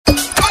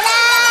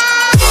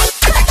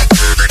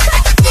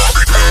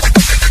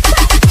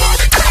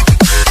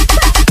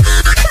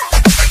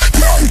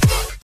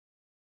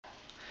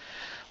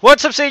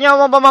What's up sa inyo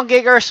mga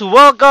pamangkikers?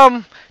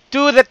 Welcome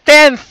to the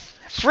 10th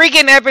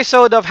freaking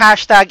episode of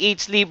Hashtag Eat,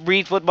 Sleep,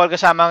 Breathe Football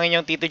kasama ang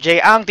inyong Tito J,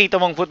 ang tito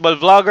mong football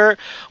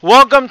vlogger.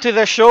 Welcome to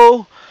the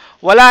show.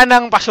 Wala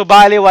nang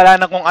pasubali, wala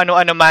nang kung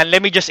ano-ano man. Let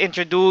me just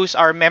introduce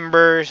our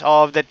members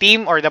of the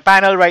team or the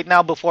panel right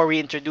now before we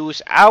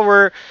introduce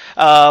our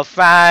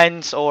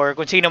fans or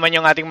kung sino man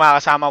yung ating mga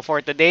kasama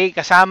for today.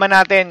 Kasama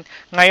natin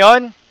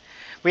ngayon,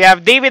 we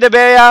have David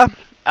Abella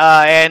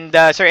and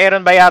Sir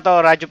Aaron Bayato,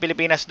 Radyo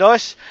Pilipinas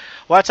 2.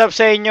 What's up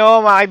sa inyo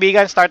mga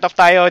kaibigan? Start off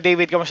tayo.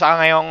 David, kamusta ka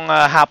ngayong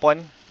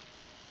hapon?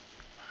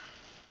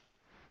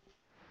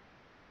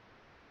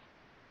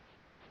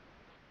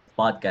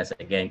 Podcast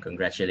again.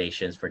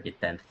 Congratulations for the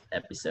 10th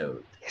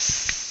episode.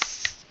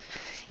 Yes.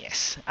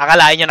 Yes.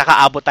 Akalain nyo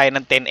nakaabot tayo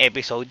ng 10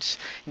 episodes.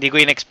 Hindi ko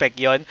in-expect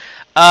yon.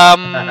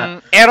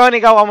 Aaron,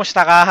 ikaw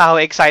kamusta ka? How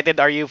excited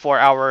are you for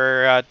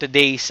our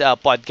today's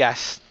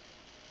podcast?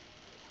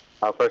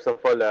 First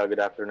of all,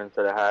 good afternoon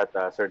sa lahat.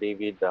 Sir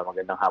David,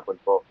 magandang hapon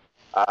po.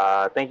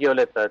 Thank you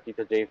ulit,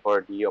 Tito J,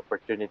 for the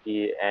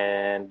opportunity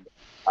and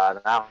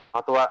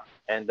nakakatuwa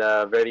and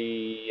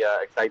very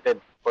excited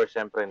for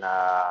syempre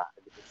na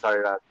this is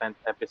our 10th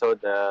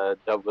episode.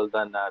 Job well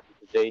done,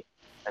 Tito J,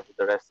 and to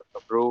the rest of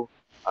the crew,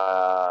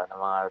 ng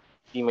mga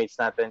teammates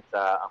natin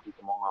sa ang Tito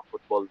mong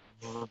football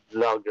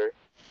vlogger.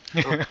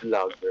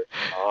 Vlogger.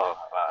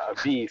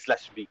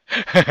 B/B.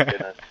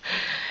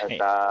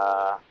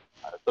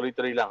 At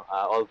tuloy-tuloy lang,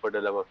 all for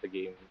the love of the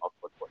game of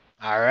football.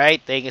 All right,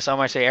 thank you so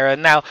much,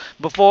 Aaron. Now,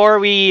 before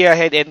we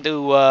head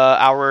into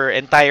our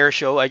entire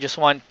show, I just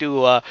want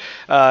to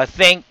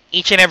thank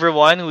each and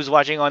everyone who's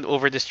watching on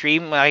over the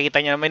stream.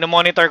 Makikita nyo,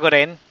 monitor ko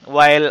rin.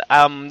 While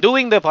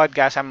doing the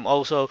podcast, I'm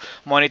also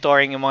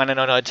monitoring yung mga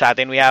nanonood sa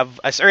atin. We have,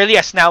 as early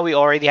as now, we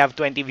already have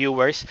 20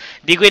 viewers.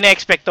 Di ko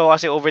na-expect to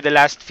kasi over the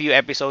last few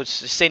episodes,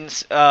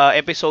 since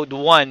episode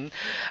 1,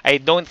 I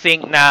don't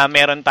think na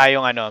meron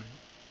tayong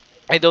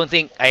I don't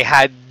think I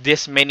had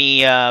this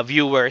many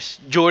viewers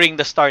during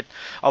the start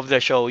of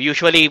the show.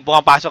 Usually,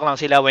 pumapasok lang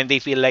sila when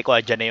they feel like,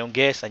 dyan na yung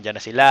guest, andyan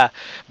na sila.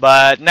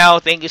 But now,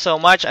 thank you so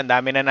much. Ang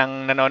dami na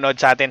nang nanonood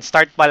sa atin.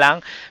 Start pa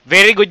lang.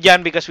 Very good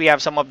yan because we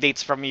have some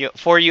updates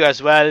for you as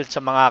well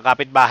sa mga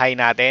kapitbahay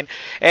natin.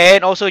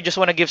 And also,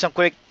 just want to give some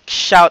quick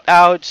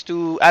shout-outs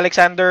to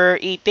Alexander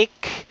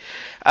Itik,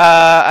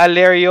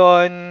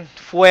 Alerion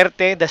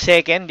Fuerte the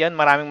second, yan,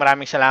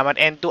 maraming salamat,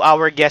 and to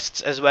our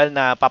guests as well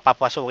na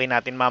papapasukin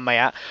natin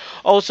mamaya.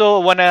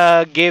 Also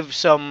wanna give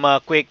some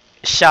quick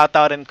shout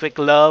out and quick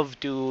love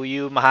to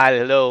you, mahal.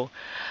 Hello,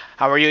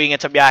 how are you?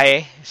 Ingat sa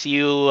biyahe. See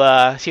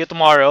you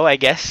tomorrow, I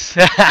guess.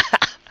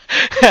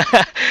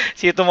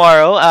 See you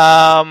tomorrow.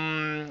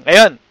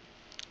 Ayun.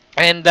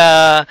 And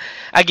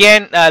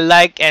again,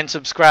 like and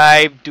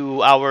subscribe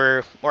to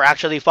our, or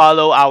actually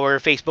follow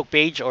our Facebook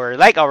page, or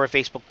like our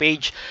Facebook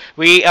page.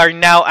 We are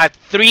now at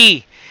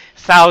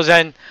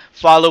 3,000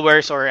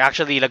 followers, or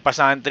actually lagpas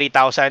na ng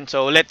 3,000.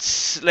 So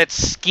let's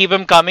keep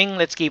them coming.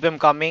 Let's keep them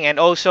coming. And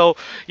also,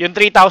 yung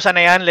 3,000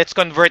 na yan, let's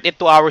convert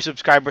it to our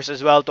subscribers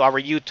as well, to our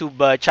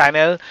YouTube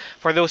channel.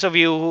 For those of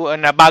you who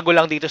na bago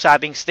lang dito sa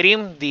ating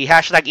stream, the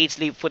hashtag Eat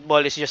Sleep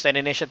Football is just an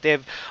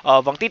initiative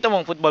of ang tito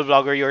mong football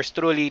vlogger, yours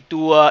truly,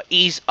 to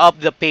ease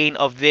up the pain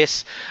of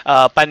this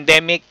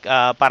pandemic,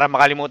 para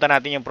makalimutan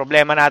natin yung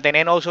problema natin,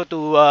 and also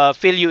to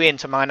fill you in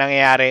sa mga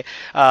nangyayari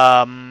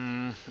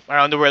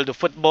around the world of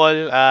football,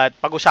 at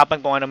pag-usapan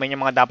kung ano man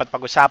yung mga dapat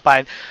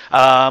pag-usapan.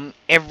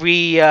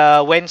 Every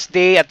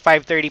Wednesday at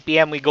 5:30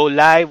 p.m. we go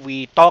live,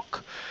 we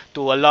talk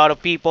to a lot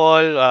of people,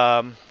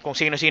 kung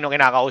sino-sino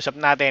kinakausap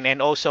natin, and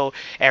also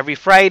every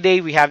Friday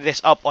we have this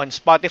up on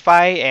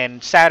Spotify, and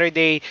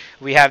Saturday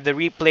we have the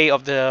replay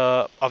of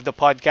the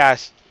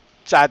podcast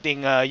sa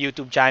ating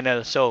YouTube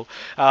channel. So,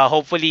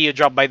 hopefully you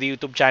drop by the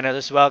YouTube channel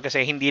as well,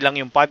 kasi hindi lang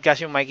yung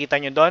podcast yung makikita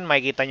nyo doon,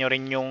 makikita nyo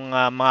rin yung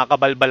mga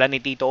kabalbalan ni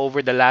Tito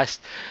over the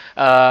last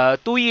 2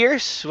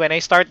 years when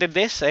I started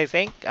this, I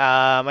think.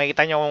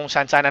 Makikita nyo kung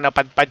saan sana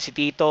napadpad si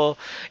Tito,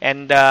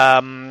 and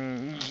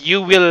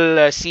you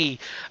will see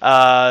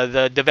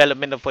the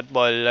development of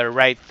football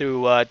right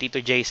through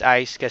Tito J's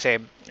eyes, kasi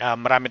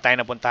marami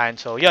tayong napuntahan.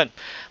 So, yun.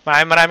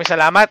 Maraming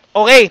salamat.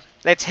 Okay,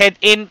 let's head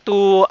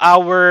into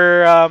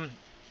our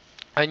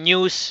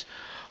news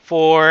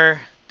for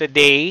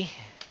today.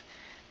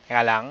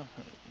 Kaya lang,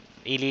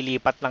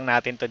 ililipat lang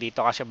natin to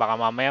dito kasi baka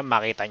mamaya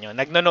makita nyo.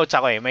 Nagno-notes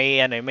ako eh.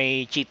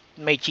 May cheat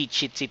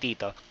sheet si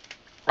Tito.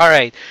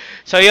 Alright.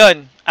 So,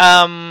 yun.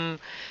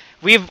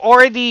 We've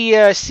already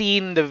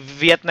seen the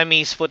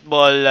Vietnamese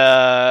football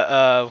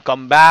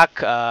come back,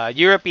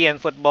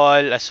 European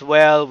football as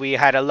well. We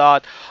had a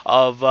lot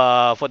of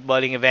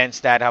footballing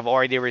events that have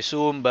already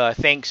resumed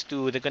thanks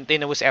to the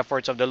continuous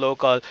efforts of the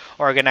local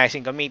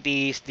organizing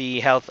committees,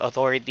 the health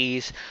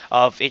authorities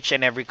of each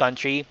and every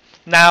country.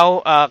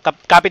 Now,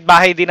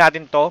 kapitbahay din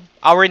natin to.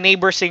 Our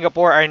neighbors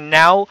Singapore are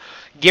now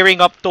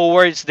gearing up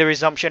towards the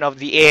resumption of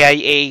the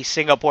AIA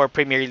Singapore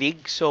Premier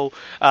League. So,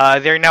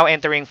 they're now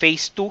entering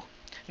phase 2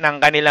 ng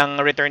kanilang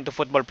return to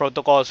football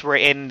protocols,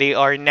 wherein they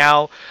are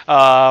now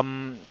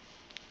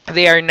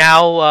they are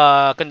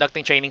now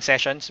conducting training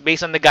sessions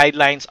based on the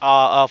guidelines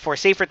for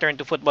safe return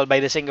to football by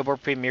the Singapore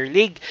Premier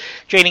League.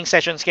 Training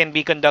sessions can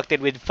be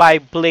conducted with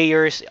 5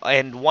 players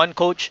and 1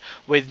 coach,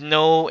 with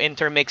no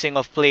intermixing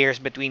of players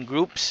between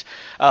groups.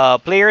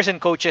 Players and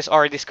coaches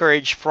are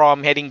discouraged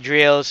from heading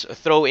drills,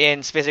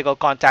 throw-ins, physical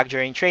contact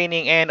during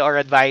training, and are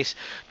advised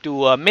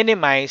to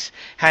minimize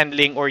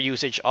handling or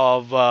usage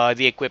of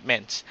the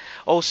equipments.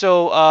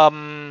 Also,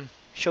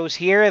 shows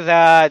here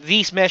that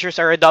these measures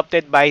are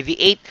adopted by the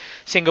 8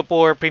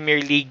 Singapore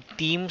Premier League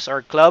teams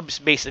or clubs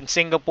based in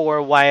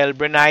Singapore, while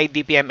Brunei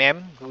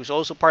DPMM, who's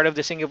also part of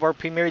the Singapore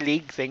Premier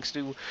League, thanks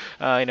to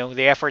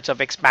the efforts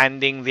of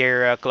expanding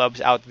their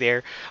clubs out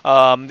there,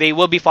 they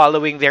will be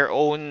following their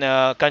own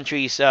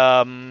country's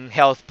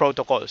health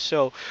protocols.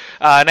 So,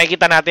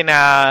 nakikita natin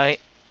na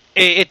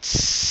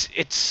it's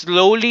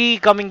slowly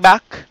coming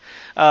back.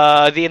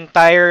 The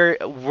entire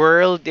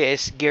world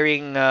is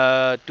gearing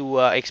to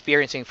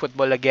experiencing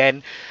football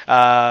again.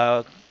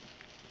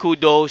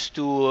 Kudos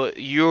to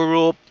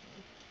Europe,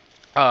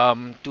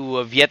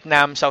 to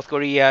Vietnam, South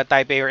Korea,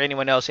 Taipei, or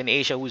anyone else in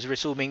Asia who's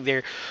resuming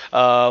their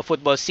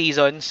football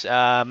seasons.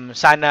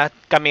 Sana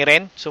kami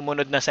rin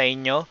sumunod na sa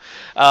inyo.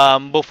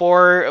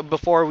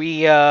 Before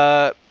we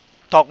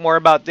talk more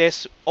about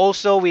this,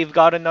 also we've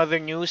got another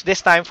news. This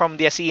time from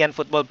the ASEAN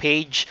Football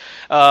page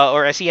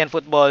or ASEAN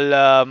Football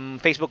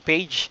Facebook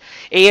page.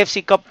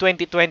 AFC Cup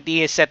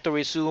 2020 is set to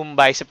resume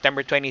by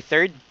September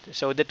 23rd.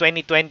 So the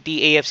 2020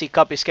 AFC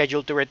Cup is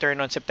scheduled to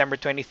return on September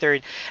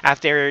 23rd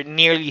after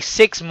nearly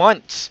 6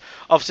 months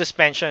of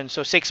suspension.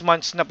 So 6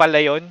 months na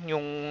pala yun,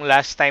 yung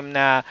last time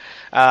na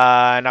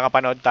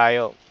nakapanood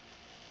tayo.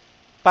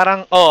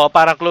 Parang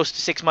close to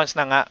 6 months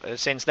na nga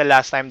since the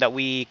last time that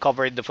we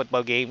covered the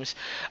football games.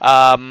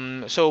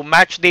 So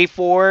match day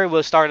 4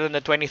 will start on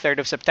the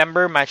 23rd of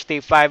September, match day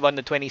 5 on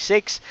the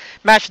 26th,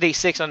 match day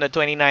 6 on the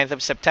 29th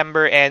of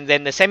September, and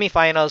then the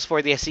semifinals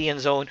for the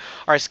ASEAN zone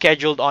are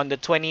scheduled on the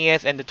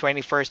 20th and the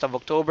 21st of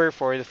October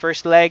for the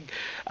first leg.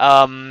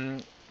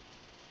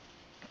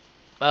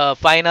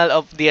 Final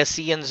of the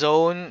ASEAN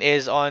zone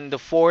is on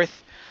the 4th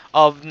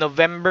of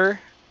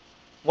November.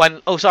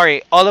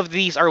 All of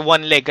these are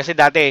one leg kasi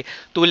dati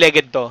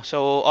two-legged to.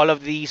 So all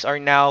of these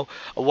are now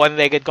a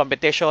one-legged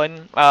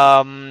competition.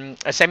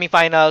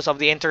 Semifinals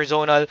of the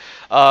interzonal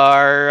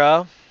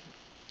are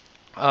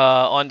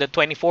on the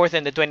 24th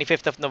and the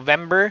 25th of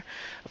November.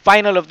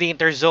 Final of the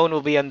interzone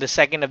will be on the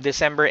 2nd of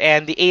December,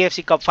 and the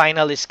AFC Cup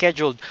final is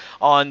scheduled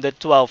on the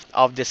 12th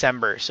of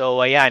December. So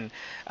ayan.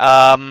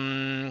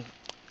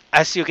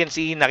 As you can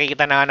see,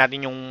 nakikita na nga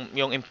natin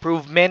yung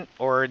improvement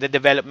or the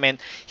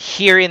development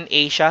here in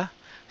Asia.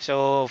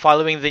 So,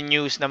 following the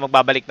news na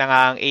magbabalik na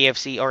nga ang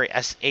AFC or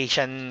as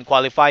Asian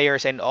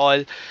qualifiers and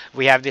all,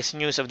 we have this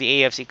news of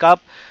the AFC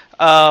Cup.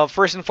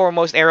 First and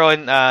foremost,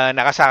 Aaron,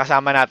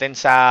 nakasama natin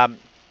sa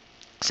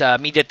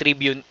Media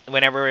Tribune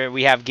whenever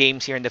we have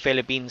games here in the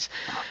Philippines.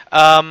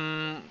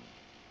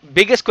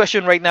 Biggest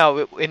question right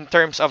now in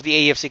terms of the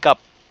AFC Cup,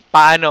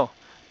 paano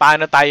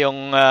tayo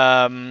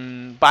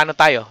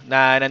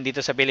na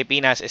nandito sa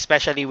Pilipinas,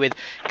 especially with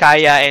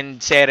Kaya and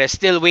Ceres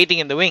still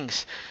waiting in the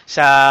wings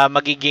sa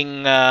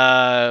magiging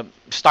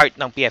start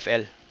ng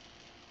PFL?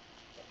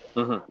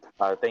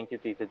 Thank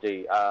you, Tito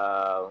J.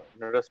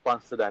 In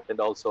response to that, and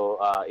also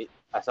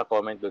as a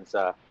comment dun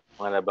sa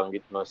mga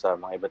nabanggit mo sa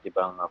mga iba't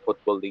ibang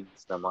football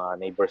leagues na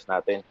mga neighbors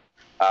natin,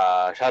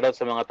 shoutout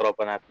sa mga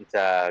tropa natin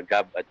sa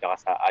GAB at saka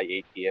sa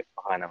IATF.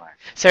 Baka naman.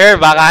 Sir,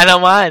 baka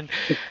naman.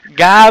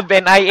 GAB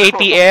and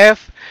IATF,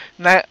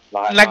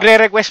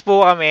 nagre-request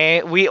po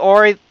kami.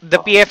 The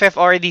PFF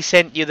already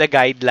sent you the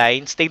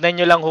guidelines. Tignan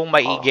nyo lang kung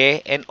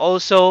maigi. And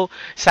also,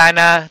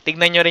 sana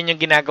tignan nyo rin yung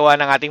ginagawa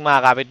ng ating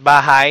mga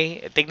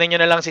kapitbahay. Tignan nyo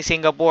na lang si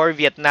Singapore,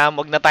 Vietnam.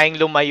 Huwag na tayong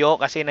lumayo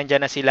kasi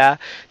nandyan na sila.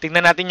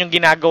 Tignan natin yung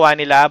ginagawa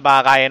nila.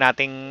 Baka kaya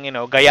nating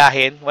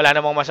gayahin. Wala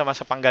namang masama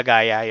sa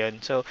panggagaya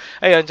yun. So,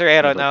 ayun, Sir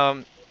Aaron,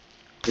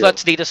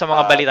 thoughts dito sa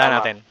mga balita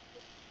natin.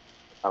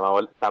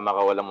 Tama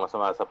ka, walang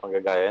masama sa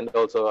panggagaya. And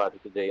also,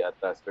 Tito J at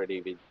Sir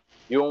David,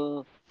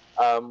 yung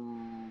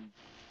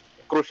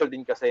crucial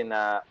din kasi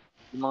na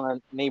yung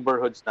mga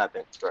neighborhoods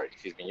natin,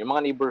 yung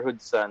mga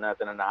neighborhoods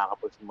natin na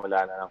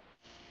nakakapagsimula na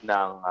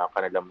ng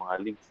kanilang mga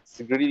leagues, it's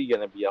really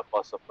gonna be a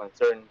cause of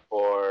concern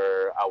for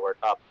our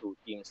top 2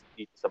 teams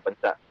dito sa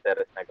bansa,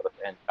 Ceres Negros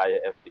and Kaya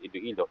FC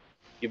Iloilo,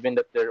 given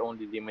that they're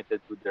only limited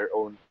to their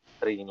own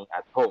training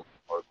at home,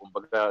 or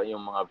kumbaga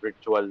yung mga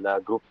virtual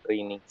group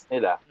trainings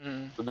nila.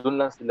 So doon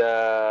lang sila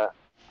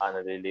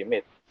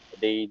nalilimit.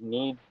 They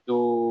need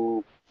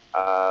to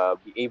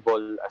be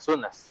able, as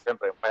soon as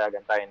siyempre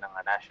payagan tayo ng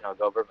national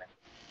government,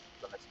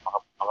 as soon as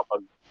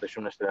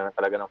makapag-resume na sila na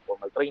talaga ng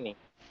formal training,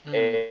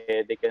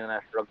 they can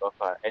shrug off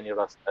any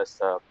rust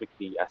as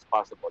quickly as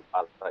possible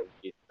para in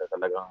case na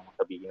talagang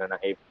sabihin na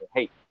ng AFC,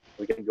 hey,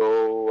 we can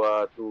go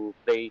to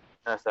play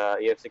na sa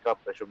AFC Cup,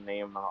 resume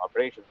na yung mga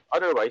operations.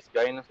 Otherwise,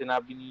 gaya ng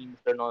sinabi ni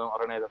Mr. Nonong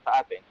Araneta sa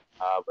atin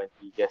when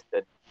he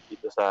guested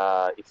dito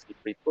sa It's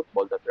Free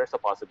Football, that there's a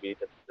possibility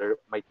that there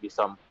might be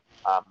some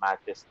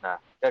matches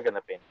na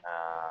gaganapin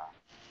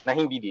na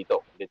hindi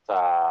dito. It's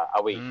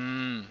away.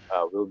 Mm.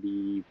 Will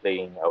be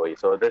playing away.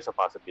 So there's a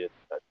possibility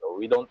of that. So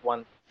we don't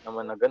want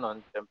naman na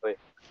ganun. Siyempre,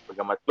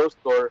 pagkamat closed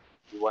door,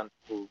 we want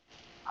to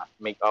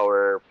make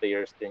our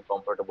players din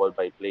comfortable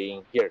by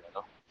playing here.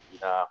 No? Hindi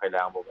na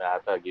kailangan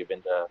bumiyata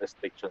given the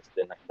restrictions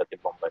din ng iba't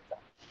ibang bansa.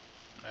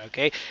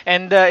 Okay.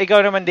 And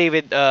ikaw naman,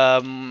 David,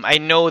 I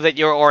know that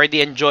you're already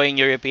enjoying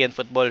European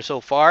football so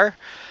far,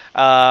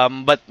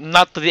 but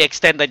not to the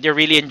extent that you're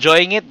really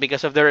enjoying it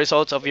because of the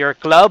results of your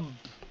club.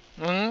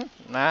 Mm?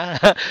 Nah.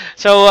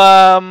 So,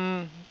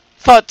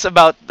 thoughts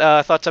about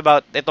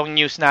itong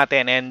news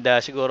natin and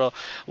siguro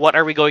what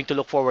are we going to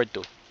look forward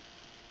to?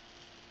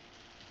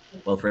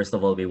 Well, first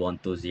of all, we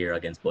won 2-0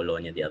 against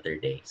Bologna the other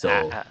day. So,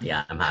 Ah,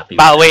 yeah, I'm happy with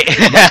bawi.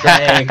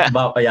 that.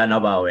 Yeah,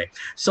 nabawi.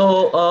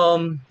 So,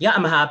 yeah,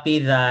 I'm happy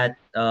that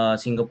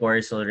Singapore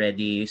is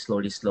already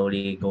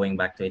slowly going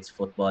back to its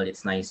football.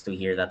 It's nice to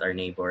hear that our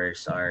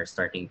neighbors are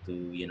starting to,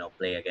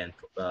 play again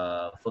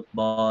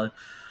football.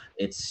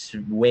 It's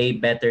way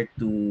better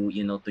to,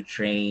 to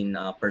train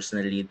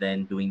personally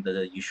than doing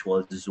the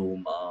usual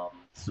Zoom,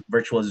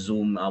 virtual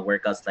Zoom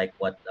workouts like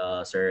what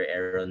Sir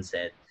Aaron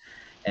said.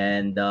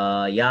 And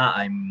yeah,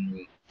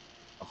 I'm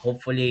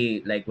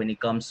hopefully, like, when it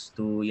comes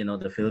to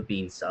the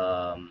Philippines,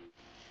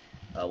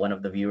 one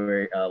of the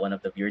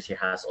viewers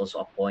here has also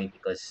a point,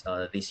 because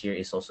this year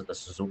is also the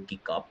Suzuki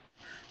Cup.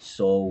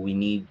 So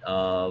we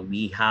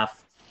have,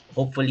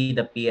 hopefully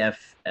the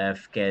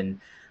PFF can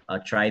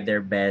try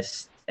their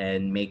best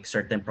and make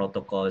certain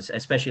protocols,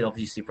 especially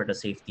obviously for the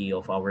safety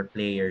of our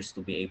players, to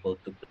be able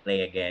to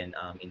play again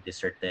in these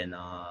certain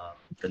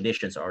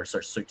conditions or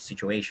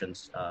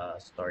situations.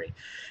 Sorry.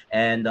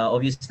 And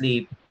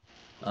obviously,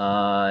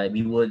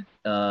 we would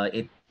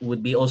it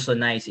would be also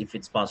nice if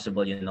it's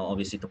possible,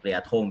 obviously, to play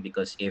at home,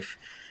 because if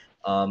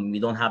we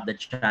don't have the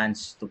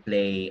chance to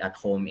play at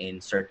home in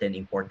certain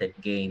important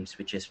games,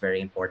 which is very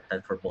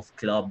important for both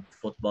club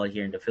football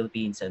here in the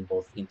Philippines and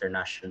both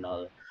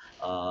international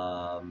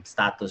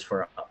status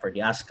for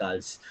the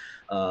Ascals.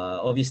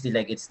 Obviously,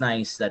 like, it's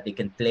nice that they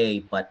can play,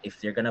 but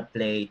if they're gonna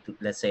play,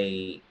 let's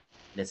say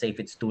if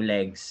it's two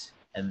legs,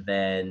 and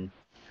then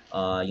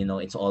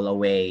it's all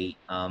away,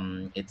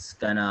 it's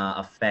gonna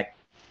affect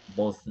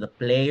both the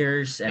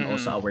players and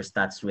also Mm. our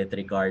stats with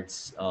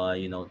regards,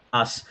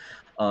 us,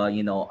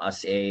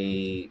 as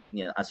a,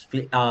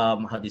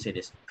 how do you say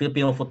this,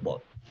 Filipino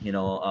football,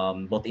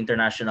 both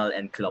international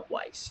and club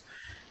wise.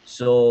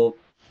 So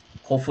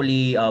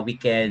hopefully we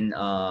can,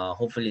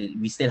 hopefully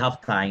we still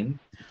have time.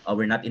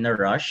 We're not in a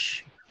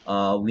rush.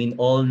 We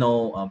all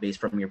know, based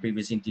from your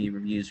previous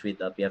interviews with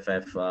the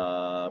PFF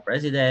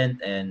president,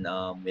 and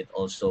with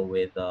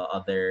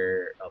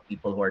other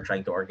people who are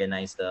trying to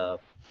organize the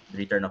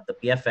return of the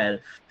PFL,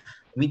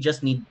 we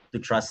just need to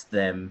trust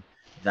them,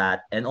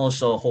 that, and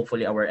also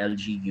hopefully our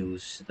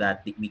LGUs,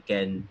 that we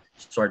can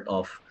sort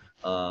of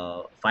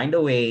find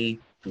a way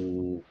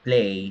to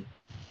play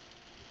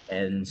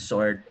and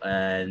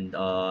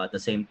at the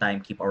same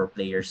time keep our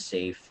players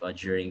safe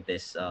during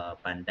this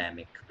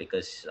pandemic,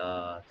 because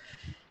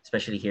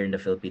especially here in the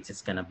Philippines,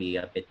 it's gonna be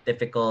a bit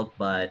difficult,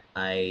 but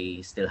I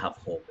still have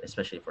hope,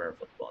 especially for our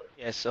football.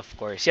 Yes, of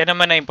course. Yan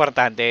naman na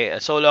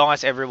importante. So long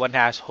as everyone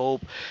has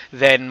hope,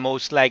 then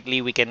most likely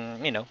we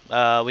can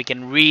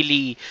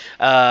really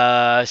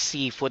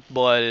see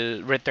football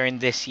return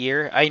this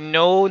year. I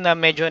know na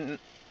medyo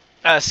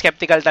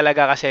skeptical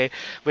talaga kasi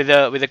with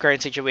the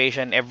current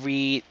situation,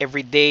 every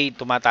day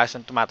tumataas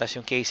and tumataas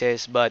yung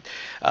cases, but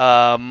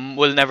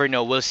we'll never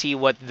know. We'll see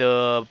what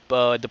the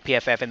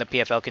PFF and the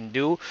PFL can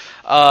do.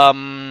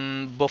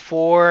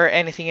 Before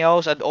anything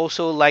else, I'd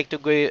also like to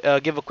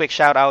give a quick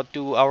shout out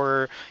to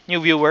our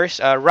new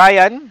viewers,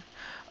 Ryan,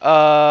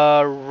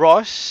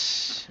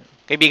 Ross,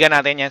 kaibigan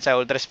natin yan sa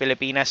Ultras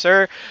Pilipinas.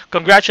 Sir,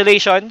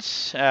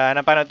 congratulations.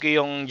 Napanood ko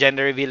yung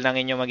gender reveal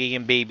ng inyong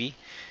magiging baby.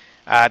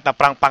 At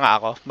naprank pa nga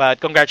ako.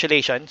 But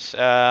congratulations.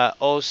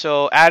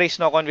 Also,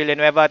 Aris Nocon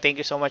Villanueva, thank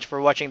you so much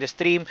for watching the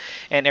stream,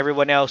 and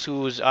everyone else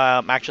who's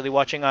actually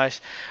watching us.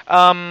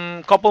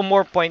 Couple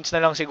more points na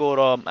lang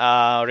siguro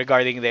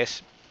regarding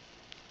this.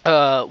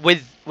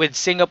 With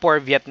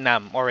Singapore,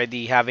 Vietnam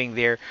already having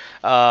their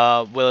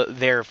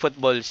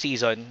football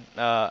season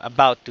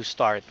about to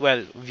start.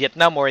 Well,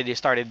 Vietnam already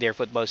started their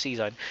football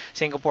season.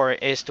 Singapore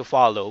is to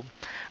follow.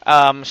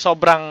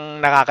 Sobrang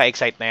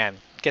nakaka-excite na yan.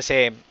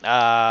 Kasi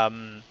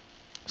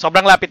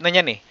sobrang lapit na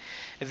niyan eh.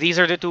 These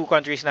are the two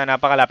countries na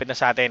napakalapit na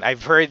sa atin.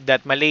 I've heard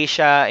that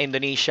Malaysia,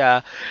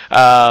 Indonesia,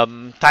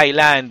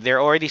 Thailand, they're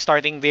already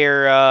starting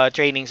their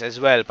trainings as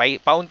well.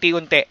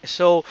 Paunti-unti.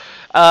 So,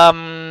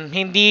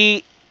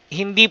 hindi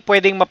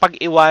pwedeng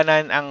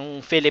mapag-iwanan ang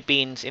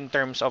Philippines in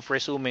terms of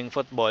resuming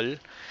football.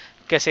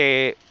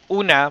 Kasi,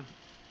 una,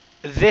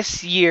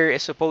 this year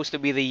is supposed to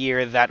be the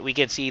year that we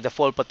can see the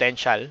full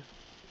potential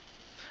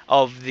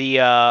of the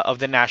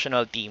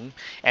national team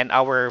and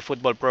our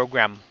football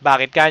program.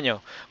 Bakit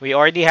kanyo? We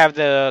already have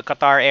the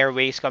Qatar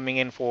Airways coming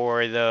in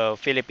for the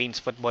Philippines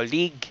Football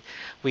League.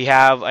 We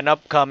have an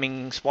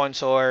upcoming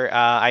sponsor,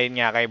 ayon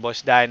nga kay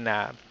Boss Dan,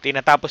 na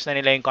tinatapos na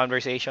nila yung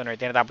conversation or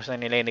tinatapos na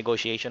nila yung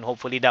negotiation.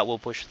 Hopefully that will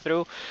push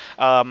through.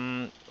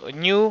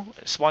 New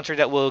sponsor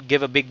that will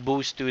give a big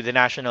boost to the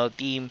national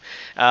team.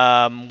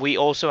 We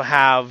also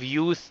have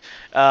youth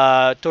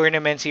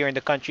tournaments here in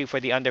the country for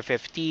the under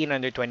 15,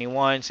 under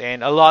 21s,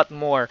 and a lot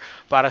more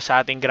para sa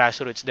ating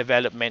grassroots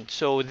development.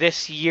 So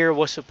this year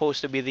was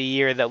supposed to be the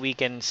year that we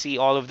can see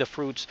all of the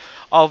fruits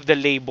of the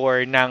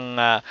labor ng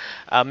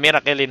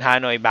Miracle in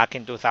Hanoi back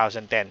in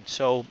 2010.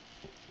 So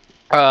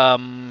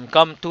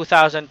come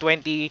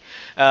 2020,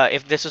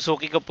 if the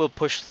Suzuki Cup will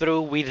push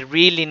through, we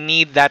really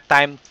need that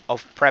time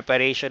of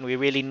preparation. We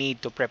really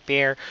need to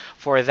prepare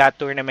for that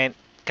tournament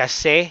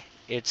kasi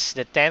it's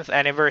the 10th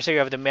anniversary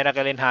of the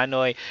Miracle in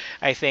Hanoi.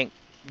 I think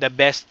the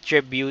best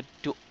tribute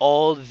to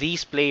all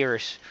these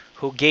players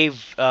who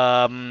gave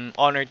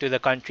honor to the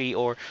country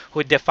or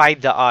who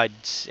defied the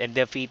odds and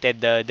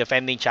defeated the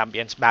defending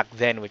champions back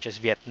then, which is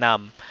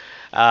Vietnam,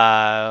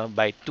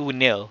 by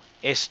 2-0,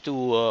 is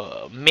to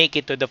make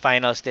it to the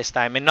finals this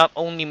time. And not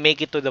only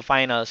make it to the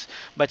finals,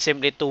 but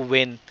simply to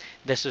win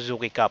the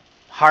Suzuki Cup.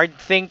 Hard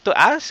thing to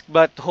ask,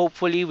 but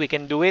hopefully we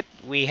can do it.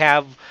 We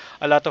have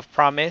a lot of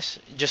promise.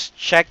 Just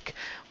check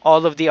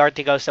all of the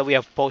articles that we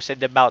have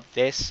posted about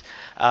this.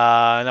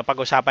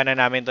 Napag-usapan na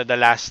namin to the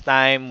last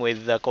time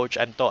with Coach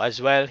Anto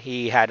as well.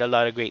 He had a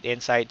lot of great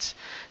insights.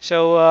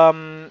 So,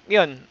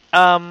 yun.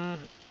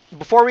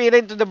 Before we get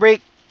into the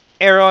break,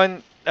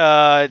 Aaron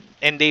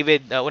and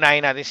David,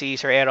 unahin natin si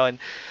Sir Aaron.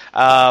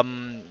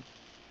 Um,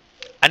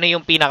 ano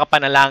yung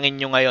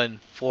pinakapanalangin nyo ngayon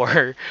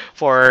for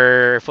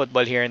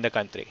football here in the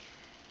country?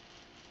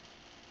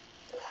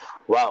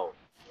 Wow.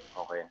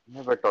 Okay.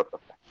 Never thought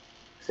of that.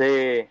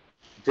 Kasi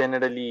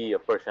generally,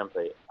 of course,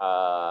 syempre,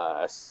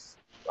 as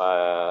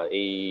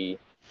a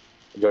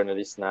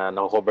journalist na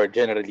nako-cover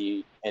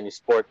generally any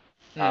sport,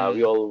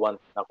 we all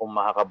want na kung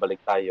makakabalik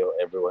tayo,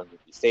 everyone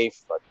will be safe.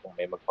 At kung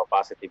may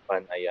magpa-positive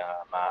man ay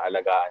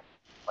maaalagaan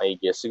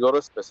maigi. Siguro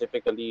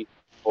specifically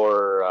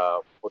for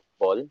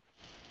football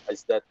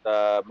is that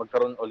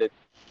magkaroon ulit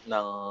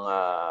ng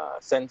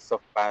sense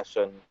of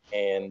passion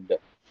and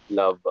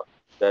love,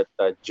 that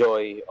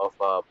joy of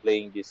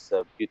playing this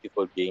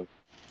beautiful game.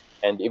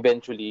 And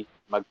eventually,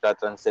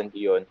 magta-transcend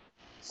yun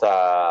sa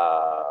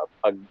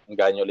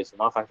pag-ganyo ulit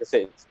sa mga fans. Kasi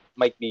it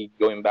might be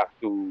going back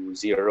to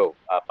zero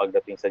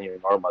pagdating sa new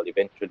normal.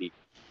 Eventually,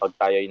 pag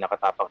tayo ay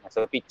nakatapak na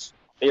sa pitch,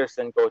 players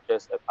and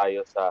coaches at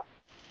tayo sa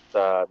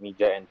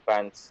media and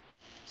fans.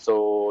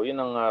 So,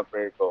 yun ang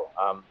prayer ko.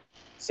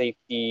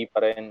 Safety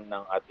pa rin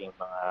ng ating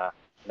mga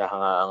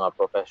nahangaang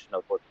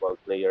professional football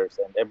players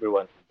and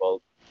everyone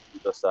involved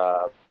dito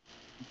sa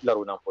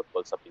laro ng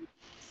football sa Pilipinas.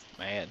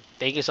 Man,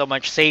 thank you so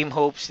much. Same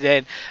hopes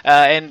then.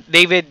 And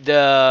David,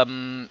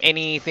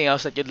 anything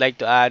else that you'd like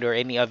to add or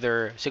any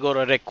other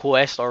siguro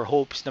request or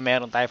hopes na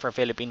meron tayo for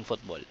Philippine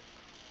football?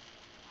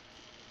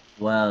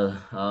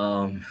 Well,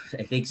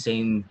 I think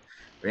same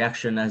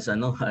reaction as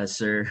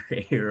Sir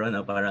Aaron,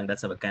 parang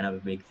that's a kind of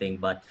a big thing.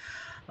 But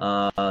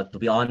to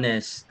be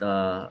honest,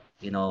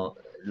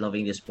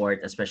 loving the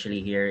sport,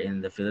 especially here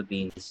in the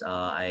Philippines,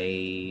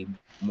 I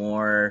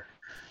more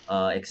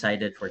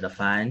excited for the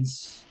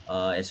fans.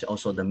 It's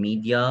also the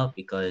media,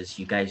 because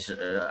you guys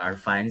are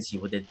fans.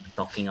 You wouldn't be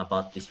talking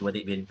about this. You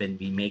wouldn't even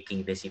be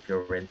making this if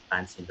you weren't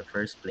fans in the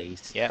first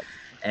place. Yep.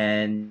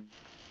 And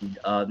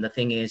the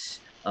thing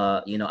is,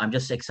 I'm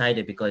just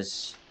excited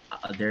because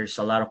there's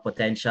a lot of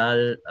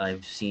potential.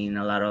 I've seen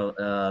a lot of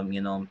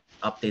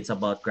updates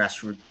about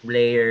grassroots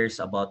players,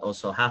 about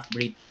also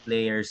half-breed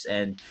players,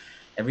 and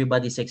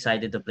everybody's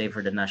excited to play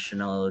for the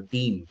national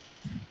team.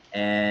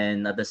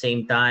 And at the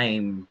same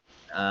time,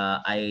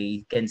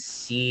 I can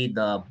see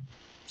the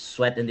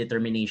sweat and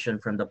determination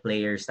from the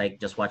players, like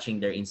just watching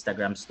their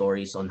Instagram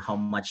stories on how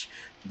much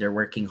they're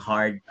working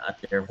hard at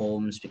their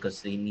homes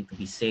because they need to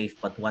be safe.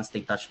 But once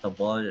they touch the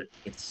ball,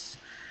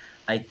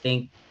 I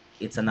think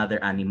it's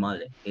another animal.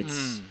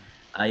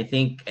 I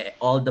think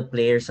all the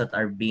players that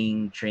are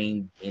being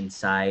trained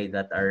inside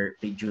that are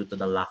due to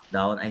the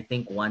lockdown, I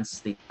think once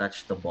they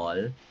touch the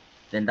ball,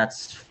 then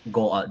that's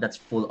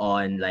full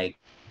on like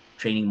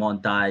training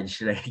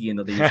montage, like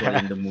the usual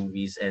in the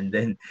movies, and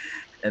then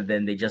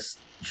they just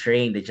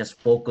train, they just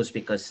focus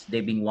because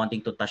they've been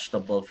wanting to touch the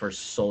ball for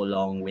so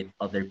long with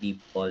other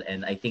people.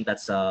 And I think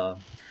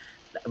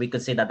we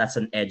could say that that's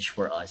an edge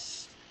for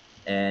us,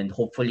 and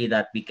hopefully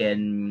that we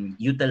can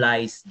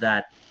utilize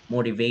that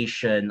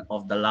motivation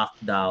of the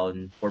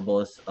lockdown for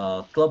both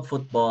club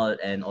football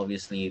and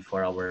obviously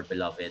for our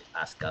beloved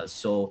Pascal.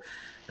 So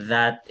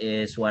that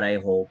is what I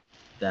hope,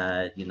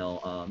 that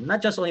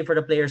not just only for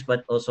the players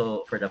but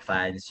also for the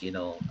fans,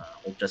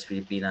 Ultras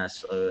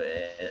Filipinas,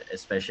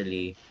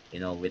 especially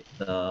with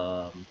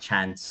the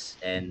chance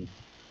and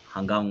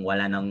hanggang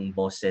wala nang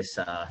boses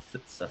sa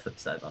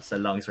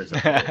lungs or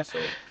something.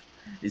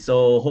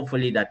 So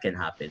hopefully that can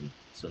happen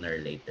sooner or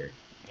later.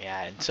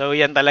 Yan. So,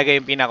 yan talaga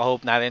yung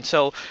pinaka-hope natin.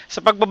 So,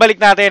 sa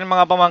pagbabalik natin,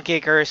 mga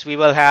pamangkikers, we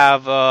will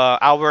have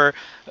our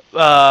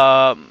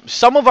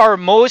some of our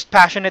most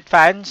passionate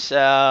fans.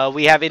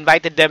 We have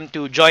invited them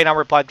to join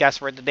our podcast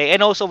for today.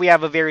 And also, we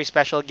have a very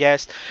special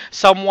guest,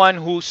 someone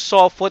who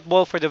saw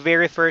football for the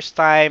very first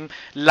time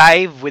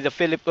live with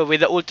with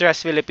the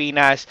Ultras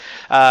Filipinas,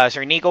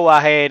 Sir Nico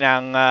Wahe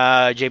ng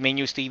GMA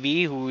News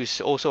TV,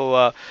 who's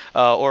also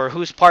or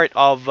who's part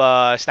of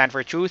Stand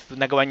for Truth.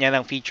 Nagawa niya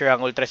ng feature ang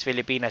Ultras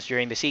Filipinas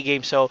during the SEA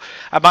Games. So,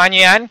 abangan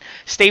niyo yan.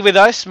 Stay with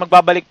us.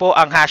 Magbabalik po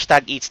ang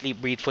hashtag Eat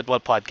Sleep Breathe Football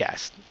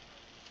Podcast.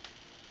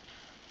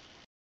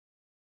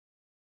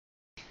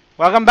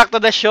 Welcome back to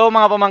the show,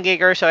 mga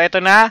pamangkikers. So,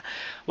 eto na.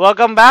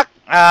 Welcome back.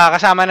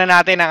 Kasama na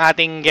natin ang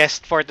ating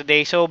guest for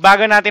today. So,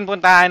 bago natin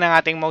puntahan ang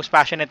ating most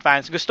passionate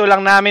fans, gusto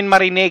lang namin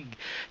marinig,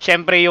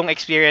 syempre, yung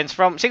experience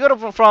siguro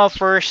from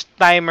first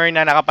timer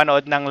na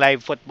nakapanood ng live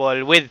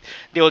football with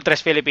the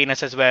Ultras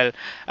Filipinas as well.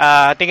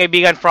 Ating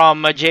kaibigan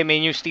from GMA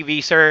News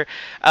TV, Sir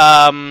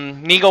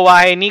Nico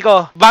Wahe.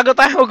 Nico, bago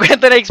tayo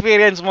magkwento na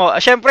experience mo,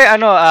 syempre,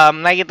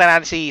 nakikita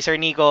natin si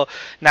Sir Nico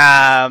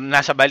na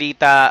nasa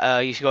balita,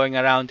 he's going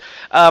around.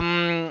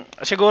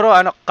 Siguro,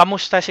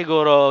 kamusta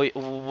siguro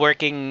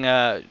working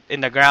in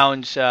the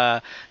grounds,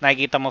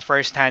 nakikita mo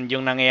firsthand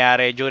yung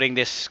nangyayari during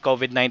this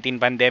COVID-19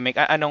 pandemic.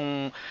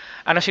 Ano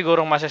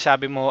sigurong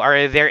masasabi mo?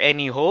 Are there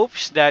any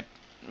hopes that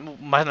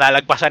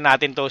malalagpasan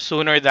natin to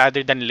sooner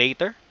rather than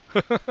later?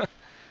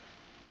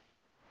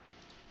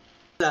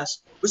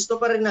 Gusto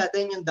pa rin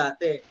natin yung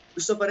dati.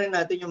 Gusto pa rin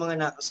natin yung mga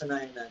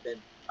nakasanayan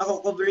natin. Ako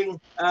covering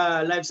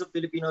lives of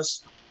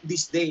Filipinos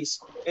these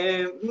days,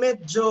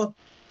 medyo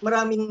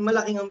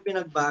malaking ang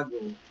pinagbago.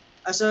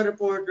 As a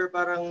reporter,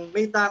 parang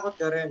may takot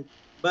ka rin.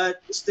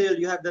 But still,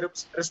 you have the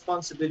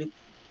responsibility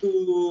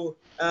to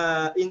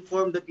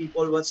inform the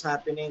people what's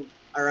happening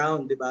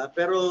around, di ba?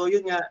 Pero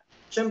yun nga,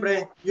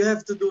 syempre, you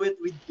have to do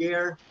it with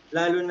care,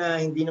 lalo na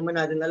hindi naman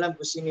natin alam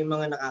kung sino yung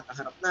mga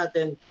nakakaharap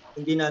natin,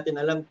 hindi natin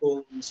alam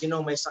kung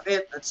sino ang may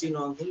sakit at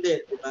sino ang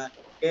hindi, di ba?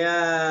 Kaya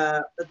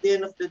at the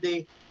end of the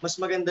day, mas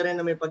maganda rin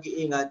na may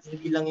pag-iingat,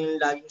 hindi lang yung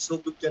laging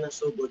sugod ka ng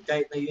sugod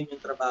kahit na yun yung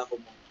trabaho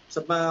mo. Sa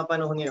mga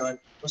panahon ngayon,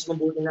 mas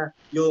mabuti na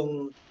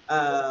yung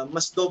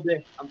mas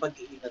doble ang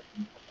pag-iingat.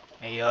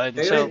 Ayun.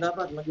 Kaya rin,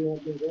 dapat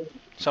mag-iingat din.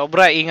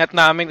 Sobra, ingat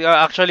namin.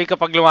 Actually,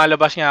 kapag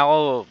lumalabas nga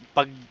ako,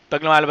 pag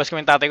lumalabas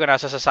kami tatay ko,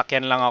 nasa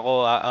sasakyan lang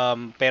ako.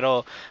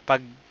 Pero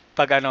pag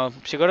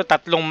siguro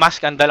 3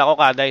 mask ang dala ko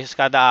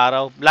kada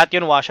araw. Lahat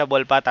yun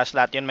washable pa, tas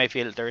lahat yun may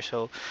filter.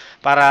 So,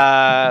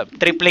 para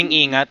tripling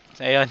ingat.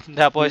 Ayun.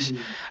 Tapos,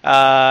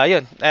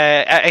 yun.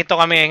 Ito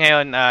kami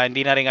ngayon,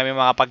 hindi na rin kami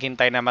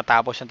makapaghintay na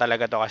matapos na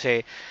talaga to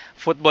kasi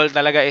football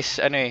talaga is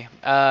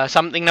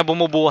something na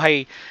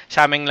bumubuhay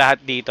sa aming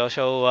lahat dito.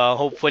 So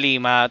hopefully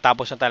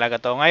matapos na talaga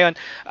to. Ngayon,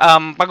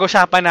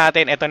 pag-usapan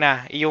natin ito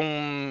na yung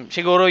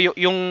siguro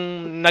yung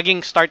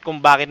naging start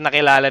kung bakit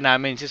nakilala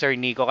namin si Sir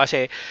Nico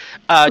kasi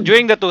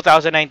during the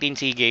 2019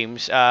 SEA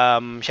Games,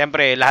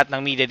 syempre lahat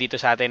ng media dito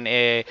sa atin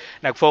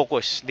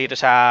nag-focus dito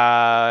sa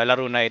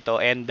laro na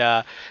ito and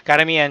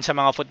karamihan sa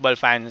mga football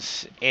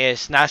fans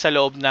is nasa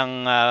loob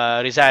ng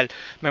Rizal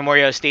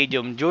Memorial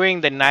Stadium during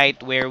the night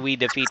where we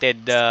defeated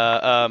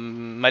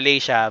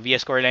Malaysia via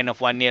scoreline of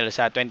 1-0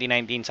 sa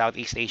 2019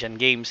 Southeast Asian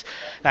Games.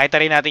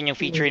 Nakita rin natin yung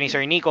feature ni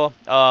Sir Nico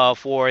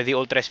for the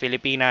Ultras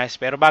Filipinas.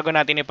 Pero bago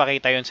natin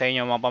ipakita yun sa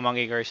inyo mga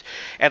pamangkikers,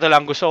 eto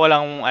lang, gusto ko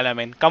lang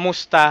alamin,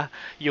 kamusta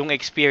yung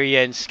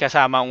experience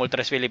kasama ang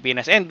Ultras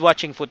Filipinas and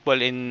watching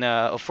football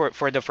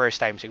for the first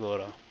time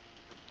siguro?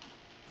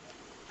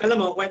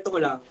 Alam mo, kwento ko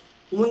lang,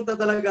 pumunta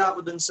talaga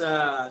ako dun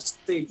sa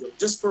stadium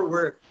just for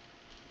work.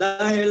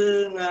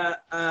 Dahil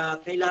nga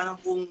kailangan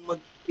kong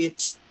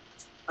mag-pitch.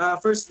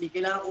 Firstly,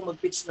 kailangan kong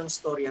mag-pitch ng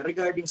storya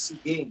regarding SEA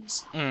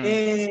Games.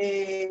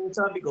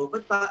 Sabi ko,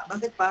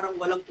 bakit parang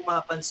walang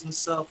pumapansin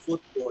sa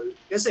football?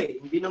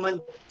 Kasi hindi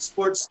naman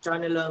sports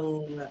channel ang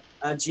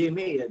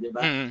GMA, di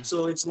ba?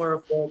 So it's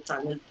more of a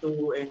Channel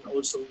 2 and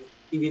also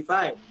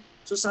TV5.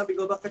 So sabi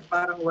ko, bakit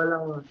parang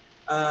walang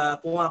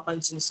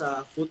pumapansin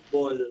sa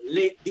football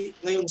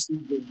ngayong SEA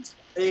Games?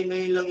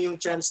 Ngayon lang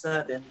yung chance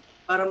natin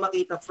para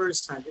makita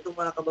first hand itong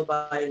mga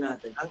kababayan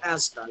natin, ang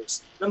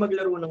Aztals, na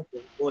maglaro ng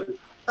football.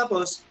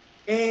 Tapos,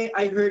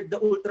 I heard the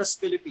Ultras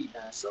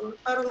Filipinas. So,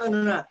 parang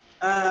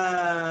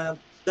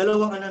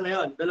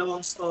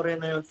dalawang story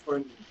na yun for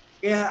me.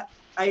 Kaya,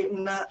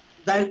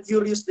 dahil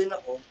curious din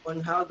ako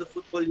on how the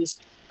football is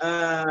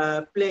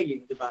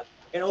playing, di ba?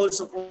 And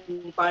also kung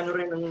paano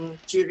rin ang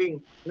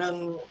cheering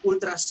ng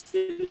Ultras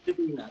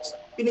Filipinas.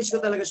 Finish ko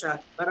talaga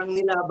siya. Parang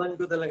nilaban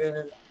ko talaga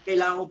na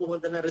kailangan ko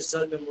pumunta na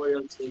Rizal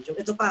Memorial Stadium.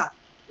 Ito pa,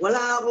 wala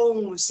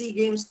akong SEA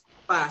Games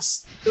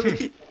pass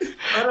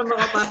para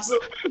makapasok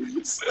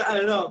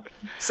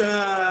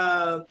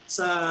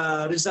sa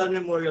Rizal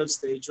Memorial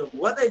Stadium.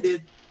 What I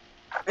did,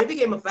 I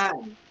became a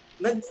fan.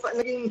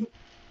 Naging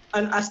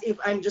as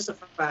if I'm just a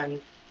fan.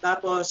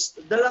 Tapos,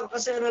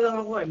 kasi lang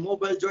ako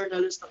mobile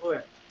journalist ako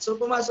So,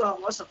 pumasok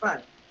ako as a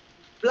fan.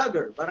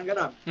 Vlogger, parang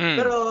gano'n.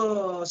 Pero,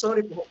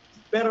 sorry po.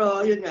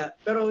 Pero, yun nga.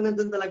 Pero,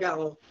 nandun talaga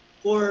ako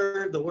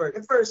for the work.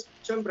 At first,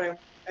 syempre,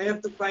 I have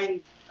to find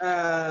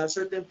a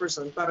certain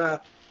person para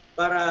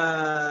para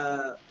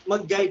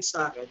mag-guide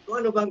sa akin kung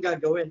ano bang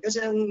gagawin.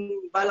 Kasi ang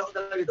bala ko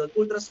talaga doon,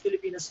 Ultras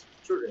Pilipinas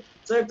sure.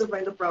 So I have to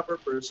find the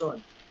proper person.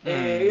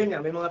 Yun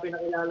nga, may mga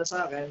pinakilala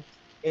sa akin.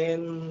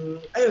 And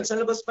ayun, sa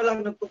labas pa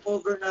lang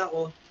nagko-cover na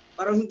ako.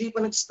 Parang hindi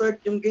pa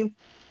nag-start yung game.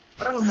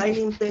 Parang high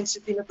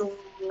intensity na itong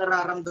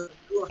nararamdaman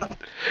ko.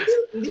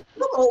 Hindi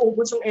ba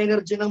mauubos yung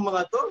energy ng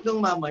mga to hanggang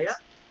mamaya?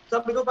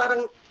 Sabi ko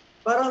parang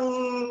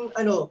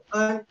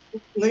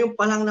ngayon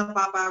pa lang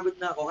napapagod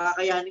na ako.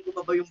 Kakayanin ko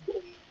pa ba yung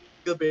buong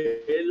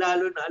gabi?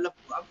 Lalo na alam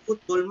ko, ang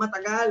football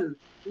matagal.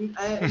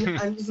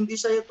 Hindi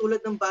siya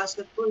tulad ng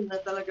basketball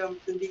na talagang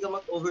hindi ka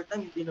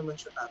mag-overtime, hindi naman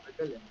siya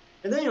tatagal.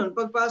 And then yun,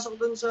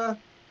 pagpasok dun sa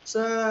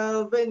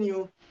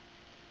venue,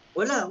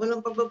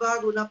 walang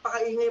pagbabago,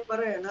 napakaingay pa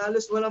rin,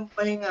 halos walang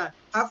pahinga.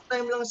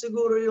 Halftime lang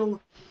siguro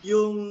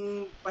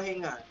yung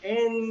pahinga.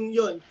 And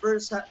yun,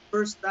 first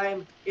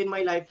time in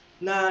my life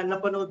na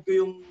nakapanood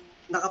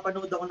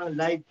ako ng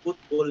live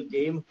football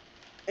game.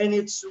 And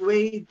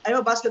I'm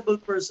a basketball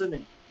person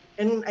eh.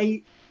 And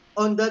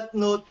on that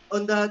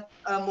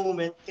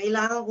moment,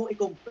 kailangan kong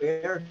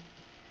i-compare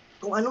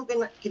kung anong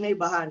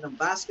kinaibahan ng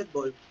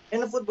basketball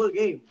and a football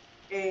game.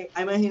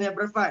 I'm a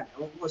Ginebra fan.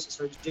 Ako po, si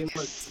Sir James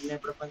Moll,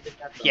 Ginebra fan din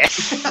natin.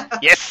 Yes!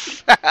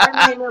 Yes! I'm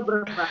a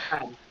Ginebra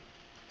fan.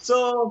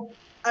 So,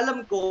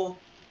 alam ko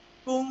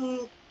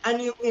kung ano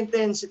yung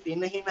intensity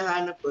na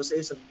hinahanap ko sa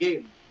isang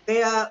game.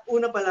 Kaya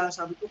una pa lang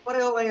sabi ko,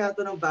 pareho kaya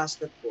ito ng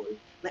basketball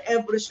na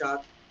every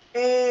shot,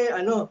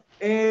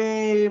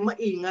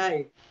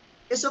 maingay.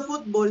 Sa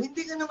football,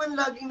 hindi ka naman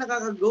laging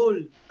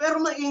nakaka-goal. Pero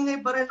maingay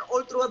pa rin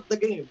all throughout the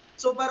game.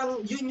 So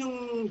parang yun yung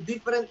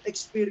different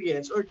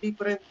experience or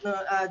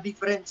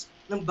difference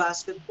ng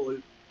basketball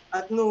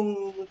at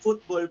nung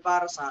football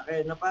para sa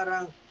akin. Na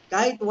parang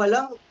kahit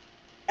walang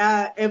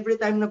every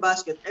time na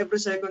basket, every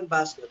second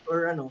basket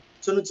or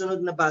sunod-sunod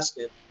na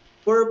basket.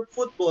 For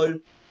football,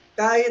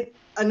 kahit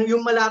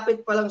yung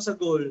malapit pa lang sa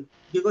goal,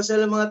 because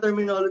sa mga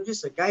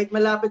terminologies, kahit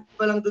malapit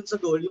pa lang dun sa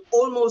goal, yung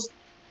almost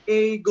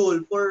a goal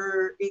for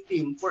a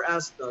team, for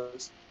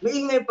Astros,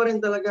 maingay pa rin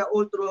talaga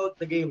all throughout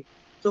the game.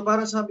 So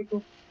parang sabi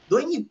ko,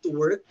 do I need to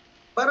work?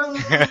 Parang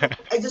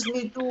I just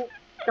need to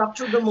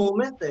capture the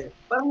moment eh.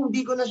 Parang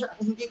hindi ko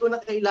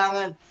na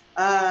kailangan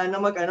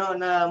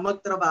na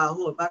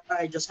magtrabaho. Parang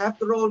I just have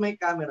to roll my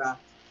camera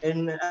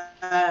and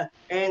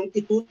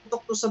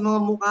itutok to sa mga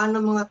mukha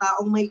ng mga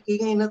taong may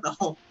ingay na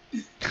to.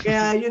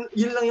 Kaya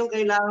yun lang yung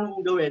kailangan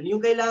kong gawin. Yung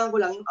kailangan ko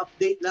lang, yung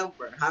update lang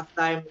for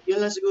halftime.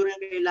 Yun lang siguro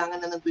yung kailangan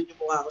na nandun yung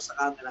mukha ko sa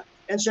camera.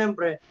 And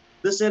syempre,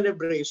 the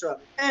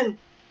celebration. And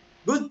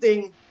good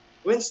thing,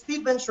 when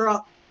Stephen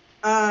Schrock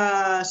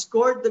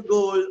scored the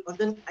goal on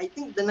I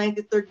think the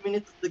 93rd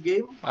minute of the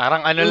game.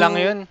 Parang lang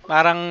yun.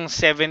 Parang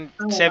 70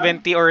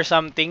 or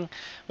something.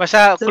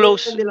 Basta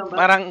close.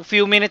 Parang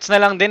few minutes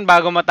na lang din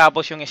bago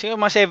matapos yung isa.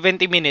 Mga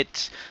 70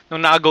 minutes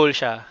nung naka-goal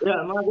siya.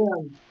 Yeah, mga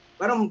ganyan.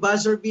 Parang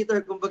buzzer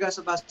beater kumbaga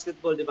sa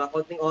basketball, di ba?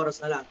 Konting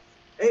oras na lang.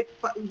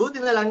 Buti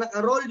na lang,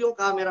 naka-roll yung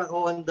camera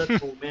ko on that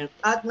moment.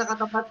 At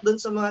nakatapat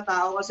dun sa mga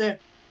tao kasi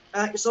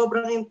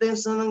sobrang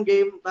intense na ng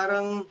game.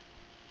 Parang,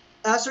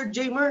 Sir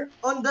Jamer,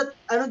 on that,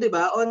 di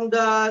ba? On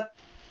that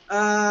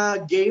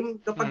game,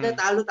 kapag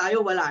natalo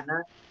tayo, wala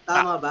na.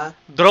 Tama ba?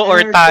 Draw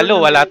or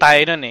talo, wala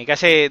tayo nun eh.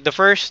 Kasi the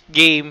first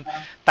game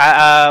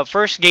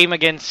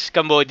against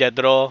Cambodia,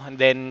 draw,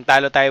 and then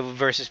talo tayo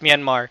versus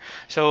Myanmar.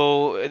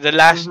 So, the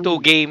last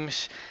two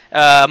games,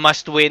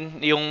 must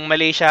win. Yung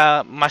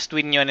Malaysia, must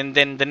win yun. And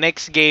then the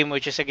next game,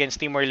 which is against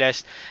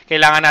Timor-Leste,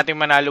 kailangan natin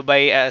manalo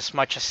by as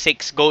much as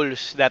 6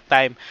 goals that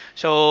time.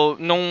 So,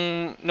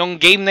 nung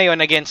game na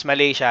yun against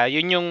Malaysia,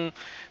 yun yung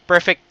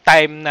perfect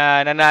time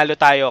na nanalo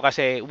tayo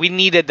kasi we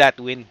needed that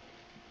win.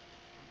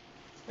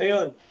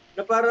 Ayun.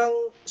 Na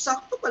parang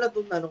sakto pala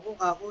itong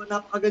ako,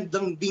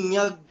 napakagandang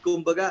binyag,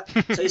 kumbaga,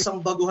 sa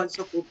isang baguhan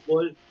sa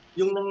football,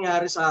 yung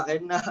nangyari sa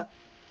akin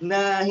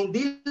na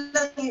hindi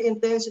lang yung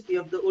intensity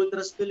of the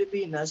Ultras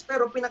Pilipinas,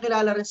 pero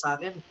pinakilala rin sa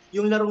akin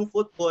yung larong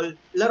football,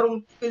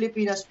 larong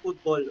Pilipinas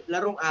football,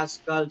 larong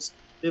Ascalds,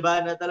 di ba,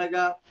 na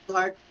talaga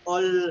heart,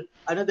 all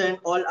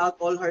out,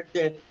 all heart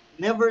din.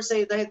 Never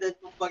say die that,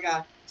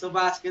 kumbaga, sa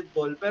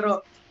basketball,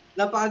 pero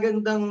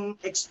napakagandang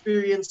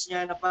experience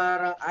niya na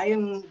parang I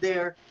am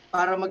there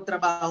para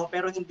magtrabaho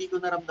pero hindi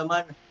ko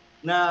naramdaman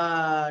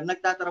na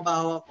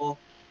nagtatrabaho ako.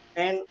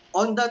 And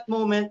on that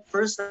moment,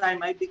 first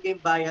time I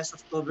became biased of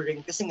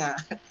covering kasi nga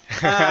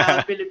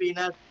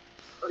Pilipinas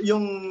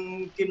yung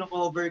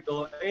kino-cover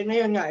ko. Eh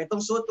ngayon nga, itong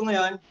suot ko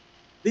ngayon,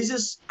 this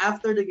was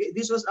after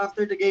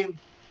the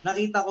game.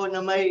 Nakita ko na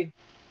may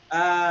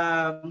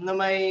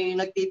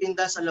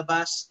nagtitinda sa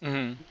labas.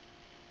 Mm-hmm.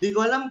 Di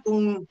ko alam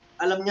kung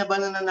alam niya ba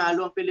na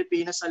nanalo ang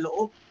Pilipinas sa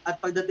loob at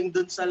pagdating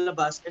doon sa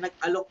labas,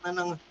 nag-alok na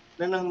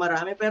ng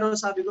marami. Pero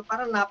sabi ko,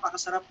 parang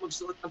napakasarap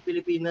magsuot ng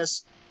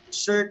Pilipinas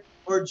shirt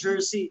or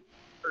jersey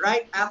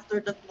right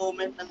after that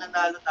moment na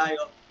nanalo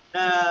tayo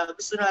na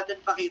gusto natin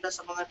pakita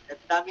sa mga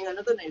daming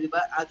doon di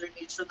ba? Other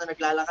nation na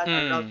naglalakad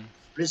around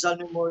Rizal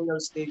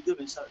Memorial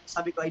Stadium.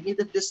 Sabi ko, I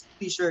needed this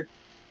t-shirt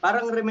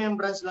parang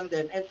remembrance lang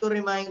din and to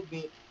remind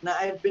me na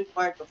I've been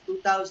part of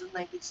 2019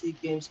 SEA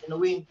Games in a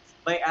win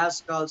by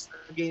Azcals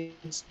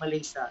against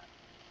Malaysia.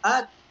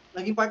 At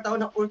naging part ako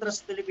ng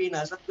Ultras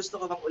Pilipinas at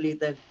gusto ko bang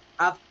ulitin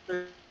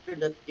after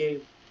that game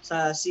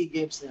sa SEA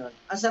Games na yun.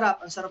 Ang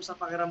sarap sa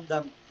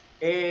pakiramdam.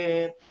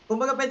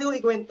 Kumbaga pwede ko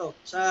ikwento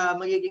sa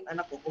magiging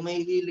anak ko kung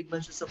may hilig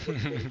man siya sa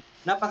football.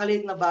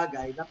 Napakaliit na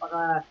bagay,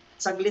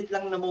 saglit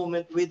lang na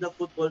moment with the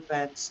football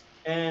fans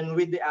and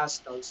with the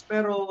Azcals.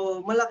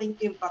 Pero malaking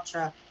impact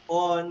siya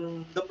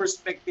on the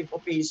perspective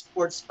of a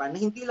sports fan na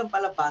hindi lang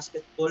pala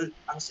basketball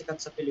ang sikat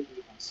sa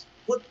Pilipinas.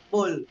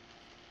 Football.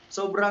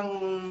 Sobrang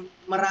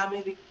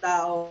maraming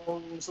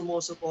taong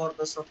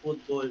sumusuporta sa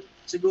football.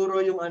 Siguro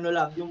yung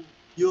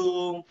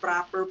yung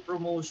proper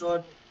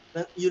promotion,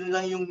 yun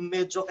lang yung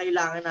medyo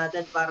kailangan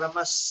natin para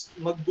mas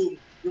mag-boom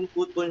yung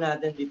football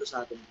natin dito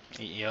sa atin.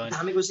 Yun.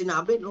 Dami ko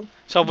sinabi, no?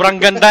 Sobrang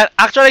ganda.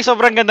 Actually,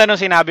 sobrang ganda nung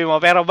sinabi mo.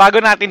 Pero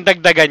bago natin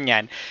dagdagan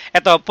yan,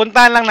 eto,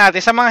 puntahan lang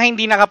natin. Sa mga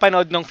hindi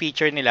nakapanood ng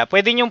feature nila,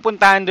 pwede nyong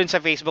puntahan dun sa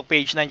Facebook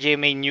page ng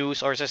GMA News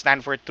or sa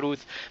Stand for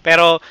Truth.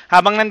 Pero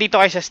habang nandito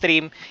kayo sa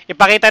stream,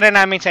 ipakita na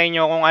namin sa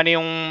inyo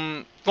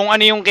kung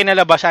ano yung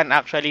kinalabasan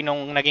actually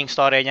nung naging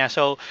story niya.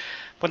 So,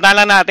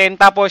 puntahan lang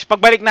natin. Tapos,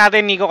 pagbalik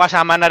natin, Nico,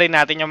 kasama na rin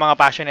natin yung mga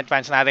passionate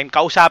fans natin.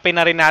 Kausapin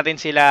na rin natin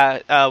sila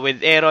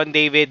with Aaron,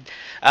 David,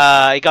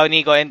 ikaw,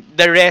 Nico, and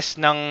the rest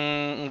ng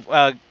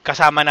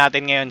kasama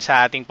natin ngayon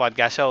sa ating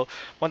podcast. So,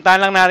 puntahan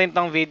lang natin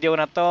tong video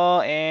na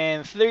to.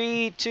 And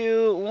 3,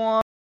 2,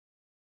 1...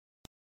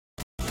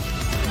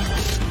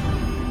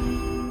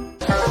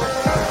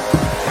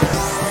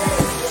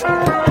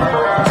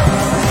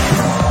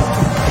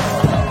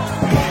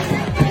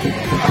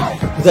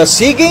 The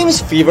SEA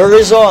Games fever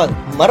is on.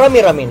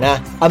 Marami-rami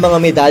na ang mga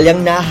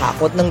medalyang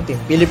nahakot ng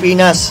Team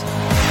Pilipinas.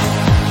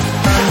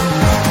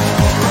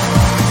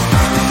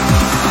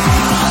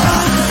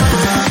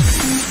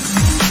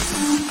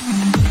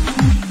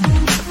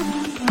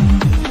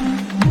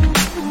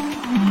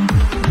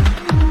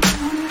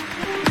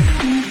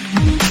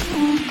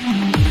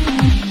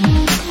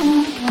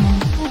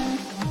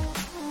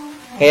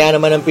 Kaya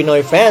naman ang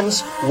Pinoy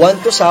fans want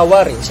to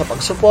sawa rin sa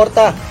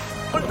pagsuporta.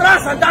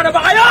 Ultras, handa na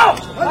ba kayo?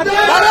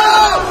 Handa!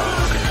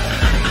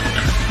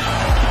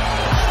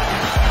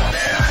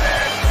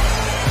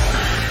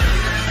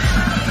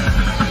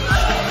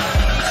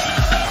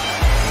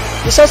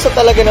 Isa sa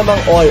talaga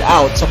namang all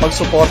out sa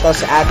pagsuporta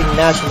sa ating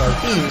national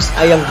teams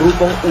ay ang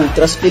grupong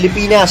Ultras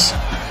Pilipinas.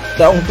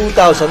 Taong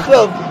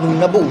 2012 nung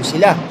nabuo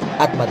sila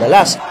at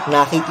madalas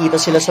nakikita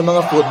sila sa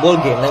mga football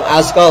game ng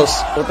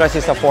Azcals. Ultras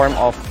is a form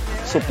of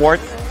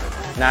support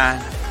na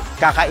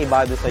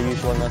kakaiba doon sa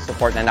usual na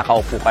support na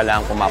nakaupo ka lang,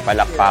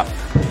 pumapalakpak.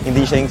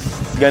 Hindi siya yung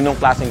ganong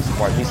klaseng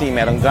support. You see,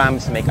 merong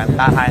drums, may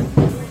kantahan.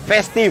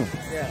 Festive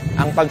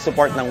ang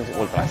pag-support ng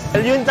Ultras.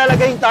 Yun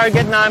talaga yung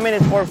target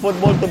namin is for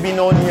football to be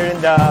known here in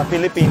the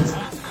Philippines.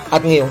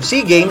 At ngayong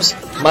SEA Games,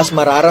 mas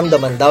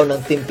mararamdaman daw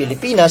ng Team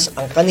Pilipinas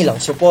ang kanilang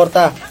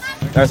suporta.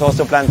 There's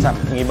also plans sa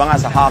iba nga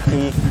sa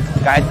hockey,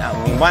 kahit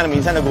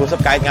minsan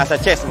nag-uusap kahit nga sa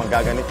chess,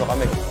 magaganito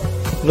kami.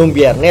 Noong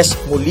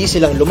Biyernes, muli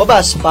silang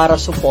lumabas para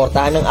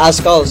suportahan ng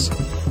Azcals.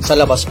 Sa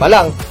labas pa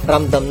lang,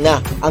 ramdam na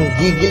ang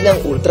gigil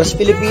ng Ultras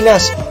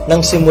Pilipinas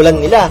nang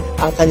simulan nila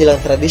ang kanilang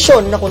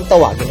tradisyon na kung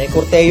tawagin ay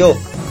korteyo.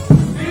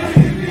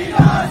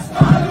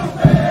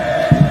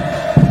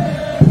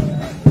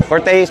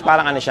 Korteyo is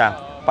parang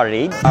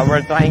parade.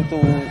 We're trying to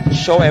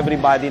show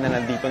everybody na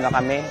nandito na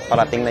kami,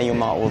 parating na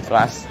yung mga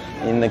Ultras,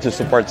 yung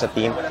nagsusupport sa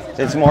team.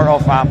 So it's more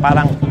of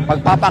parang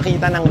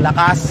pagpapakita ng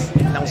lakas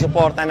ng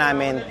suporta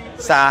namin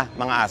sa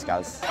mga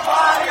Azcals.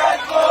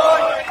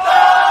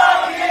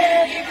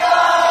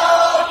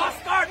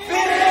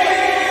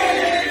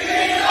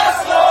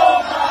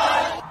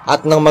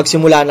 At nang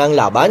magsimula na ang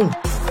laban,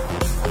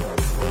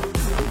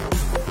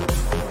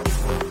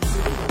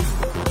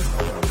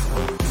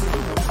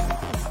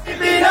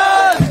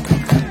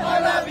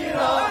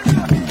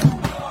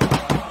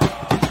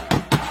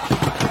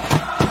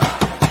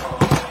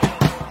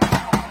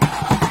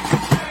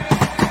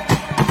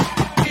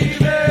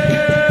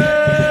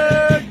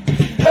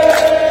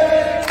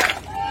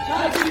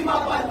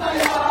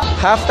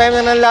 halftime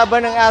na ng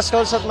laban ng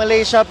Azcals at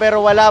Malaysia pero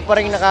wala pa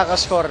rin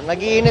nakakaskor.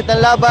 Nag-iinit ang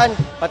laban,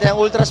 pati ang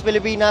Ultras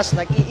Pilipinas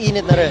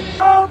nag-iinit na rin.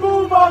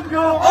 Abu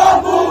Bagyo!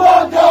 Abu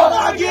Bagyo!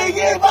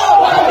 Nagigiba!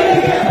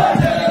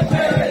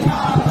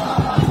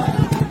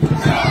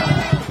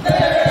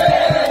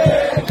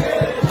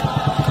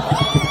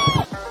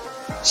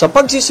 Sa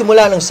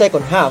pagsisimula ng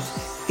second half,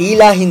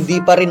 tila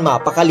hindi pa rin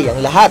mapakali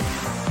ang lahat.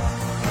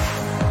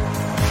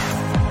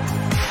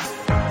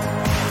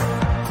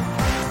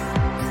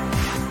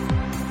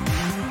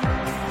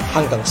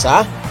 Hanggang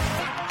sa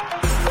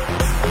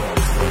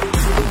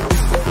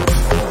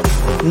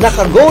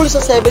naka-goal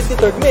sa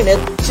 73rd minute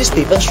si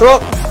Stephen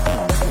Schrock.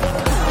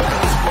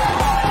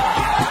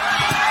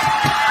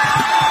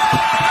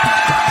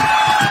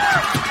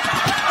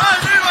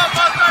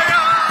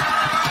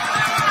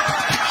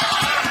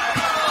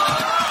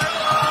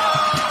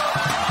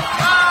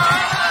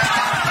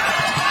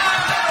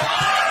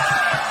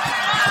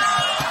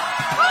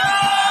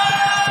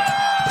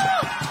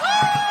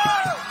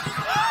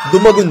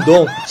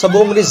 dumagundong sa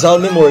buong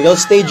Rizal Memorial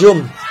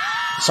Stadium.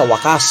 Sa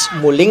wakas,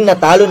 muling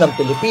natalo ng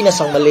Pilipinas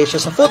ang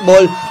Malaysia sa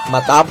football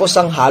matapos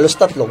ang halos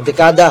 3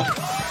 dekada.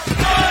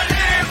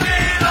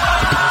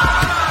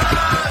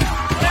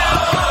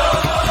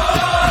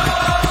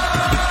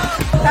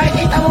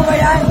 Nakikita mo ba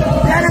yan?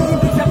 Yan ang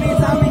ibig sabihin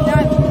sa amin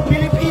yan.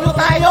 Pilipino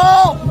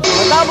tayo!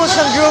 Matapos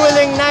ng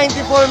grueling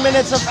 94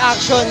 minutes of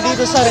action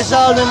dito sa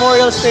Rizal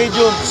Memorial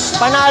Stadium,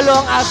 panalo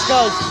ang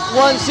Azkals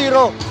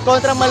 1-0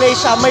 kontra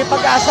Malaysia. May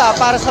pag-asa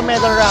para sa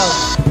medal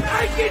round.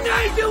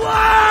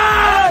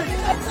 1991!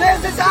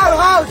 This is our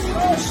house!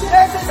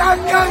 This is our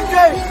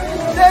country!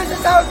 This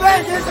is our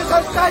land! This is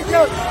our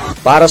country!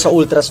 Para sa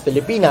Ultras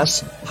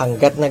Pilipinas,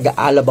 hanggat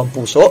nag-aalab ang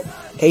puso,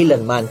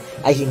 kailanman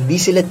ay hindi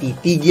sila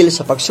titigil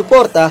sa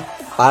pagsuporta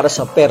para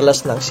sa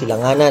perlas ng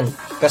silanganan.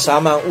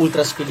 Kasama ang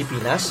Ultras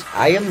Pilipinas,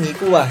 I am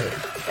Nico Wahe,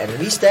 and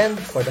we stand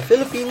for the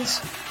Philippines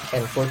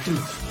and for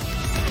truth.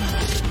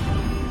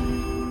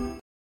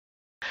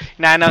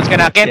 Na-announce ka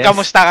na. Ken, Yes.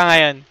 kamusta ka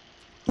ngayon?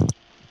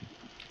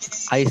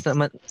 Ayos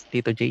naman,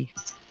 Tito J.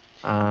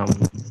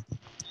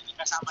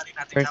 Kasama rin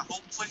natin na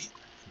hopefully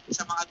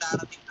sa mga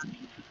darating natin.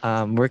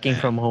 Working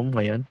from home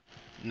ngayon.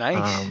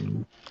 Nice.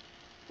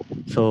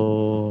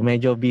 So,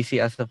 medyo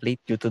busy as of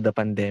late due to the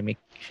pandemic,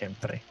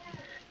 syempre.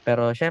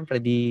 Pero syempre,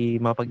 di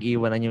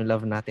mapag-iwanan yung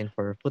love natin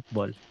for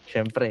football.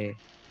 Syempre,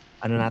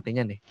 ano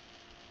natin yan eh.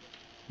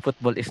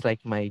 Football is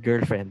like my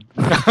girlfriend.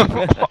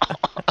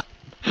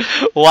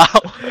 Wow.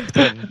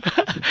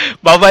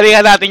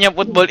 Babalikan natin yung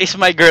football is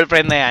my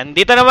girlfriend na yan.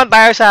 Dito naman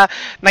tayo sa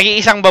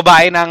nag-iisang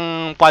babae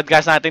ng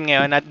podcast natin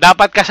ngayon at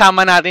dapat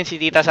kasama natin si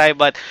Tita Sai,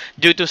 but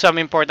due to some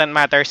important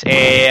matters,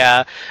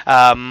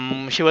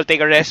 she will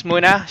take a rest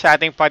muna sa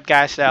ating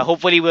podcast.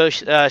 Hopefully we'll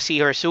see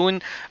her soon.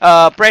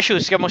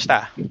 Precious,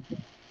 kamusta?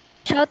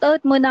 Shoutout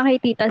muna kay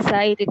Tita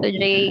Sai, Tito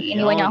J.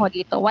 Iniwan niya ako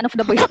dito. One of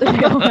the boys to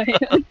J.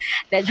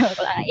 Joke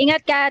lang.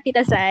 Ingat ka,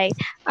 Tita Sai.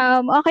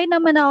 Okay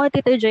naman ako,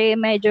 Tito J.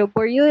 Medyo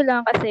buryo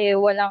lang kasi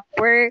walang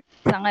work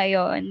sa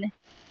ngayon.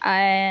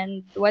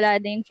 And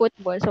wala ding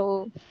football.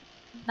 So,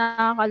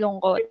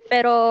 nakakalungkot.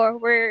 Pero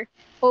we're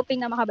hoping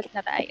na makabalik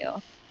na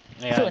tayo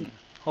soon.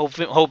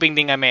 Hoping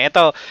din kami.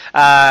 Ito,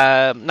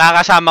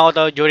 nakakasama ko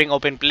to during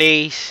open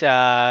plays,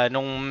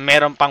 nung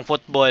meron pang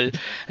football.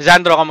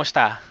 Zandro,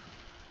 kamusta?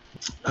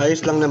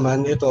 Ayos lang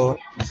naman. Ito,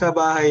 sa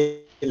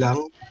bahay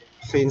lang,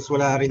 since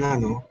wala rin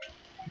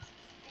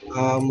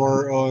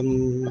more on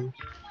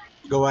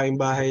gawaing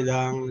bahay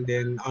lang,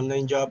 then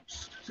online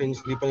jobs,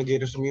 since di pa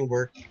nag-resume yung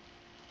work.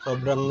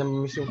 Sobrang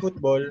namimiss yung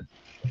football.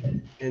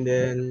 And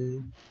then,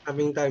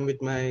 having time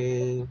with my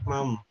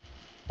mom.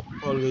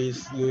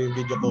 Always doing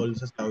video call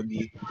sa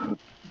Saudi.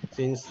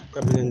 Since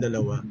kami ng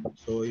dalawa.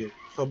 So, yun.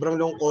 Sobrang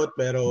lungkot,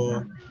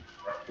 pero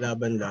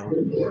laban lang.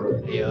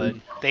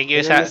 Ayun. Thank you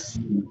sa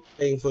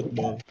playing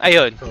football.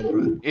 Ayun.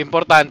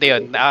 Importante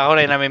 'yon. Ako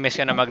rin nami-miss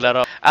ko na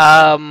maglaro.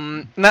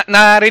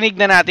 Narinig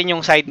na natin yung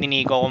side ni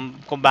Nico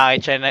kung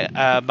bakit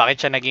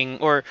siya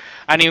naging, or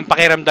ano yung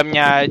pakiramdam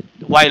niya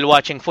while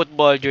watching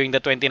football during the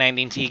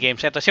 2019 SEA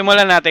Games. Ito,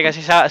 simulan natin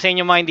kasi sa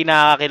inyo mga hindi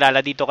nakakakilala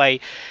dito kay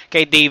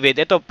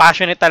David. Ito,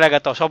 passionate talaga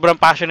to. Sobrang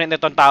passionate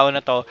nitong tao na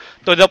to.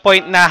 To the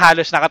point na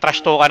halos nakatrash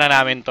talk na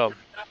namin to.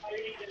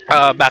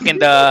 Back in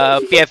the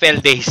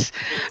PFL days.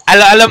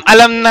 Alam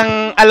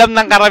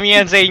ng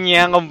karamihan sa inyo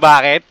yan kung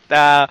bakit.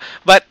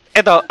 But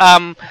ito,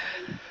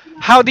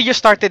 how did you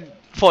started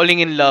falling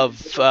in love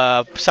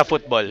sa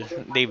football,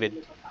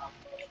 David?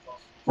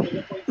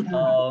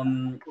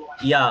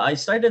 Yeah, I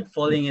started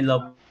falling in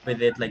love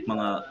with it like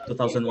mga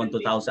 2001,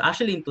 2000.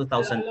 Actually in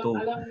 2002,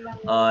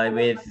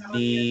 with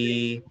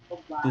the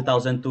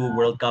 2002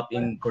 World Cup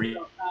in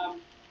Korea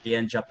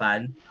and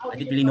Japan. I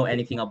didn't really know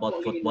anything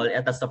about football.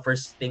 And that's the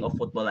first thing of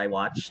football I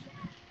watched.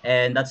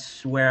 And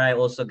that's where I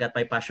also got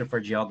my passion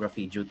for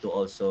geography due to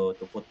also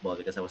to football,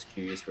 because I was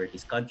curious where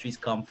these countries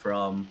come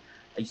from.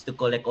 I used to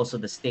collect also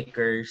the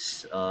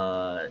stickers,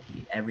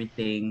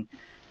 everything.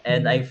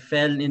 And I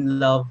fell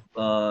in love,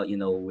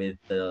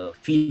 with the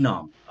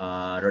phenom,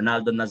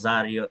 Ronaldo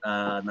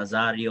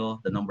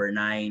Nazario, the number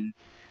 9.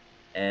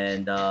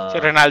 And si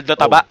Ronaldo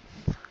Taba.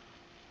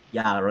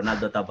 Yeah,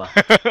 Ronaldo Taba.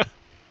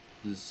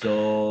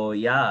 So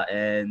yeah,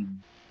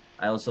 and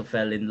I also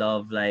fell in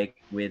love like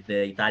with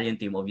the Italian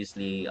team.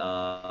 Obviously,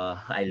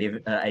 I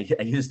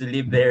used to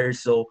live there,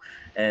 so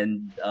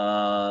and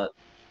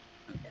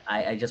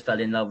I just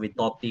fell in love with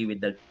Totti, with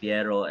Del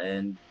Piero,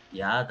 and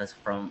yeah, that's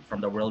from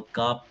the World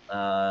Cup.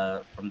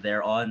 From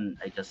there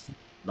on, I just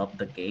loved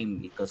the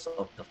game because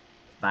of the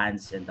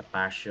fans and the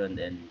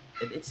passion, and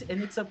it's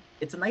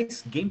a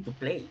nice game to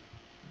play.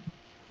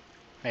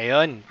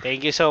 Ayun,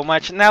 thank you so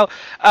much. Now,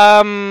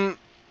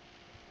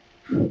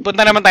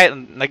 punta naman tayo,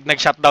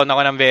 nag-shutdown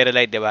ako ng Very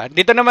Light, di ba?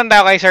 Dito naman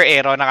tayo kay Sir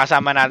Aero,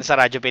 nakasama natin sa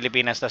Radyo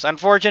Pilipinas.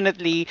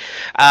 Unfortunately,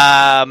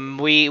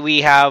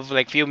 we have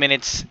like few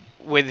minutes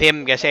with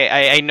him kasi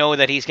I know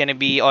that he's gonna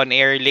be on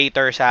air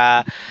later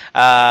sa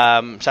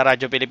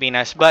Radyo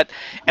Pilipinas. But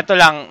ito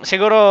lang,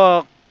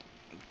 siguro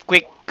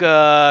quick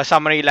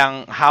summary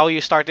lang how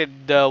you started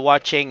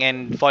watching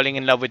and falling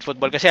in love with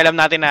football. Kasi alam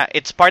natin na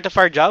it's part of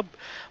our job,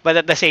 but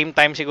at the same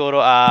time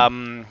siguro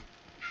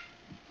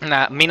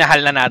na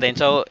minahal na natin.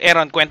 So,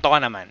 Aaron, kwento ka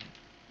naman.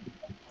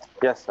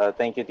 Yes,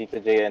 thank you, Tito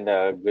J, and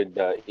good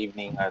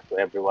evening to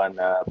everyone.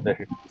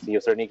 Pleasure to see you,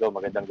 Sir Nico.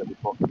 Magandang gabi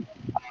po.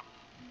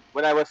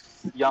 When I was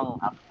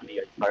young, actually,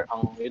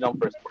 yun ang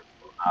first sport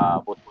ko,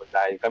 football.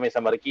 Dahil kami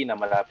sa Marikina,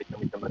 malapit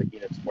kami sa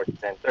Marikina Sports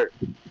Center.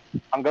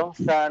 Hanggang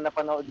sa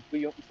napanood ko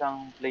yung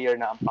isang player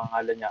na ang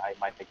pangalan niya ay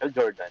Michael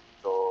Jordan.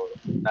 So,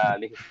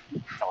 nalihis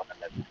ako ng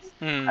letters.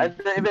 And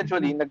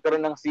eventually,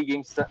 nagkaroon ng SEA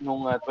Games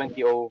noong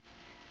 2005.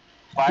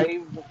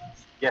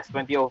 Yes,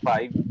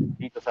 2005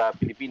 dito sa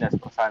Pilipinas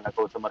kung saan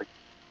ako sa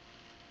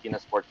Marikina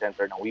Sports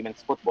Center ng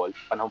women's football.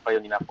 Panahon pa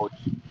yun ni na coach,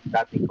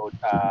 dating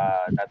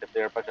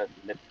player pa siya,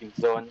 Let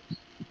Pinzon,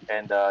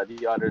 and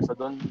the others. So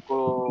doon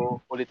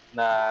ko ulit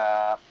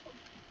na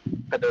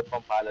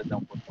pampalad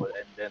ng football,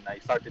 and then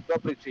I started to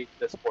appreciate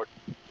the sport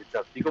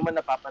itself. Di ko man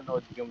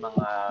napapanood yung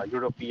mga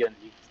European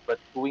leagues, but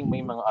tuwing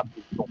may mga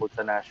updates tungkol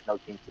sa national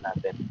teams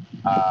natin,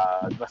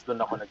 mas doon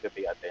ako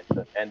nag-pay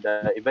attention. And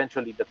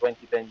eventually, the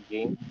 2010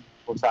 game,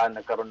 kung saan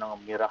nagkaroon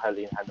ng miracle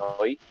in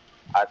Hanoi,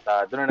 at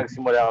doon na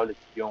nagsimula ulit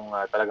yung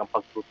talagang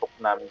pagtutok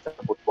namin sa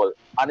football.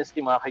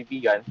 Honestly, mga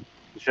kaibigan,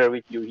 to share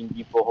with you,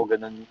 hindi po ako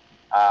ganun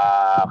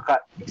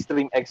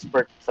extreme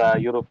expert sa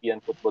European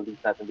football league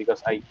natin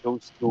because I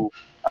chose to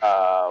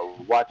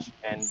watch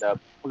and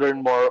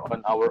learn more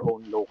on our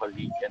own local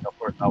league and of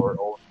course our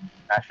own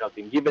national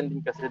team. Given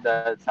din kasi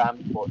that sa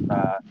amin po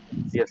sa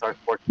CSR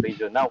Sports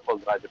Radio, now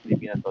called Radyo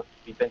Pilipinas, so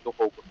we tend to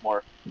focus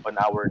more on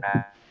our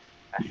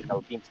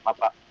national teams,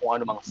 kung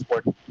ano mang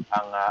sport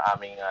ang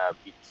aming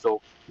beat.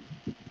 So,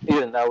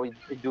 yun,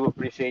 we do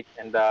appreciate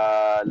and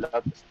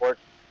love the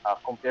sport.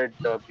 Compared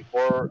to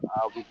before,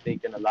 we've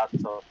taken a lot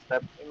of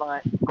steps. May mga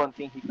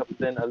konting hiccups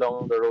din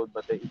along the road,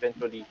 but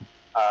eventually,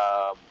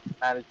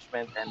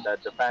 management and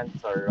the fans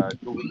are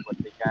doing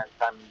what they can.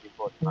 Kami din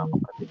po, mga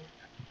kapatid,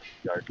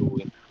 they are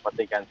doing what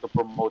they can to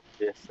promote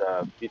this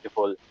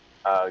beautiful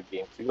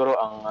game. Siguro,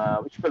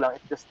 ang which ko lang,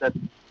 it's just that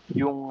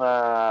yung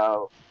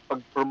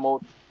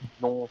pag-promote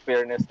nung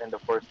fairness and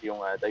of course yung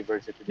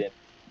diversity din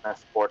na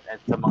sport and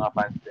sa mga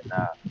fans din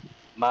na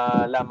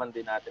malaman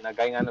din natin na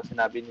gaya nga nung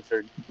sinabi ni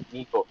Sir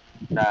Nico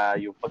na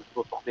yung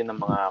pagtutok din ng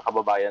mga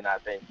kababayan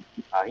natin,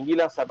 hindi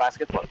lang sa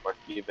basketball, of course,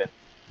 given,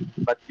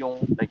 but yung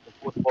like yung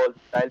football,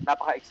 dahil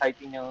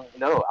napaka-exciting yung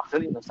laro.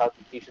 Actually, yung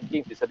Southeast Asian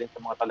Games, isa din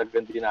sa mga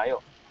talagang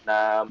dinayo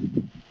na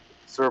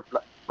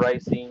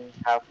surprising,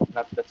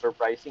 not that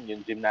surprising,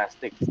 yung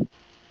gymnastics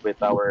with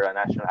our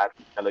national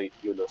athlete, Kaloy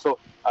Yulo. So,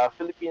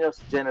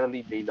 Filipinos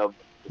generally, they love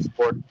the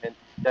sport and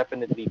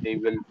definitely they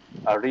will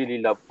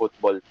really love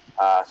football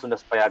as soon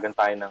as payagan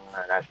tayo ng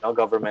national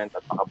government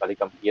at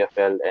makabalik ang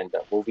PFL and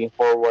moving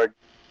forward,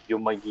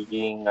 yung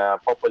magiging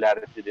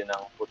popularity din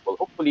ng football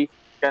hopefully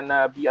can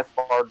be at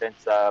par din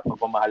sa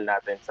pagmamahal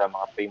natin sa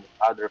mga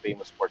other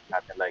famous sports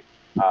natin like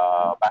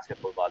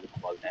basketball,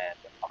 volleyball, and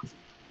boxing.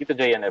 Tito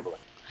Jay and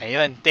everyone.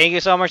 Ayun. Thank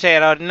you so much,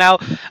 Aaron. Now,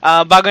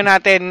 bago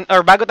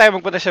tayo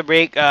magpunta sa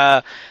break,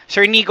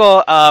 Sir Nico,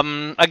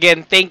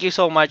 again, thank you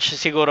so much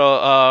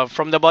siguro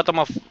from the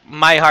bottom of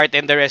my heart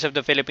and the rest of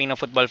the Filipino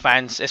football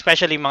fans,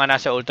 especially mga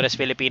nasa Ultras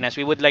Filipinas.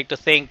 We would like to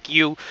thank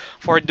you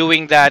for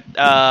doing that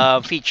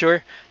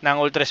feature ng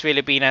Ultras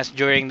Filipinas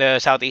during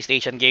the Southeast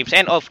Asian Games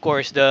and of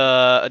course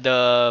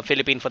the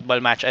Philippine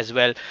football match as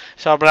well.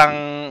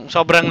 Sobrang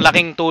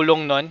laking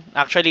tulong nun.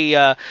 Actually,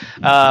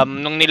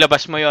 nung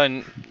nilabas mo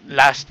yon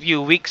last few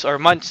weeks or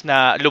months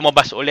na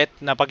lumabas ulit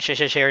na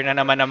pag-share na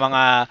naman ng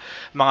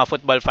mga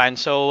football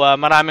fans. So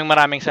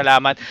maraming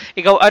salamat.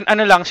 Ikaw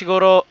ano lang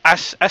siguro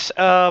as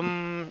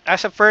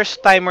a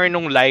first timer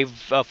nung live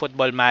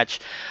football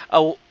match,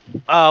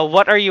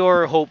 what are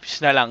your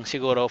hopes na lang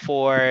siguro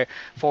for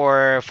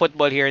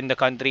football here in the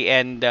country,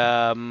 and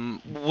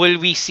will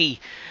we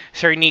see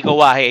Sir Nico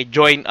Wahe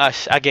join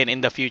us again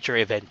in the future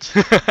events?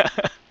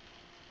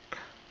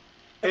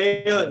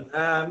 Ayun,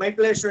 may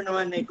pleasure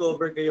naman na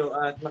i-cover kayo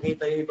at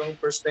makita yung ibang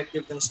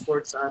perspective ng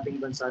sports sa ating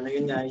bansa na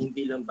yun nga,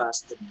 hindi lang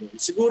basketball.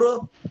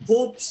 Siguro,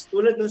 hopes,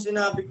 tulad ng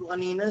sinabi ko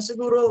kanina,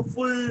 siguro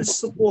full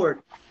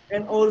support.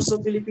 And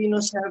also,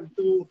 Filipinos have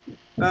to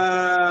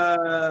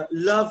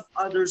love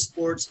other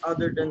sports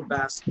other than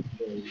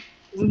basketball.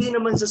 Hindi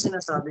naman sa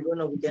sinasabi ko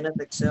na we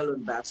cannot excel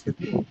on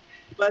basketball.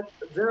 But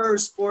there are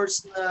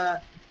sports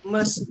na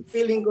mas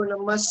feeling ko na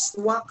mas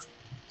swak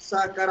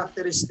sa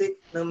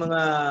karakteristik ng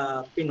mga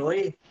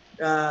Pinoy,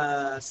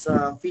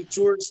 sa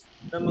features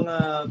ng mga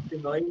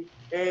Pinoy.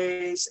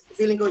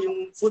 Feeling ko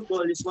yung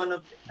football is one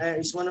of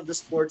the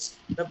sports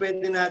na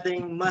pwede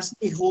nating mas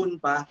i-hone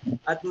pa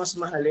at mas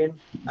mahalin.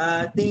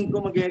 Tingin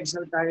ko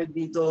mag-excel tayo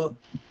dito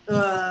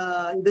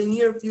in the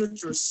near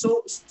future,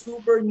 so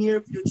super near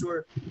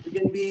future. We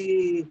can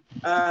be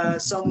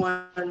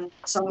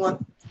somewhat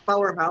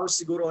powerhouse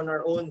siguro on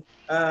our own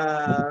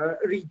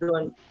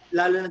region,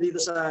 lalo na dito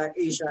sa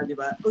Asia, di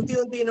ba?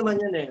 Unti-unti naman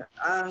yan eh.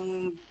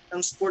 Ang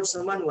sports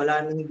naman,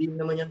 hindi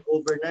naman yan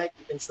overnight.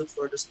 You can shoot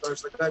for the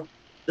stars agad.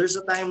 There's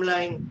a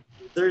timeline.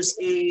 there's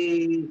a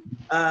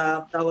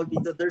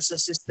there's a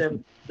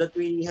system that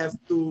we have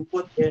to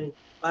put in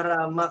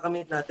para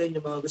makamit natin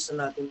yung mga gusto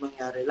nating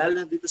mangyari. Lalo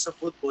na dito sa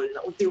football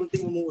na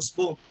unti-unting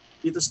umuusbong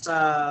dito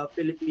sa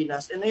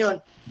Pilipinas. And ayun,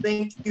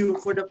 thank you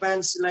for the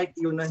fans like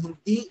you na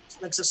hindi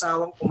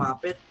nagsasawang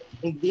kumapit,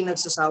 hindi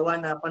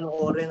nagsasawa na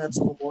panoorin at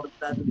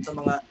sumuporta sa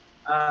mga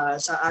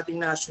sa ating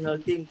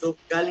national team. So,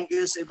 galing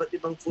kayo sa iba't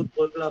ibang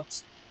football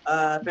clubs.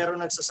 Pero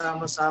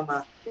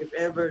nagsasama-sama if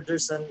ever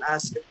there's an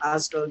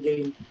ASCAL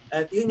game.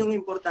 At yun yung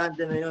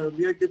importante na yun.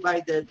 We are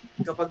divided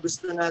kapag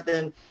gusto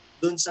natin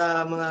dun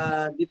sa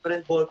mga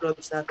different ball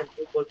clubs natin,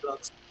 football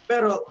clubs.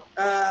 Pero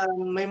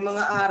may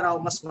mga araw,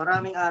 mas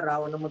maraming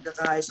araw na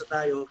magkakaisa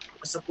tayo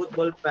as a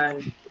football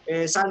fan.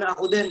 Sana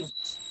ako din,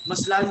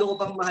 mas lalo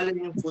ko pang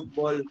mahalin yung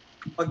football.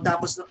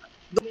 Pagtapos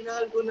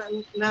minahal ko na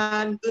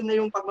doon na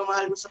yung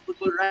pagmamahal ko sa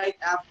football right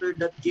after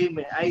that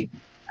game.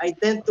 I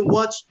tend to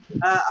watch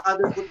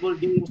other football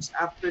games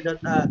after that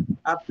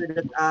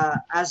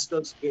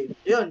ASCOS game.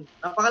 Yun,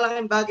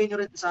 napakalaking bagay nyo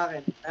rin sa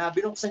akin.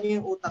 Binuksan nyo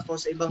yung utak ko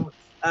sa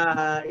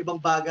ibang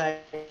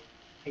bagay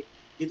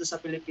dito sa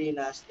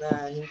Pilipinas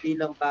na hindi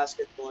lang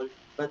basketball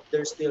but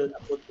there's still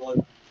a football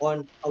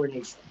on our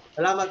nation.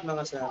 Salamat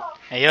mga sir.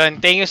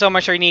 Ayun, thank you so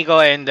much Sir Nico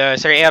and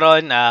Sir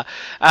Aaron.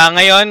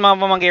 Ngayon mga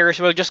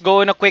pamangkers, we'll just go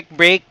on a quick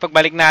break.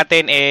 Pagbalik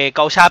natin,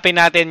 kausapin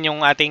natin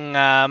yung ating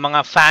mga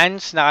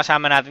fans na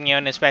kasama natin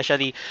ngayon,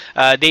 especially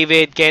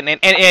David, Ken,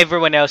 and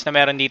everyone else na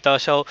meron dito.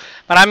 So,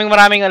 maraming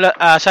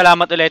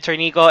salamat ulit Sir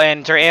Nico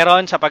and Sir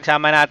Aaron sa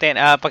pagsama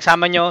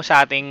nyo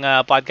sa ating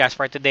podcast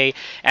for today.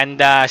 And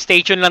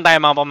stay tuned lang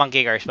tayo mga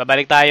pamangkers.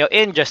 Babalik tayo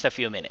in just a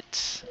few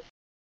minutes.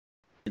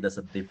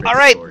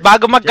 Alright,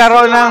 bago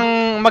magkaroon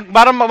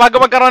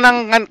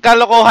ng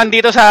kalokohan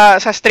dito sa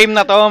stream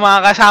na to,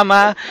 mga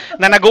kasama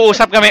na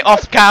nag-uusap kami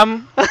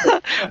off-cam.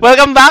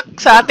 Welcome back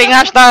sa ating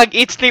hashtag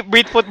Eat, Sleep,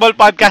 Breathe Football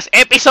Podcast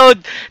episode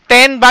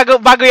 10. Bago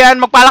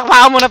yan,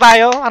 magpalakpakan muna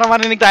tayo para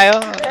marinig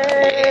tayo.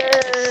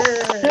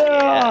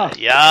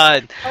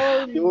 Yan.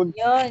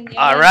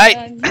 Alright.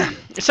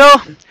 So,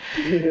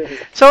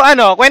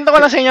 kwento ko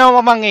lang sa inyo mga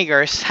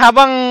pamangkers.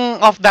 Habang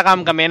off the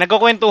cam kami,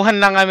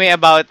 nagkukwentuhan lang kami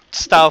about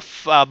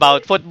stuff,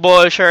 about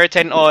football shirts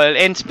and all.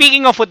 And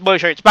speaking of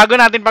football shirts, bago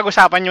natin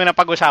pag-usapan yung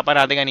napag-usapan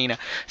natin kanina.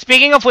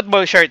 Speaking of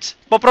football shirts,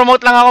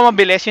 po-promote lang ako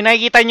mabilis. Yung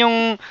nakikita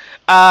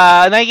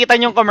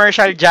nyong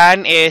commercial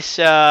dyan is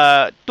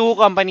two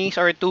companies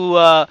or two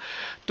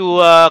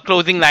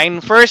clothing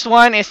line. First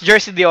one is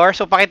Jersey Dior.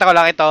 So, pakita ko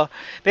lang ito.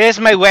 This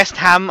is my West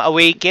Ham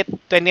away kit.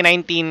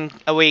 2019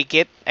 away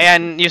kit.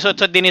 Ayan, yung suot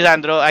din ni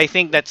Sandro. I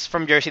think that's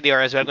from Jersey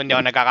Dior as well, kung di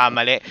ako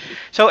nagkakamali.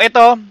 So,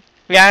 ito.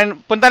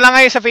 Yan. Punta lang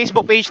kayo sa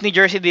Facebook page ni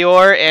Jersey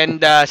Dior and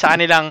sa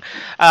kanilang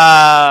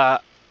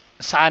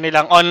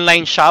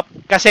online shop.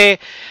 Kasi,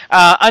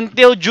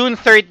 until June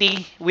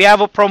 30, we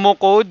have a promo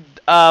code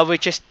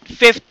which is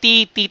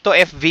 50 Tito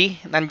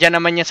FV. Nandyan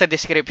naman yan sa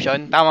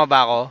description. Tama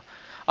ba ako?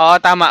 Oo,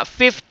 tama.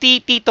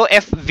 50 Tito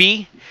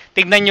FV.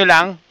 Tignan nyo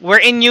lang.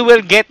 Wherein you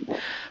will get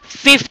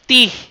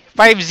 50%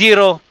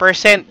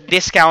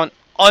 discount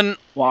on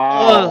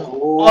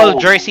all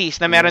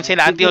jerseys na meron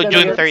sila until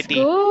June 30.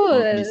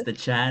 Miss the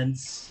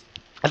chance.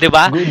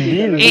 Diba?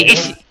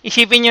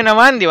 Isipin nyo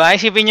naman, di ba?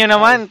 Isipin nyo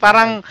naman,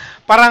 parang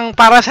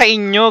para sa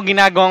inyo,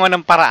 ginagawa ko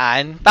ng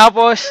paraan.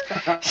 Tapos,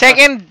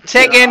 second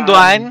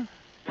one,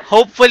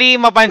 hopefully,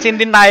 mapansin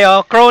din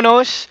tayo,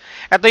 Kronos.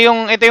 Ito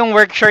yung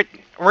work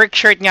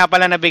shirt nga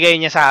pala nabigay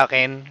niya sa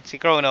akin, si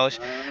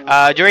Kronos.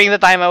 During the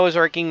time I was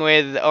working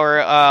with,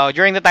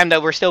 during the time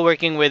that we're still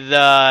working with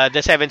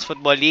the Sevens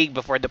Football League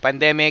before the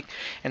pandemic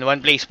and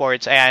One Play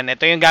Sports. Ayan,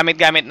 ito yung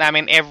gamit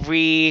namin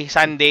every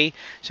Sunday.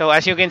 So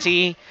as you can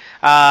see,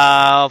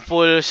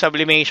 full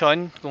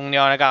sublimation, kung hindi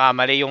ako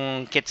nagkakamali,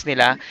 yung kits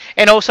nila.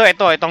 And also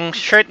itong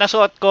shirt na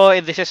suot ko,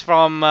 this is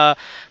from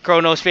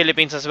Kronos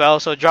Philippines as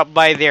well. So drop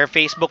by their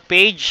Facebook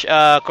page,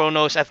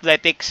 Kronos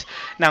Athletics,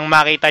 nang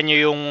makita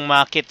nyo yung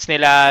mga kits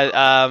nila.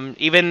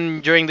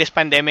 Even during this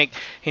pandemic,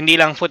 hindi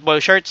lang football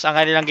shirts ang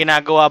kanilang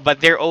ginagawa,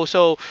 but they're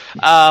also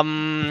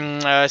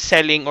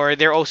selling, or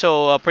they're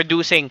also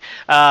producing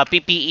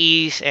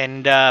PPEs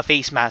and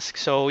face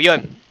masks. So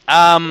yun,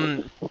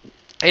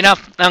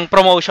 enough ng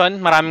promotion.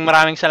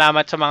 Maraming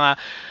salamat sa mga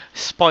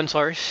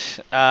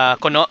sponsors.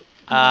 Kuno,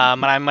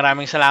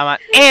 maraming salamat.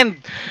 And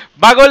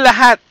bago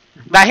lahat,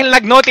 dahil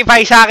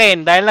nag-notify sa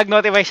akin,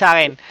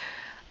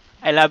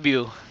 I love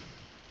you.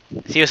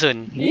 See you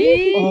soon.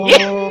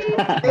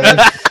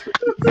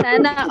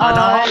 Sana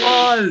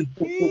all.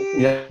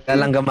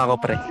 Lalanggam ako,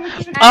 pre.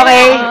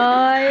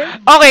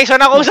 Okay, so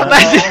nakausap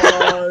natin.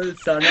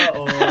 Sana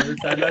all.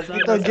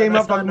 Ito Jay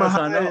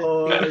mapagmahal.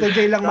 Ito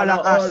Jay lang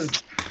malakas.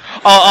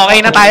 Okay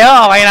na tayo.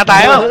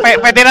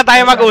 Pwede na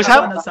tayo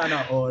mag-usap?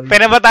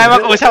 Pwede ba tayo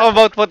mag-usap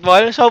about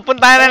football? So,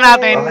 puntahan na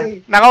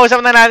natin.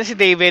 Nakausap na natin si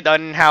David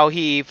on how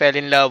he fell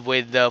in love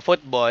with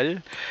football.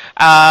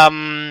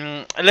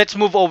 Let's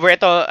move over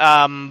ito.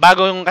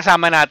 Bagong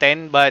kasama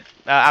natin, but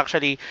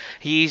actually,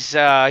 he's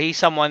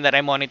someone that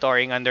I'm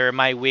monitoring under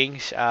my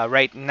wings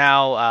right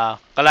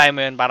now. Kalahin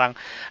mo yun, parang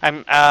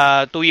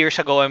 2 years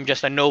ago I'm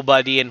just a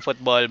nobody in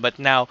football, but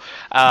now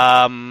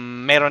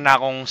meron na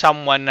akong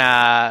someone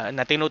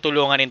na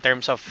tinutulungan in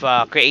terms of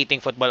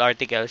creating football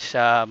articles.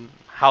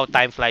 How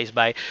time flies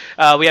by.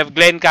 We have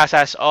Glenn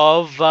Casas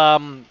of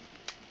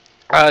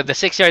the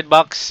 6 Yard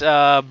Box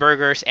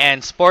Burgers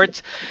and Sports.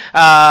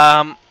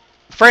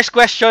 First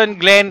question,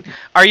 Glenn,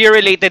 are you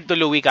related to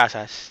Louis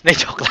Casas? Na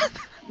joke lang.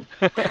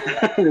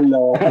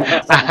 No.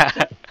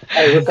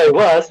 I wish I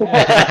was.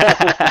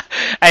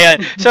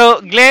 Ayun.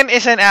 So, Glenn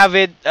is an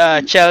avid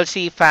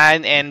Chelsea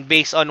fan, and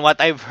based on what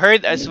I've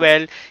heard as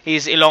well,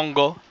 he's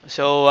Ilonggo.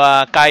 So,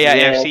 Kaya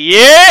Yeah. FC.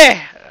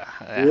 Yeah!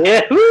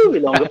 Yeah, woo,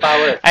 Ilonggo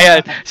power.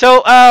 Ayun.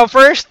 So,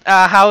 first,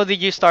 how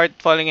did you start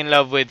falling in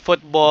love with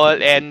football,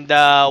 and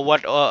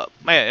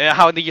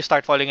how did you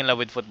start falling in love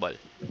with football?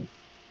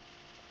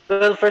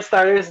 Well, for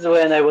starters,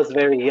 when I was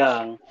very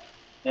young,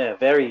 yeah,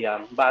 very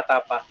young, bata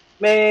pa,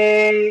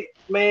 may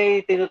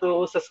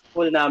tinuturo sa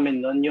school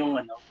namin noon yung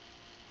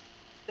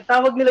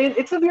tawag nila yun,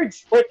 it's a weird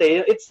sport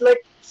eh. It's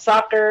like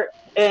soccer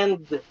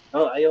and,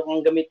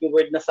 ayokong gamit yung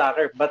word na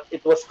soccer, but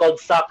it was called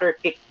soccer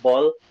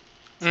kickball.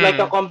 It's like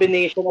a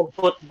combination of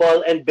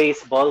football and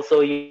baseball.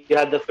 So you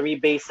had the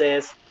 3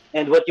 bases,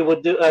 and what you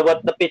would do,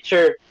 what the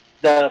pitcher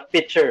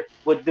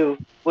would do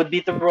would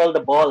be to roll the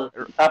ball.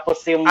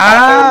 Tapos yung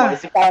batter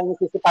mo,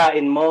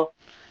 sisipain mo.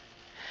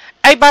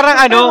 Ay, parang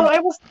Pero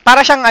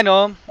para siyang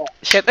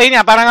shit,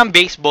 ayun nga, parang ang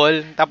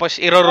baseball, tapos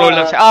iro-roll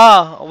lang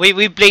siya.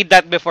 We played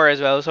that before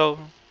as well, so.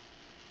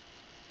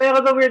 Pero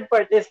the weird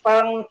part is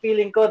parang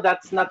feeling ko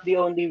that's not the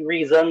only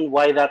reason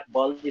why that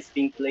ball is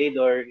being played,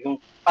 or yung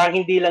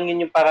parang hindi lang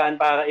yun yung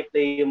paraan para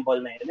i-play yung ball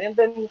na yun. And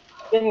then,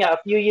 yun nga, a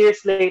few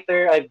years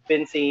later, I've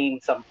been seeing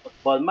some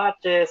football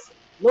matches.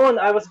 Noon,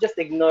 I was just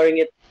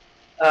ignoring it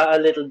a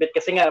little bit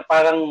kasi nga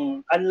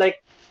parang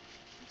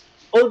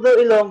although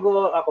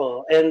Ilonggo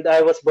ako and I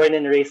was born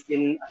and raised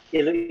in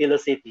Iloilo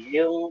City,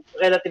 yung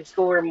relatives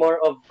ko were more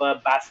of a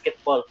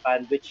basketball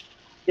fan, which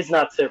is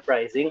not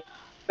surprising.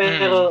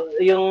 Pero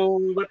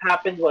yung what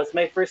happened was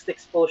my first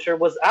exposure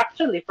was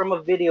actually from a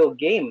video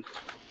game.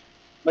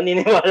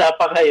 Maniniwala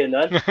pa kayo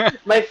nun?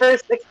 My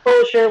first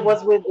exposure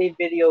was with a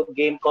video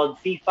game called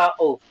FIFA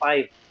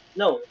 05.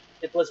 No,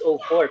 it was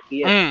 04,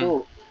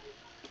 PS2.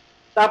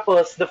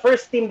 Tapos, the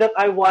first team that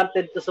I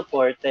wanted to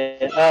support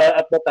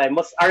at the time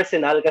was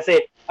Arsenal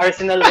kasi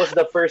Arsenal was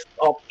the first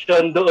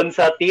option doon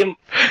sa team.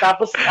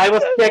 Tapos, I was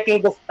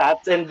checking the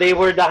stats and they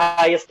were the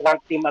highest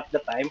ranked team at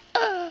the time.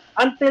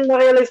 Until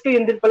na-realize ko,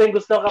 yun din pala yung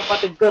gusto ng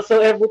kapatid ko. So,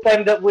 every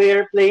time that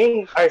we're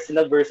playing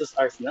Arsenal versus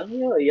Arsenal,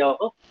 ayaw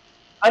ko.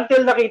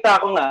 Until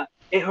nakita ko nga,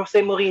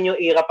 Jose Mourinho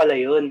era pala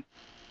yun.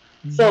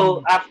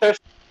 So, after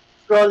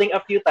scrolling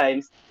a few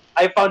times,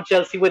 I found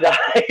Chelsea with a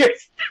higher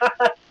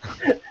stat.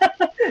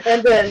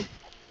 And then,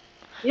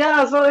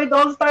 yeah, so it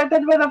all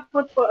started with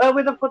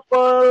a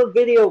football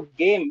video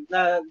game.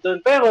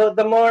 Pero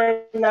the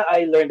more na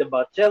I learned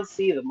about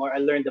Chelsea, the more I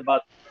learned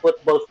about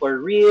football for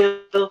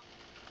real.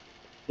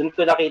 Dun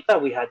ko nakita,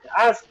 we had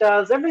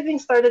Ascals. Everything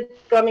started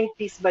coming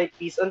piece by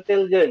piece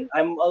until then.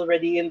 I'm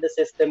already in the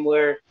system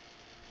where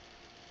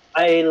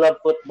I love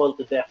football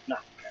to death na.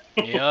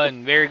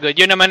 Yun, very good.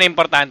 Yun naman ang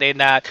importante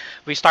na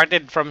we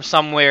started from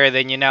somewhere,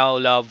 then you now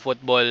love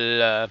football.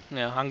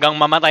 Hanggang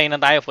mamatay na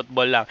tayo,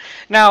 football lang.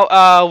 Now,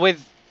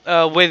 with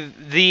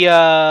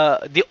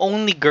the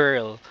only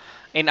girl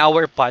in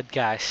our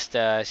podcast,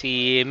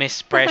 si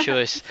Miss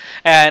Precious.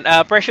 And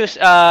Precious,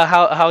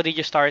 how did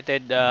you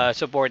started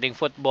supporting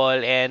football?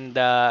 And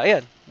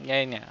ayun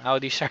nga, how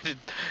did you started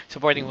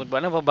supporting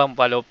football? Ano ba bang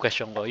follow-up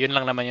question ko? Yun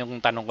lang naman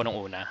yung tanong ko nung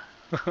una.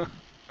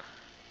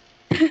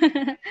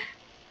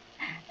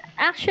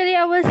 Actually,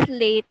 I was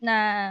late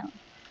na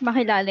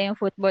makilala yung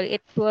football.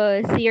 It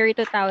was year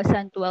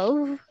 2012.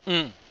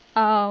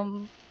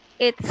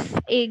 It's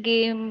a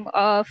game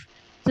of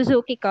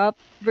Suzuki Cup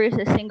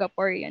versus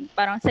Singapore yun.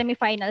 Parang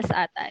semifinals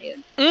ata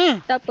yun.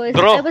 Tapos,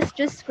 I was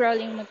just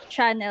scrolling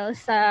channel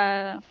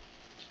sa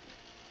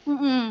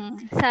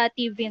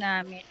TV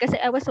namin. Kasi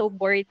I was so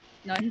bored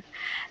nun.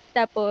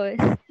 Tapos,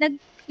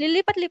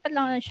 naglilipat-lipat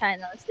lang ako ng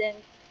channels. Then,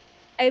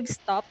 I've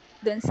stopped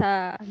dun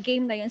sa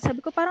game na yun.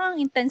 Sabi ko, parang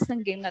ang intense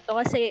ng game na to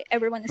kasi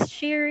everyone is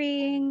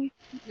cheering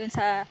dun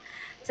sa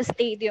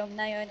stadium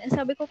na yun. And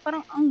sabi ko,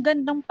 parang ang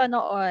gandang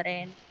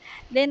panoorin.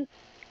 Then,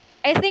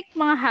 I think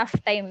mga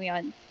halftime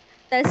yun.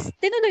 Tapos,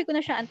 tinuloy ko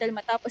na siya until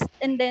matapos.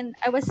 And then,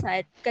 I was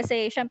sad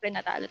kasi syempre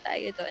natalo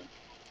tayo dun.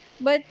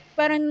 But,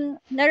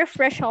 parang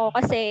na-refresh ako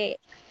kasi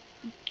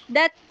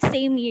that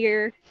same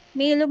year,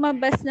 may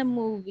lumabas na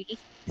movie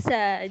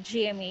sa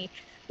GMA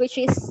which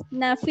is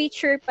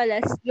na-feature pala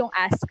yung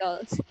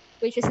Ascals,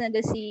 which is nando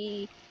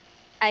si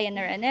Ayan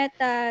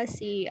Araneta,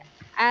 si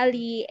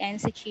Ali, and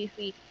si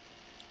Chiefy.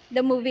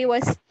 The movie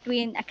was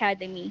Twin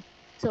Academy.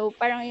 So,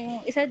 parang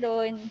yung isa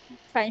doon,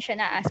 fan siya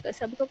na Ascals.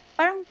 Sabi ko,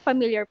 parang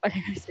familiar pala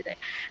na sila.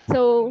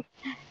 So,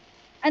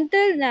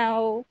 until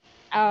now,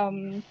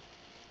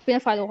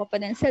 pinafollow ko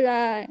pa din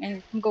sila,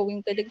 and I'm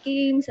going to the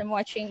games, I'm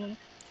watching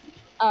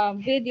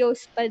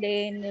videos pa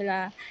din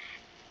nila.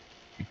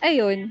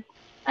 Ayun.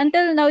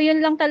 until now,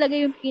 yun lang talaga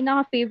yung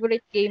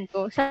pinaka-favorite game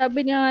ko.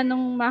 Sabi nga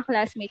nung mga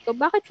classmate ko,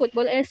 bakit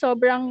football?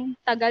 Sobrang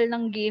tagal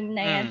ng game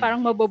na yan.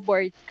 Parang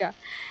maboboard ka.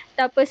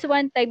 Tapos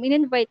one time,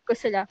 in-invite ko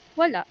sila.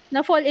 Wala.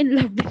 Na-fall in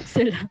love din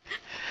sila.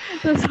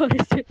 So, sorry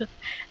sila.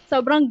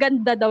 Sobrang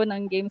ganda daw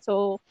ng game.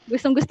 So,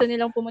 gustong-gusto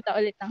nilang pumunta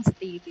ulit ng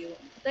stadium.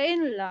 So,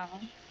 yun lang.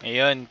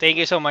 Ayun. Thank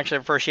you so much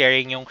for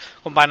sharing yung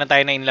kung paano tayo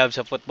na in love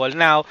sa football.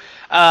 Now,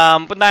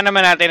 puntahan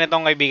naman natin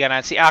itong kaibigan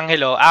natin, si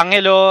Angelo.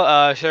 Angelo,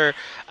 sir,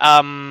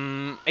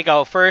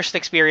 ikaw, first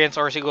experience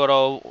or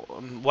siguro,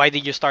 why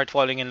did you start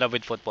falling in love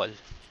with football?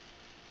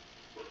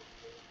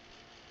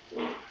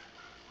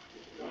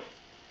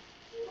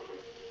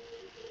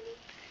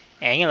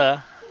 Angelo?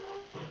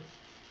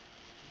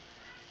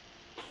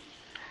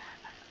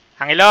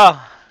 Angelo?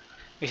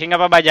 Gising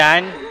ka pa ba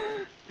dyan?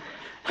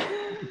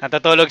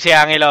 Natutulog si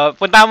Angelo.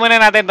 Puntahan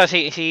muna natin to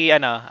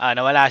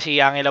nawala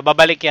si Angelo.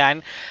 Babalik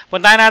yan.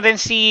 Puntahan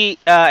natin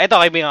ito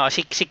kaibigan ko,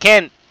 si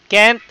Kent.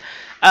 Kent,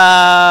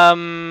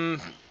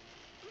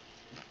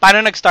 paano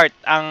nag-start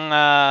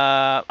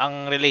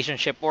ang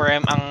relationship or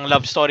ang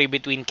love story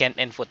between Kent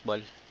and football?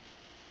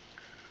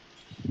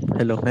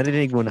 Hello,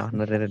 narinig mo na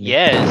ako? Narinig.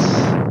 Yes.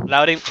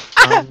 Loud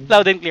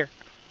and clear.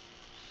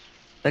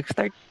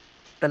 Nag-start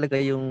talaga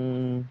yung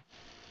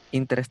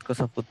interest ko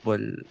sa football.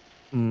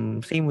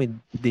 Same with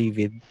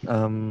David.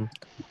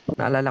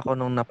 Naalala ko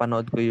nung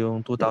napanood ko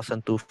yung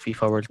 2002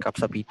 FIFA World Cup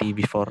sa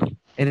PTV4.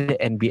 And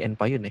NBN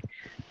pa yun eh.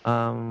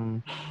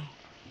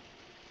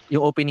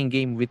 Yung opening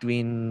game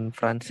between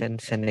France and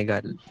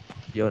Senegal.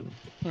 Yun.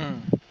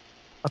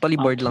 Actually,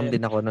 bored lang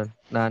din ako nun.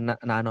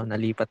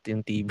 Nalipat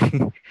yung TV.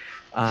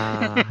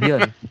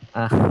 Yun.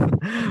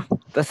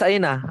 Tapos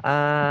ayun na.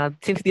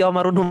 Since di ako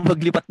marunong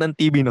maglipat ng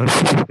TV nun,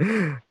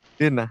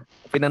 yun na.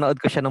 Pinanood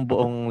ko siya ng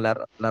buong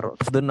laro.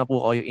 Tapos doon na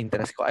po ako yung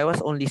interest ko. I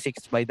was only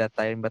 6 by that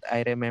time, but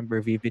I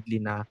remember vividly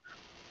na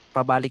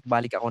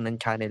pabalik-balik ako ng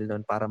channel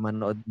noon para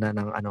manood na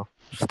ng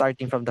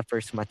starting from the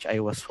first match, I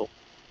was hooked.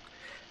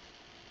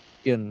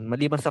 Yun,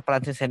 maliban sa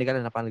France and Senegal,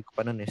 napanood ko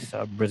pa noon is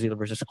Brazil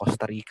versus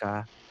Costa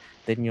Rica.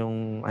 Then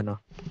yung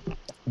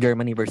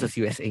Germany versus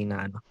USA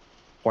na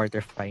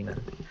quarter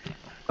final.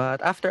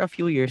 But after a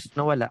few years,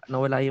 nawala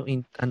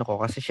yung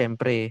ko kasi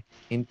syempre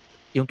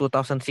yung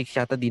 2006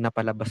 yata di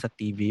napalabas sa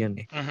TV yun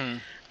eh.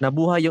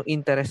 Nabuhay yung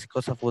interest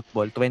ko sa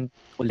football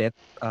 2010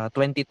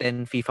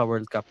 FIFA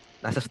World Cup.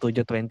 Nasa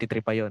Studio 23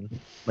 pa yun.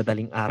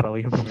 Madaling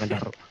araw yung mga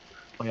laro.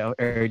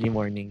 Early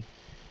morning.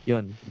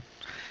 Yun.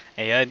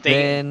 Ayun.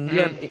 Then,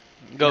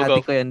 Go.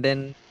 Ko yun.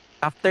 Then,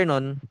 after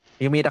nun,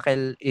 yung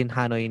Miracle in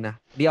Hanoi na.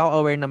 Di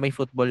ako aware na may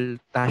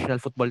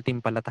national football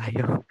team pala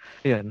tayo.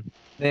 Yun.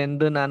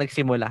 Then, doon na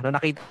nagsimula. Nung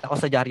nakita ko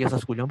sa dyaryo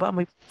sa school,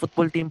 may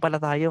football team pala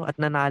tayo at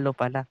nanalo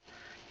pala.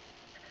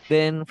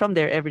 Then, from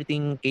there,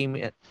 everything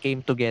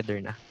came together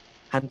na.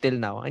 Until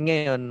now. And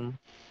ngayon,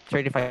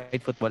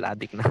 certified football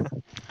addict na.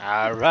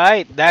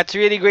 Alright. That's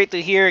really great to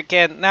hear,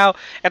 Ken. Now,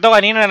 eto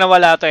kanina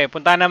nawala to eh.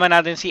 Punta naman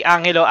natin si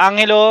Angelo.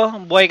 Angelo,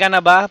 buhay ka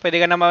na ba?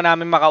 Pwede ka naman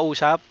namin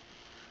makausap?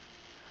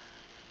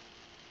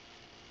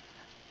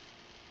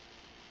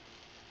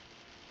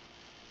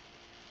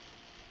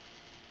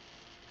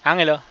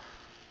 Angelo?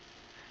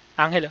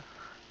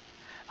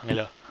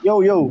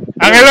 Yo.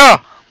 Angelo!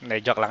 Hindi,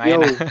 joke lang.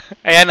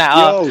 Ayan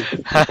na.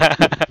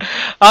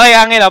 Okay,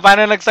 Angelo,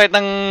 paano nag-start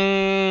ng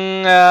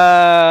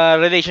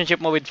relationship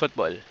mo with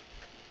football?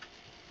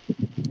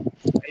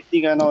 I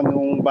think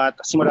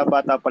simula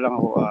bata pa lang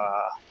ako,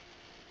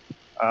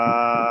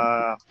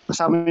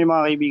 kasama yung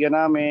mga kaibigan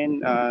namin,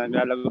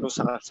 naglalaro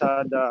sa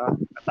kalsada.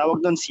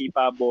 Tawag doon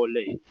sipa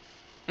bola eh.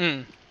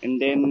 And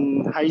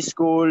then high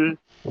school,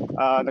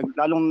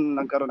 lalong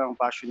nagkaroon ng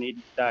passionate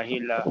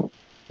dahil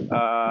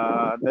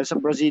sa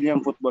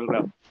Brazilian football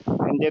club.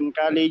 And then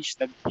college,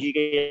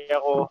 nag-GK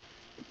ako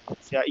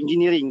sa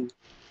engineering.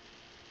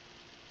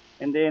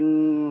 And then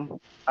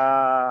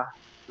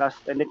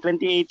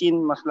 2018,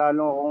 mas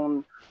lalo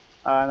akong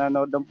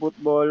nanood ng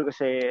football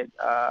kasi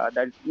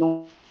dahil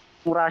nung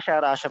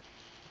Russia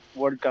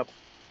World Cup.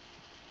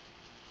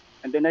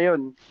 And then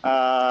ayun,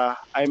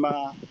 I'm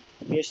a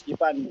PSG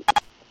fan.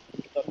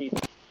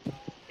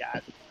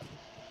 Yan.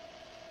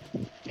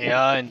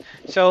 Ayan.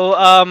 So,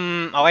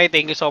 okay,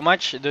 thank you so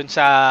much dun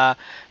sa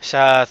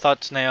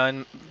thoughts na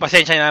yon.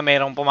 Pasensya na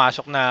mayroong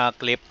pumasok na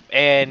clip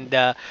and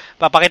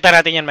papakita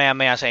natin yan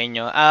maya-maya sa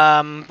inyo.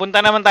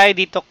 Punta naman tayo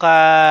dito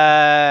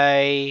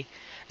kay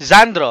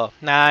Zandro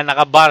na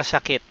naka-Barca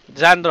kit.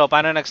 Zandro,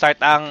 paano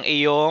nag-start ang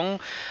iyong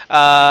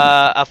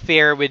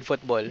affair with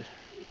football?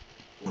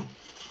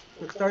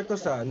 Nag-start to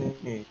sa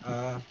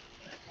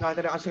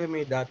nakatira kasi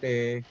kami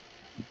dati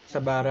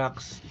sa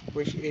barracks,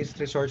 which is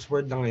Resource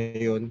World na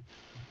ngayon.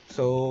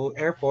 So,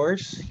 Air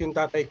Force, yung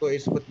tatay ko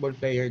is football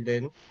player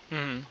din.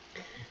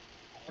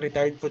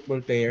 Retired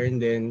football player. And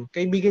then,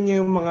 kaibigan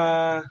niya yung mga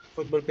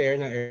football player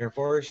ng Air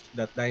Force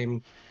that time.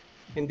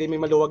 Hindi may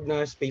maluwag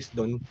na space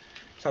doon.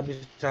 Sabi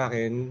sa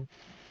akin,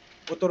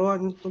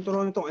 tuturuan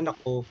itong anak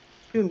ko.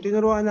 Yun,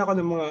 tinuruan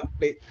ako ng mga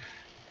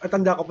at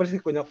tanda ko pala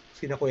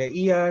sina Kuya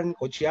Ian,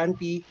 Coach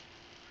Yanti,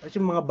 at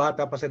yung mga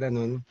bata pa sila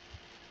nun.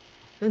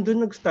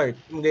 nandun nag-start.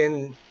 And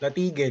then,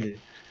 natigil.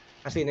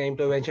 Kasi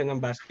na-impluensya ng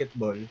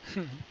basketball.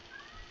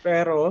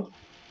 Pero,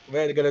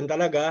 well, ganun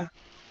talaga.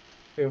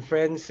 Yung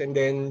friends. And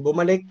then,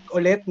 bumalik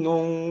ulit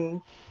nung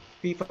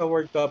FIFA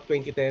World Cup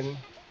 2010,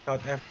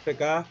 South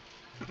Africa.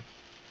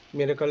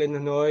 Miracle in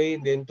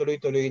Hanoi. Then,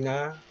 tuloy-tuloy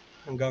na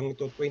hanggang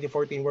to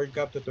 2014 World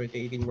Cup to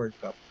 2018 World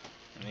Cup.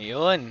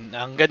 Ayun,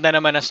 ang ganda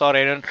naman ng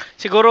story nun.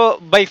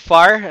 Siguro by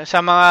far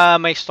sa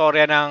mga may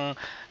storya ng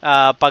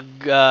pag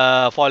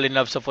fall in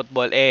love sa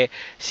football,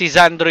 si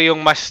Zandro yung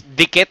mas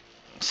dikit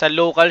sa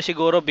local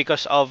siguro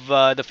because of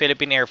the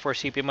Philippine Air Force.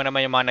 Sipin mo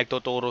naman yung mga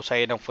nagtuturo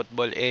sa'yo ng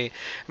football,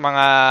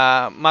 mga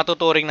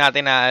matuturing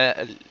natin na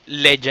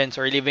legends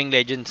or living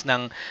legends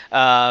ng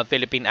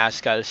Philippine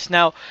Ascals.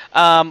 Now,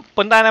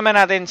 punta naman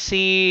natin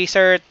si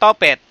Sir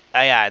Topet.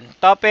 Ayan,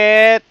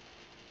 Topet,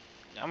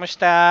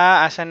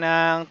 kamusta? Asan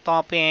ng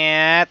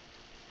Topet?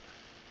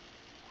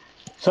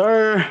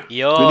 Sir,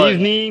 Yun. good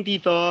evening,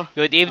 Tito.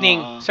 Good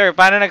evening. Sir,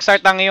 paano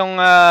nag-start ang iyong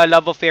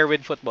love affair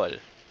with football?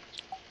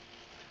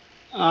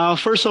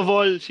 First of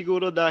all,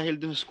 siguro dahil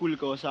dun sa school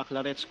ko, sa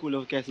Claret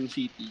School of Quezon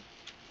City.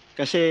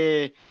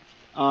 Kasi,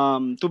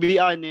 to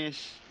be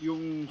honest,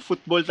 yung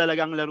football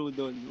talagang laro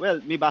doon. Well,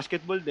 may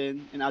basketball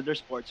din and other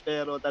sports,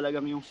 pero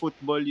talagang yung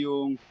football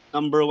yung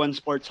number 1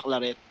 sport sa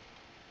Claret.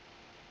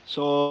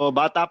 So,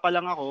 bata pa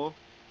lang ako,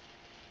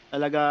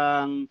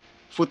 talagang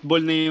football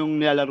na yung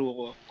nilalaro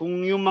ko.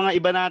 Kung yung mga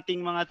iba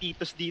nating mga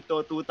titos dito,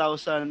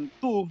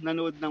 2002,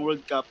 nanood ng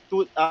World Cup.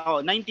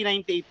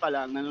 1998 pa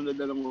lang, nanood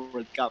na ng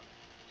World Cup.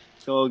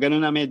 So,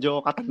 ganun na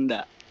medyo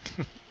katanda.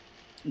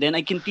 Then,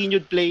 I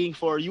continued playing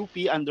for UP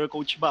under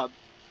Coach Bob.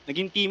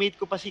 Naging teammate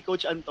ko pa si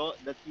Coach Anto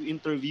that you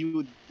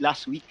interviewed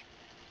last week.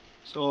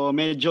 So,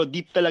 medyo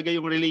deep talaga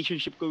yung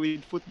relationship ko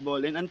with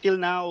football. And until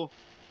now,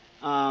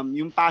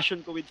 yung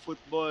passion ko with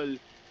football,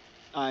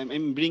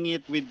 I'm bringing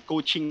it with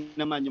coaching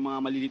naman, yung mga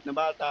malilit na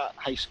bata,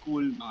 high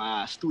school, mga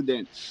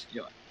students.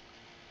 Yun.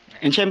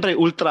 And syempre,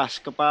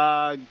 ultras,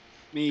 kapag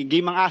may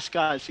game ang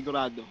ASCAL,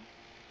 sigurado.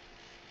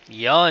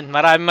 Yon,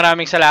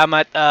 maraming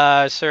salamat,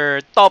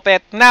 Sir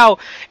Topet. Now,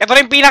 ito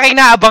rin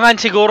pinaka-inaabangan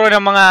siguro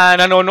ng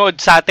mga nanonood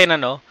sa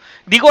atin, ano?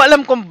 Di ko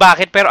alam kung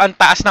bakit, pero ang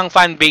taas ng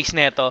fan base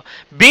nito.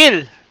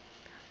 Bill!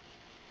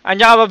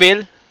 Andiyan ka ba,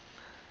 Bill?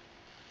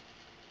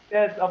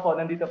 Yes, opo,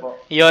 nandito po.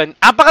 Yun.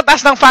 Apakataas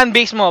ng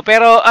fanbase mo.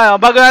 Pero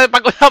bago natin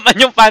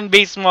pag-usapan yung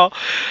fanbase mo,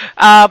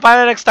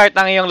 paano nag-start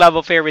ang iyong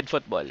love affair with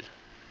football?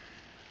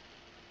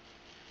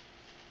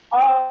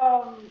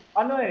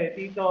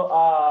 Tito,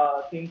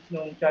 since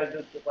nung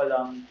childhood ko pa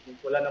lang,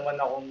 wala naman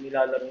akong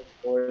nilalarong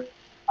sport.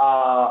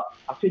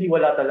 Actually,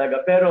 wala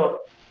talaga.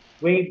 Pero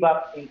way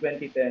back in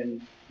 2010,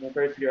 nung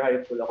first year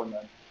high school ako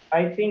nun,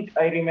 I think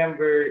I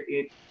remember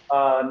it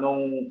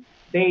nung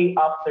day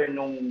after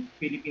nung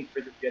Philippines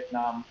versus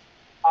Vietnam,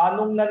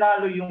 nung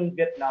nanalo yung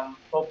Vietnam,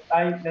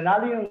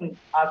 nanalo yung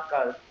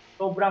ASCAL,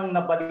 sobrang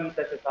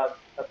nabalita siya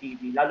sa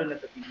TV, lalo na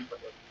sa TV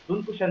pa doon.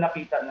 Doon ko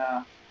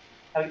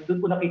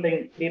nakita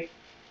yung clip,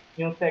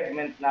 yung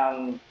segment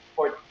ng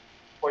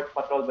Sports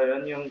Patrol ba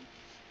yun, yung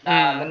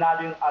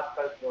nanalo yung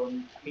ASCAL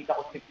doon. Nakita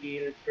ko si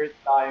Phil, first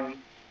time,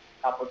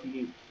 tapos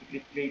si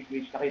Chris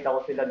Greatwich, nakita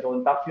ko sila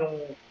doon. Tapos yung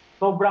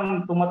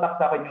sobrang tumatak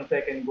sa akin yung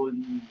second goal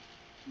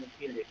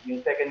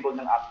yung second goal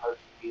ng ASCAL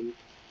skill.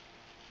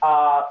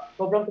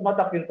 Sobrang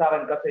tumatak yun sa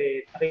akin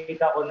kasi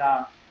nakikita ko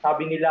na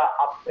sabi nila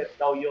upset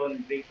daw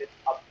yun, greatest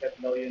upset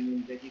daw yun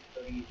in the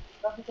history.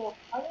 Sabi ko,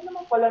 kaya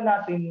naman pala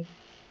natin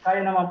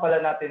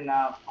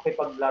na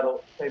makipaglaro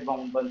sa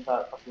ibang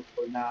bansa sa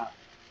football na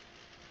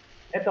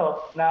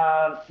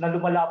na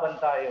lumalaban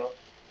tayo.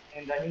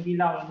 And hindi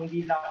lang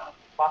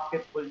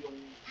basketball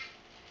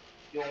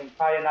yung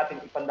kaya natin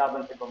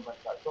ipanlaban sa ibang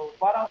bansa. So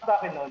parang sa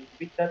akin noon,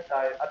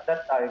 at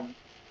that time,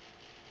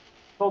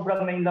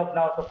 sobrang na-in-love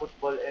na ako sa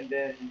football and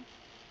then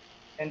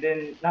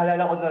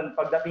naalala ko noon,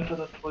 pagdating ko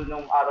ng school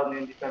nung araw na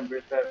yun,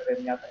 December 7,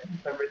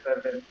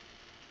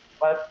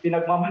 but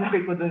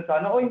pinagmamalaki ko dun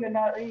sa alam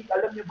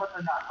niyo ba ito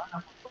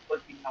na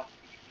football team ng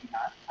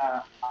Pilipinas?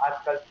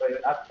 ASCAL ba yun?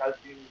 ASCAL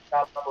yung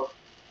tapos.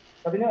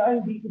 Sabi niya,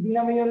 hindi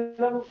namin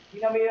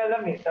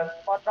alam eh. Tapos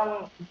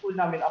parang school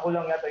namin, ako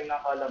lang yata yung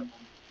nakaalam.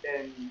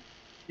 Then,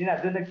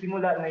 doon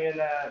nagsimula na yun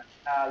na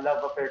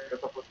love affair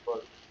ko sa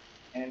football.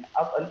 And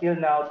up until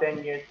now,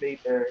 10 years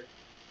later,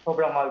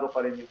 sobrang mahal ko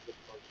pa rin yung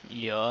football.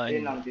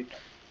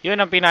 Yun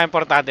ang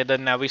pinaka-importante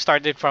doon na we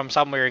started from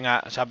somewhere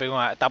nga, sabi ko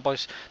nga,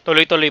 tapos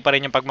tuloy-tuloy pa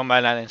rin yung pagmamahal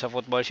natin sa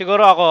football.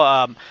 Siguro ako,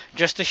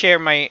 just to share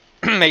my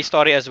my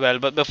story as well,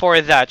 but before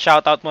that,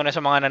 shout out muna sa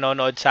mga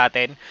nanonood sa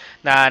atin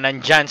na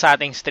nandyan sa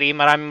ating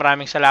stream.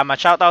 Maraming salamat.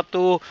 Shout out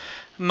to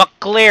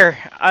McClaire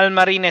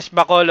Almarines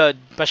Bacolod.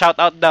 Pa-shout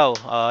out daw.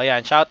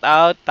 Yan, shout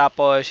out.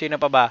 Tapos, sino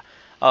pa ba?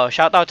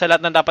 Shout out sa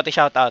lahat ng dapat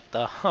i-shout out.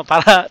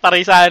 Para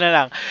isahan na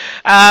lang.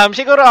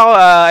 Siguro ako,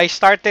 I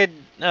started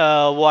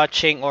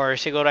watching, or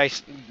siguro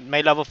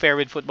my love affair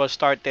with football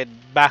started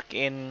back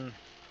in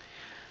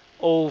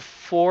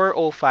 04,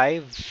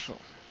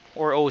 05.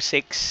 or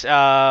 06,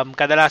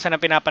 kadalasan na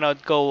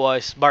pinapanood ko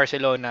was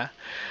Barcelona.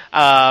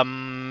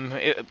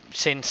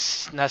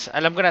 Since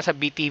alam ko nasa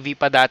BTV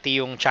pa dati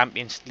yung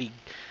Champions League.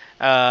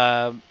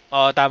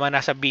 Tama,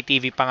 nasa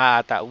BTV pa nga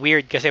ata.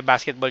 Weird kasi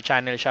basketball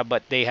channel siya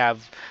but they have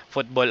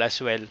football as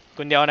well.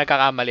 Kung di ako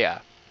nagkakamali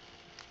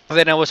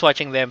Then I was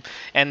watching them,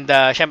 and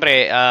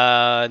syempre,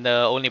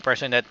 the only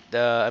person that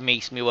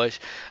amazed me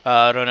was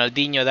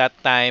Ronaldinho that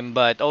time,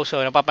 but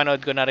also napapanood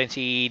ko na rin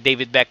si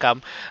David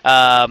Beckham,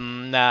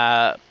 na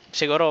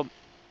siguro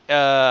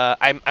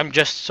I'm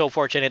just so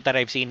fortunate that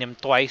I've seen him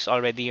twice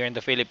already here in the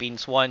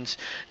Philippines. Once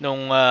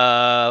nung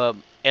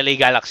LA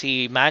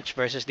Galaxy match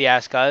versus the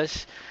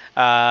Azcals.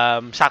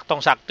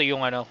 Saktong-sakto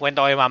yung kwento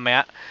ko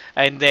mamaya.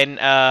 And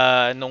then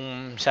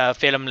nung sa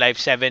Film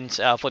Life 7's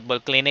football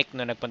clinic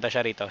nung nagpunta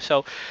siya rito.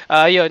 So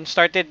yun,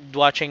 started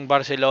watching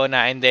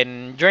Barcelona, and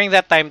then during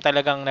that time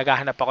talagang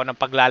naghahanap ako ng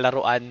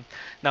paglalaruan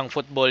ng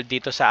football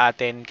dito sa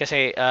atin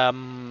kasi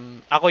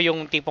ako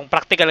yung tipong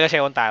practical kasi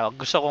akong tao.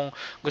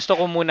 Gusto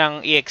ko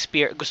munang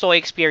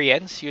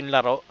experience yung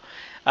laro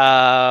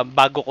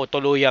bago ko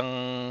tuluyang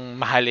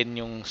mahalin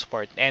yung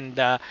sport. And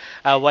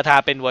what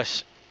happened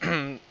was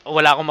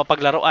wala akong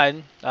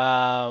mapaglaruan,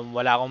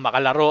 wala akong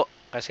makalaro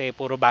kasi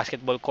puro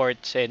basketball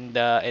courts and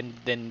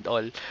then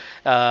all.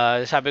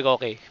 Sabi ko,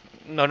 okay,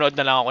 nonood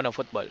na lang ako ng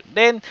football.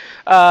 Then,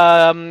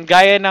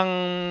 gaya ng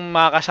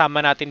mga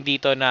kasama natin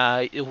dito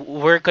na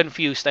we're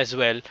confused as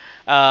well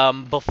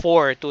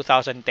before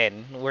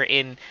 2010,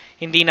 wherein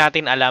hindi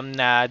natin alam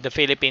na the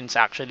Philippines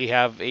actually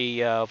have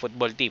a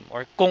football team.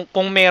 Or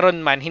kung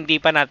meron man, hindi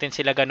pa natin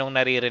sila ganong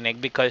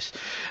naririnig because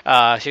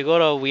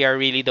siguro we are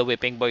really the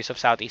whipping boys of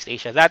Southeast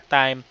Asia that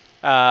time.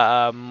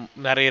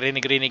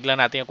 Naririnig-rinig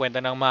lang natin yung kwento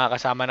ng mga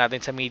kasama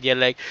natin sa media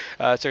like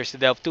Sir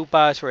Sidelf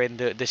Tupas, we're in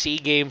the SEA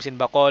Games in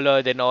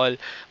Bacolod and all,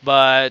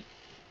 but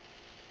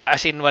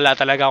as in wala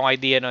talaga akong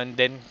idea nun.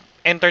 Then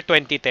enter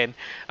 2010,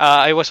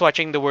 I was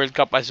watching the World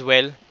Cup as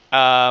well,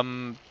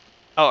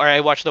 or I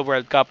watched the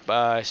World Cup,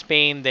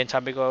 Spain, then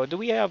sabi ko, do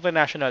we have a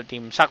national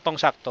team?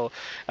 Saktong-sakto,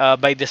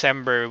 by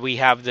December we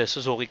have the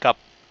Suzuki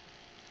Cup,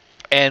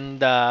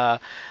 and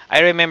I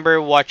remember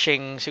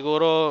watching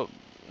siguro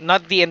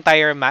not the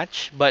entire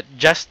match, but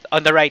just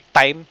on the right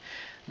time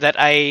that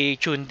I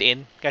tuned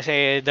in.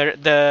 Kasi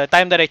the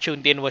time that I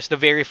tuned in was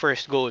the very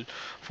first goal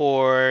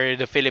for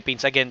the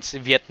Philippines against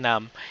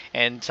Vietnam.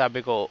 And sabi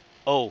ko,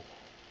 oh,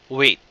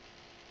 wait.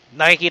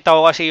 Nakikita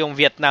ko kasi yung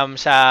Vietnam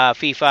sa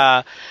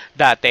FIFA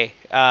dati.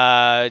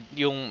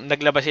 Yung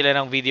naglabas sila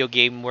ng video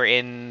game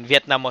wherein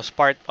Vietnam was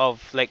part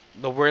of like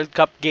the World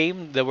Cup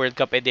game, the World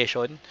Cup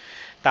edition.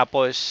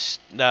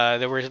 Tapos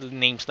there were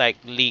names like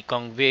Lee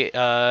Kong Vin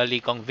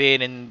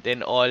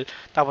and all.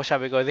 Tapos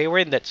sabi ko, they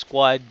were in that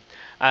squad.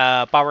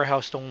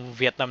 Powerhouse tong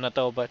Vietnam na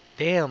to, but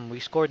damn,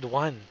 we scored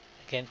 1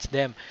 against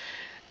them.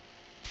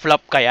 Flop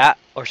kaya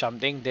or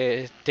something.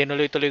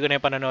 Tinuloy-tuloy ko na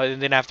yung panonood,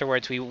 and then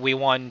afterwards we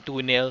won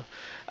 2-0.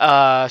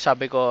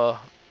 Sabi ko,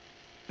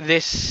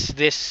 this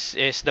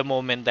is the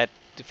moment that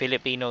the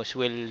Filipinos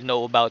will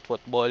know about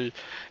football.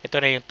 Ito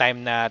na yung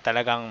time na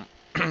talagang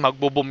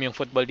magbo-boom yung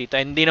football dito.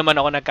 And hindi naman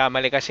ako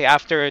nagkamali kasi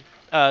after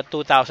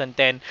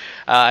 2010,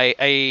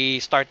 I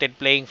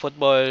started playing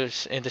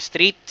footballs in the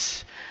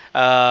streets.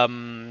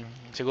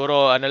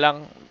 Siguro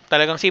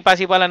talagang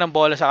sipa-sipa lang ng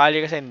bola sa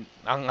kalye kasi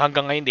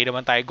hanggang ngayon hindi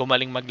naman tayo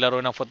gumaling maglaro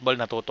ng football,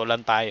 natuto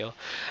lang tayo.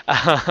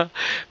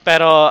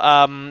 Pero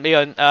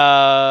yun,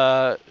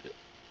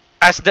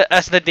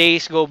 as the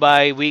days go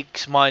by,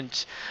 weeks,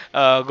 months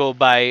go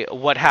by,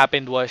 what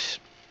happened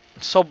was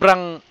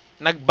sobrang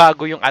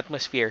nagbago yung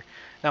atmosphere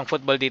ng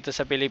football dito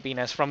sa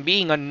Pilipinas from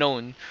being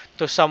unknown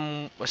to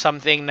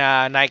something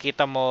na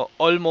nakikita mo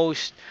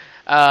almost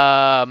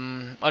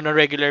on a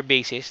regular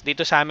basis.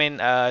 Dito sa amin,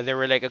 there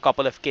were like a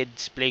couple of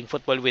kids playing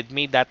football with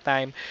me that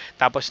time.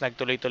 Tapos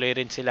nagtuloy-tuloy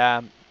rin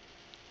sila.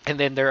 And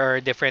then there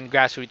are different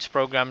grassroots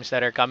programs that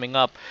are coming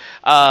up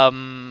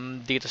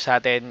dito sa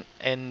atin.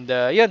 And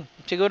yun,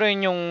 siguro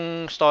yun yung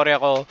story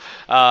ko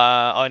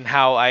on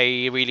how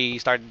I really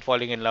started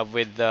falling in love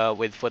with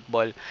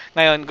football.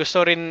 Ngayon,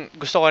 gusto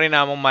ko rin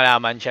namang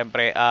malaman,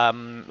 syempre,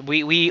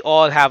 we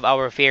all have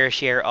our fair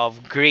share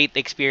of great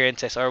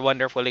experiences or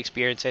wonderful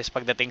experiences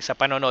pagdating sa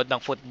panonood ng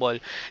football,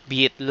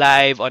 be it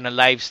live, on a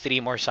live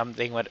stream or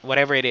something,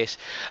 whatever it is.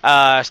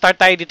 Start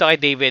tayo dito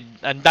kay David.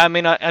 Ang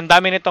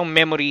dami nitong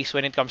memories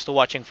when it comes to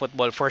watching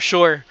football, for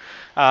sure.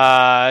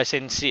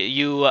 Since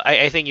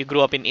I think you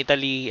grew up in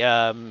Italy,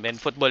 and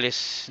football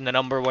is the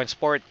number one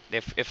sport,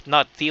 if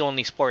not the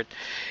only sport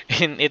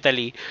in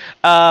Italy.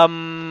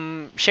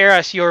 Share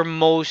us your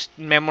most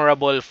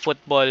memorable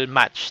football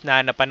match na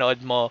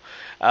napanood mo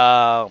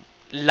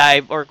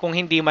live, or kung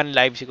hindi man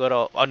live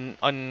siguro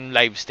on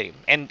live stream.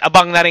 And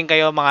abang na rin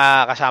kayo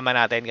mga kasama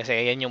natin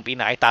kasi yan yung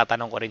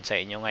pinaka-itatanong ko rin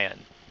sa inyo ngayon.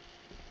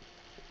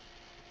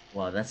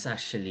 Wow, that's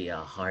actually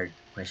a hard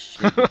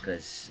question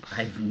because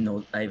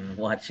I've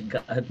watched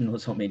God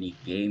knows so many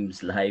games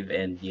live,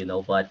 and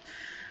but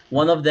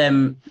one of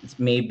them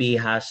maybe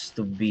has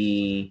to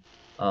be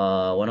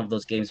One of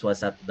those games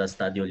was at the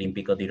Stadio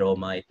Olimpico di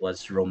Roma. It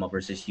was Roma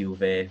versus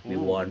Juve. We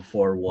Ooh. won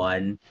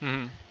 4-1.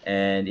 Mhm.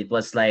 And it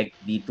was like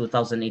the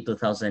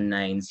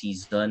 2008-2009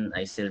 season.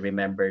 I still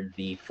remember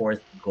the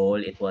fourth goal.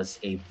 It was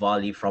a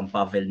volley from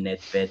Pavel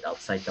Nedved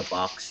outside the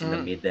box in the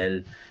Mm.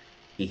 middle.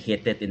 He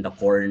hit it in the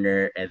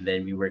corner, and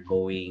then we were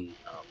going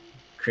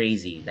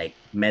crazy, like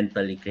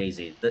mentally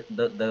crazy.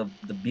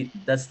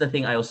 That's the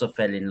thing I also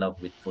fell in love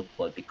with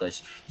football, because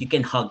you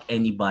can hug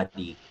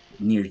anybody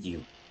near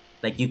you.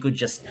 Like you could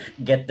just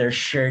get their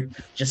shirt,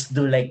 just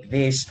do like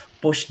this,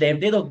 push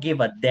them. They don't give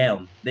a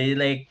damn. They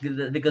like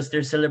because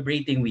they're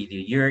celebrating with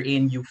you. You're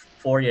in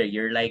euphoria.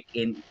 You're like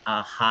in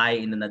a high,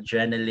 in an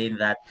adrenaline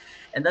that,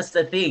 and that's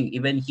the thing.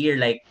 Even here,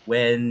 like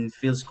when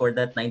Phil scored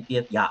that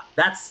 90th, yeah,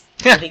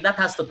 I think that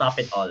has to top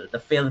it all.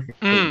 The Phil thing,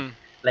 Mm.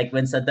 like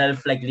when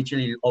Sadelf like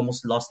literally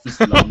almost lost his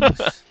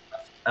lungs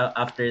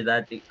after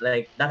that.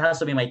 Like that has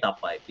to be my top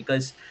five,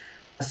 because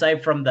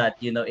aside from that,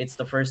 it's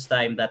the first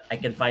time that I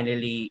can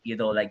finally,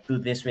 like do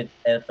this with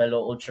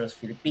fellow Ultras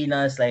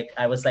Filipinas. Like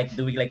I was like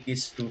doing like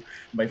this to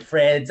my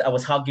friends. I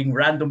was hugging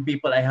random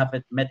people I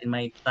haven't met in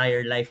my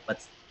entire life,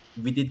 but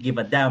we did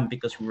give a damn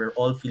because we were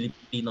all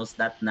Filipinos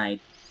that night.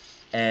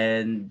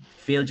 And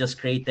Phil just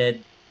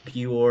created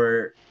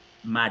pure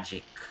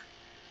magic.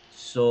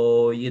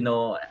 So,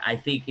 I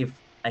think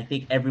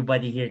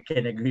everybody here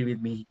can agree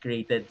with me. He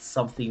created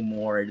something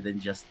more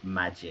than just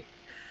magic.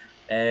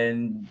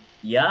 And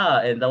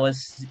yeah, and that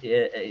was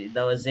it,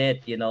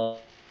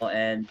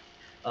 and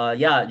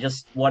yeah,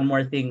 just one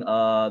more thing.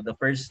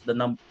 The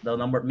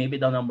number, maybe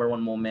the number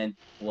one moment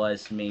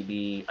was,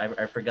 maybe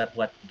I forgot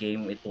what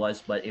game it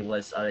was, but it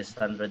was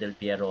Alessandro Del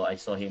Piero. I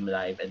saw him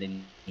live, and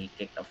then he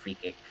kicked a free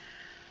kick.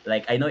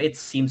 Like, I know it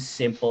seems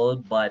simple,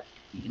 but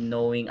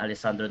knowing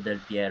Alessandro Del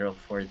Piero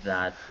for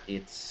that,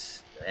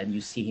 and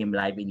you see him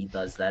live and he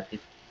does that,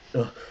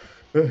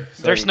 There's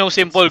sorry, no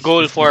simple it's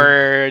goal just giving,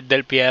 for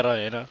Del Piero,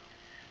 you know.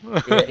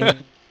 yeah,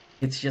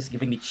 it's just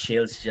giving me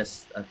chills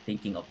just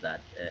thinking of that,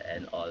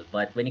 and all.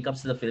 But when it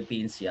comes to the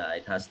Philippines, yeah,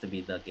 it has to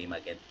be the game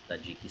against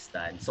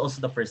Tajikistan. It's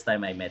also the first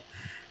time I met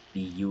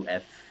the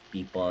UF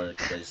people,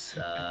 because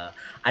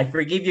I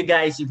forgive you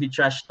guys if you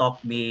trash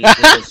talk me.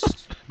 This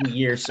was 2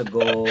 years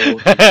ago.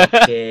 It's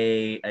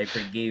okay. I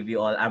forgive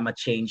you all. I'm a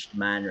changed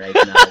man right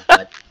now,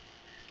 but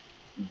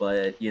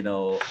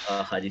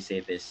how do you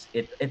say this,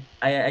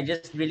 I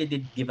just really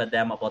did give a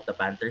damn about the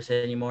Panthers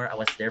anymore. I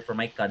was there for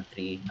my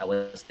country. I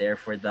was there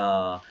for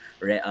the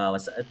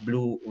was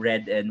blue,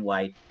 red, and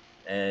white.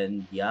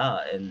 And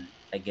yeah, and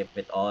I gave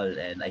it all,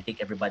 and I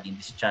think everybody in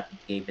this chat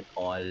gave it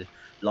all,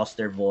 lost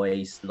their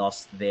voice,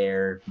 lost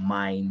their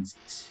minds.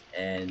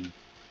 And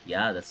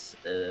yeah, that's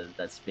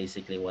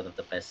basically one of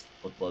the best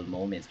football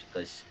moments,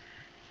 because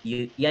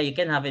you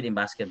can have it in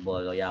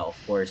basketball, oh, yeah, of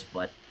course,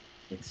 but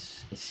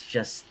it's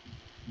just,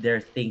 there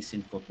are things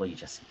in football you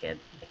just can't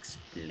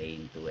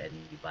explain to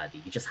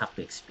anybody. You just have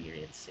to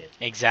experience it.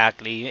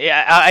 Exactly.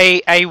 Yeah,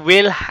 I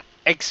will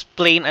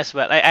explain as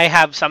well. I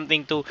have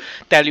something to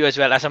tell you as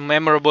well as a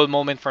memorable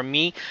moment for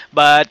me.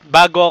 But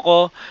bago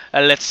ako,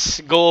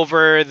 let's go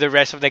over the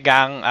rest of the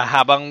gang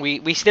habang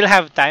we still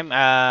have time.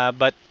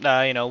 But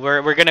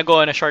we're gonna go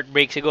on a short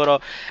break siguro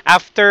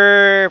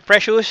after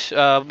Precious.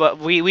 But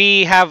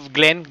we have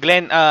Glenn.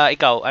 Glenn,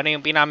 ikaw, ano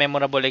yung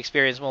pinaka-memorable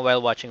experience mo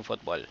while watching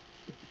football?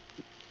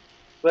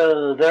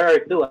 Well, there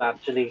are two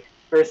actually.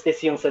 First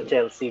is yung sa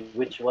Chelsea,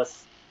 which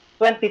was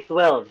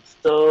 2012.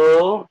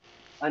 So,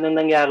 anong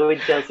nangyari with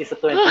Chelsea sa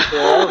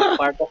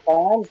 2012? Part of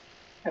fans?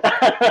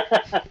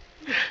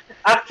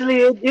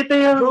 Actually, ito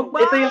yung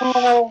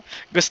mga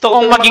gusto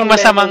kong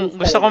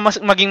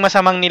maging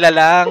masamang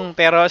nilalang,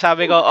 pero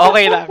sabi ko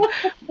okay lang.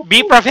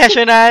 Be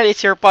professional,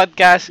 it's your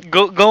podcast.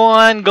 Go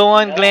on,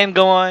 Glenn,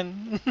 go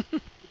on.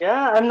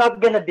 Yeah, I'm not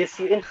gonna diss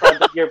you in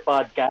front of your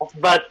podcast,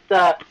 but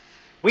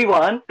we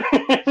won.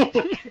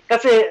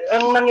 Kasi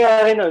ang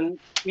nangyari nun,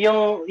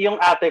 yung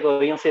ate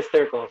ko, yung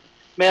sister ko,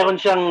 meron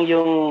siyang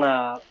yung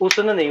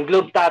uso nun yung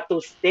globe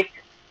tattoo stick.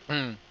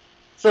 Mm.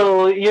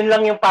 So, yun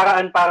lang yung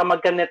paraan para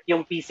magka-net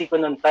yung PC ko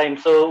nun time.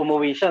 So,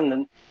 umuwi siya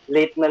nun.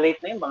 Late na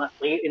yun, mga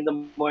 3 in the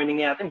morning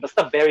yata.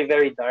 Basta very,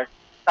 very dark.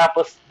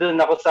 Tapos, dun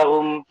ako sa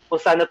room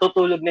kung saan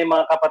natutulog na yung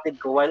mga kapatid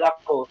ko while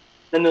ako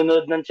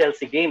nanonood ng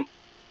Chelsea game.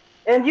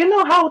 And you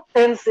know how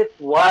tense it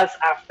was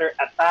after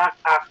attack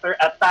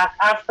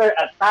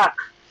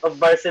of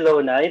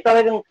Barcelona. Yung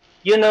talagang,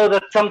 you know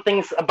that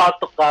something's about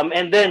to come,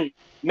 and then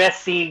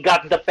Messi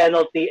got the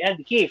penalty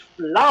and he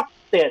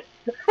flopped it.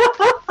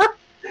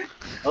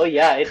 Oh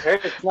yeah, it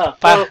hurts na.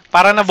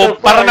 Para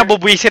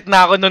nabubwisit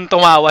na ako nung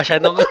tumawa siya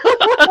nung.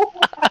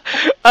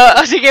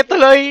 Sige,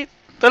 tuloy.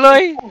 Pero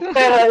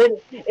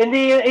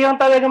hindi yung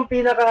talagang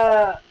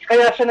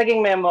kaya siya naging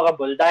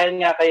memorable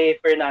dahil nga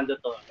kay Fernando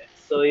Torres.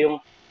 So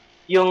yung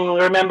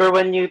remember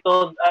when you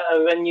told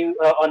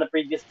on a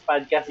previous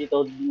podcast you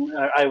told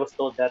I was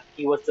told that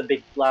he was a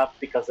big flop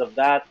because of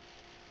that.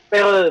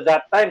 Pero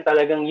that time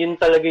talagang yung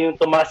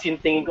tumaas yung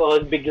tingin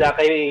ko bigla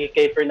kay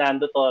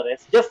Fernando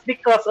Torres just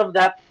because of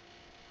that.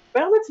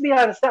 Well, let's be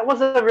honest, that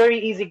was a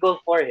very easy goal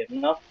for him,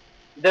 no?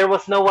 there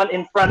was no one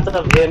in front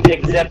of him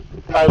except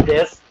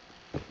Valdez.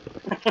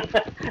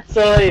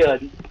 So,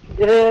 yun.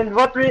 And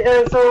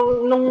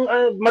so, nung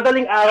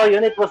madaling araw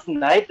yun, it was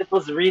night. It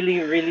was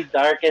really, really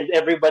dark and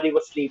everybody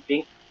was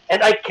sleeping.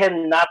 And I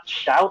cannot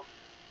shout.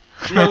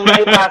 Nung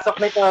naipasok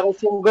na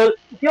Torres yung goal,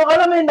 yung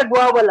alam mo yung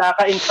nagwawala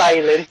ka in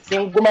silence,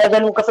 yung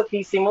gumaganong ka sa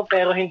PC mo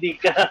pero hindi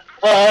ka,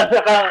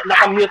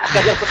 naka-mute ka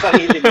lang sa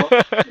sarili mo.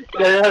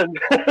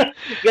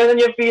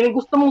 Ganun yung feeling.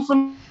 Gusto mong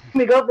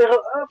sumigaw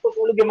pero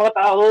tutulog yung mga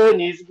tao,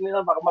 nisip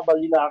nila baka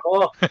mabali na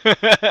ako.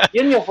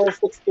 Yun yung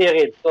first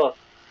experience ko.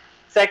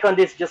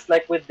 Second is just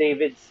like with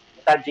David's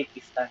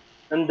Tajikistan.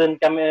 Nandun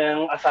kami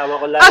ang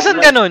asawa ko lang. Asan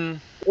ganun?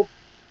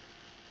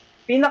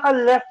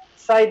 Pinaka-left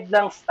side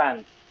ng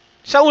stand.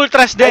 Sa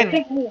Ultras din?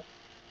 I think,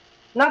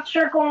 not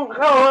sure kung,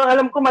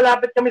 alam ko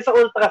malapit kami sa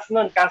Ultras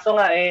nun. Kaso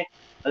nga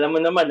alam mo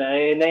naman,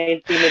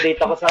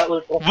 na-intimidate ako sa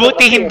Ultras.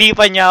 Buti hindi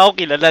pa niya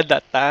ako kilala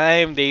that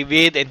time,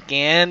 David and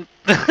Kent.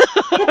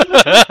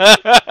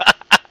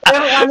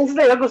 Pero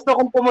honestly, gusto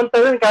kong pumunta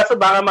dun. Kaso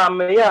baka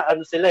mamaya,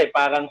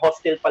 parang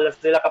hostile pala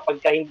sila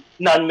kapag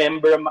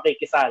non-member ang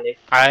makikisali.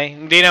 Ay,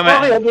 hindi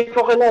naman. Okay, hindi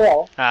ko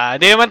kilala.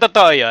 Hindi naman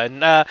totoo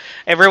yun.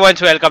 Everyone's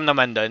welcome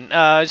naman dun.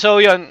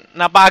 So yun,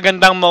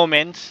 napakagandang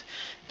moments.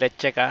 Let's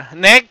check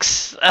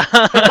next.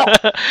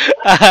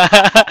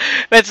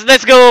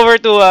 Let's go over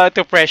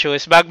to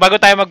Precious. Bago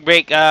tayo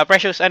mag-break,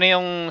 Precious, ano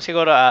yung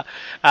siguro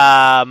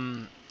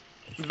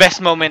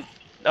best moment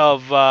of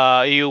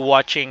you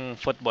watching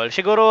football?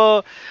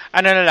 Siguro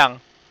ano na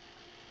lang.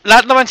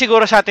 Lahat naman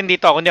siguro sa atin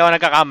dito, kung hindi ako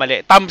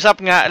nagkakamali. Thumbs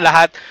up nga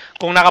lahat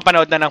kung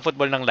nakapanood na ng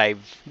football ng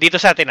live. Dito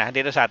sa atin.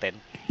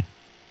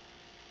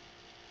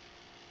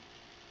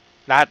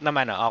 Lahat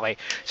naman, okay.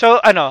 So,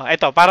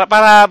 ito,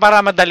 para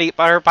madali,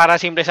 para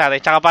simple sa atin,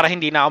 tsaka para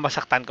hindi na ako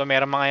masaktan kung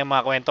meron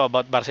mga kwento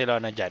about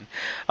Barcelona dyan.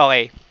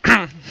 Okay.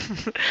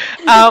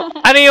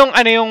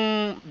 Ano yung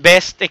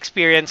best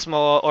experience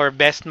mo or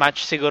best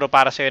match siguro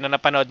para sa'yo na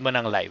napanood mo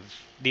ng live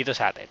dito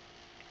sa atin?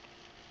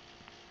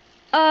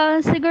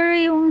 Siguro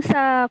yung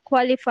sa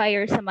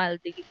qualifier sa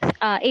Maldives,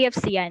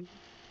 AFC yan.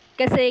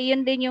 Kasi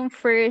yun din yung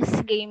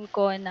first game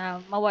ko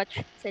na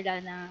ma-watch sila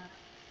na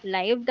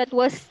live. That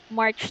was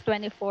March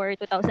 24,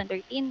 2013,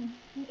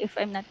 if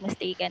I'm not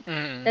mistaken.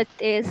 Mm-hmm. That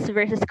is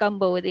versus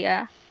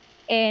Cambodia.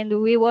 And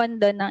we won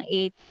doon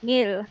ng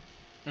 8-0.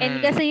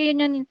 And kasi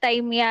yun yung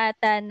time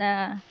yata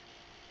na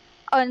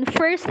on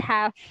first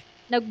half,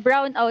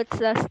 nag-brown out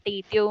sa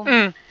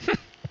stadium.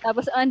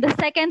 Tapos on the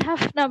second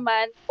half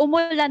naman,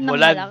 umulan ng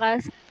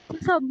malakas.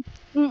 So,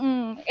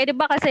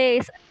 diba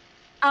kasi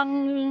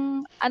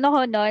ang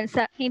ko noon,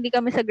 hindi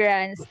kami sa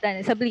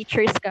grandstand, sa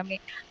bleachers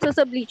kami. So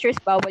sa bleachers,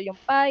 bawal yung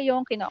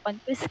payong,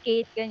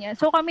 kino-confiscate, ganyan.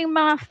 So kaming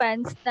mga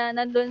fans na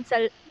nandun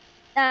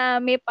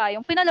na may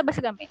payong, pinalabas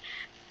kami.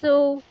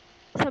 So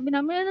sabi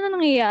namin, ano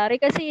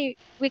nangyayari? Kasi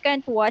we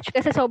can't watch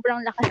kasi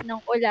sobrang lakas ng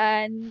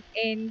ulan.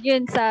 And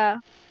yun sa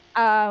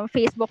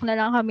Facebook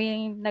na lang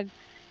kami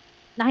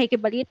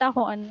nakikibalita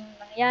kung ano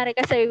nangyayari.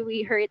 Kasi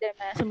we heard them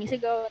na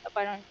sumisigaw, na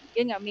parang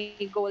yun nga, may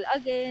goal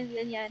again,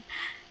 ganyan.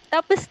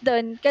 Tapos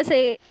doon,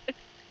 kasi,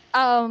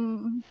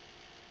 ang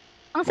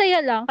saya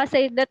lang,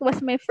 kasi that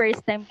was my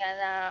first time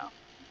na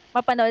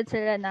mapanood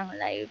sila ng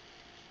live.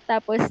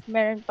 Tapos,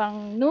 meron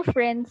pang new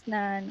friends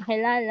na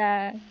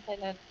nakilala,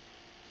 ganun.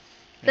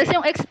 Tapos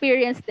yung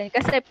experience din,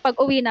 kasi pag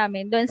uwi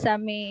namin, doon sa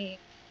may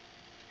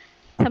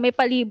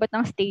palibot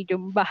ng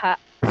stadium, baha.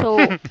 So,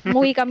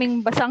 umuwi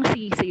kaming basang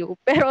sisiyo.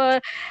 Pero,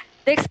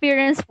 the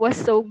experience was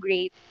so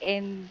great,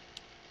 and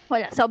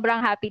sobrang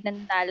happy na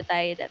nanalo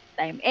tayo that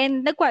time.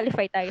 And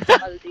nag-qualify tayo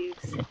sa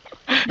Maldives.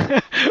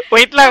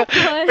 Wait lang,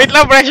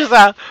 Precious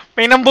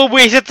May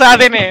nambubuisit sa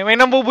atin May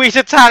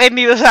nambubuisit sa akin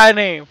dito sa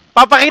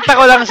Papakita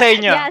ko lang sa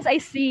inyo. Yes, I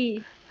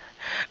see.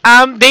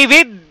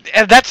 David,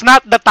 that's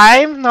not the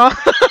time, no?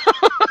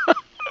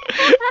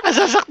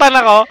 Nasasaktan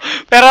ako.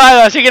 Pero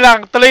sige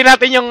lang, tuloy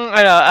natin yung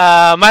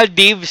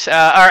Maldives,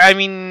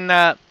 ayun,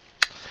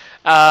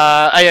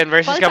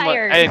 versus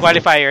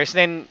qualifiers.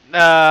 Then,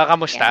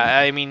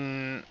 kamusta? Yeah. I mean,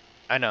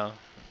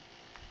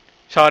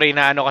 sorry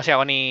na kasi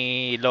ako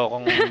ni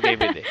Lokong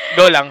David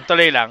Go lang,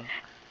 tuloy lang.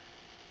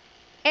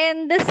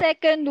 And the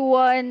second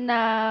one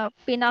na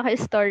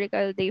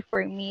pinaka-historical day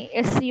for me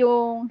is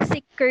yung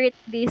si Kurt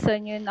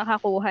Dizon yung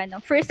nakakuha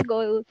ng first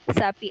goal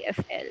sa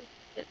PFL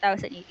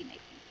 2018-19.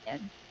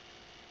 Yan.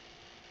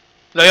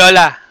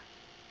 Loyola.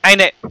 Ay,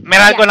 hindi.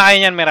 Meral ko na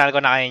kayo niyan.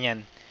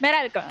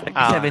 Meral ko.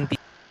 2017.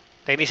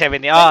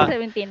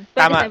 2017.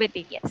 Tama.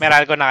 2017, yes.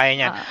 Meral ko na kayo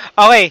niyan.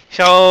 Okay,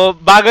 so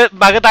bago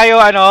tayo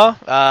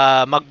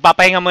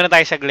magpapahinga muna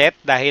tayo saglit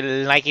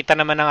dahil nakikita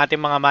naman ng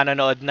ating mga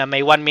manonood na may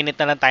 1 minute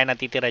na lang tayo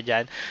natitira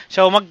dyan.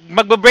 So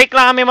magbe-break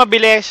lang kami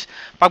mabilis.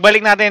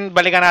 Pagbalik natin,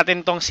 balikan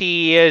natin tong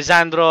si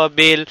Zandro,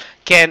 Bill,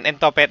 Ken, and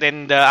Topet,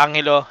 and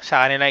Angelo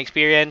sa kanilang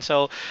experience.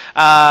 So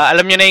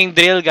alam nyo na yung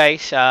drill,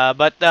 guys.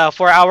 But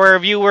for our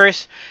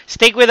viewers,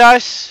 stick with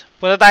us.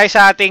 Punta tayo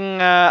sa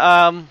ating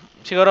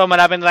siguro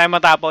malapit na tayo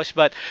matapos,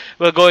 but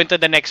we'll go into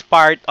the next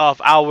part of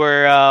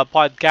our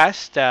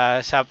podcast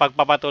sa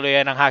pagpapatuloy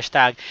ng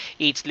hashtag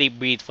Eat, Sleep,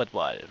 Breathe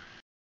Football.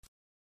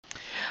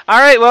 All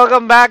right,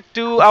 welcome back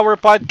to our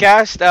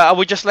podcast. I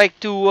would just like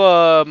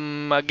to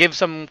give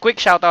some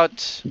quick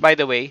shoutouts, by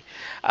the way.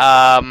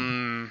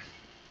 Um,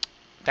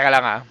 teka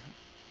lang ah.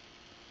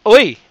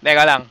 Uy,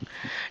 teka lang.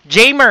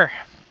 Jamer,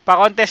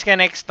 pa-contest ka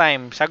next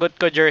time. Sagot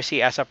ko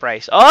jersey as a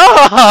prize. Oh!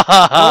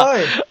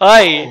 Oy!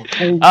 Oy!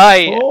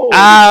 Oy!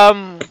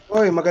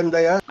 Oy,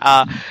 maganda yan.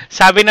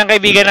 Sabi ng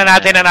kaibigan na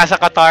natin na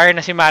nasa Qatar na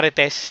si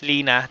Marites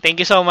Lina.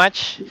 Thank you so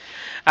much.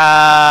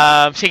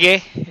 Sige,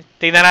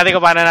 tingnan natin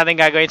kung paano natin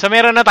gagawin. So,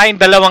 meron na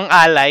tayong dalawang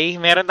alay.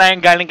 Meron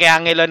tayong galing kay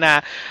Angelo na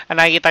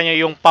nakikita nyo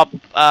yung pop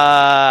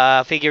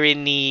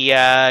figurine ni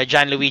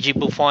Gianluigi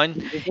Buffon.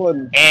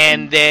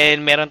 And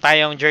then, meron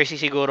tayong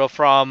jersey siguro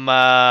from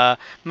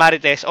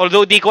Marites.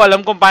 Although, di ko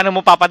alam kung paano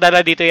mo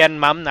papadala dito yan,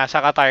 ma'am.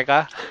 Nasa Qatar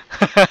ka.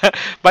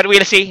 But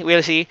we'll see.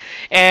 We'll see.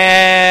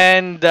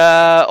 And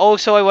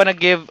also, I wanna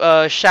give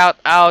a shout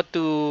out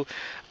to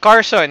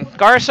Carson,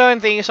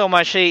 thank you so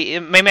much.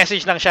 May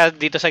message lang siya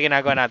dito sa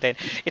ginagawa natin.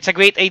 It's a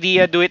great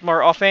idea. Do it more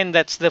often.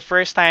 That's the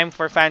first time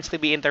for fans to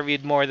be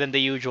interviewed more than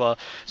the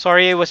usual.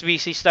 Sorry, I was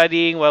busy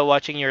studying while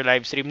watching your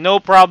live stream. No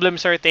problem,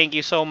 sir. Thank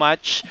you so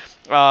much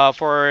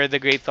for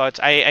the great thoughts.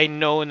 I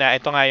know na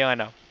ito nga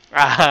yung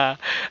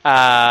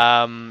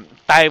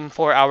time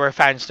for our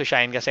fans to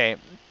shine kasi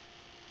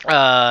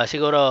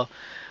siguro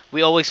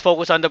we always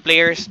focus on the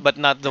players but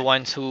not the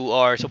ones who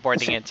are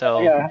supporting it. So,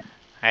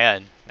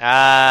 ayan.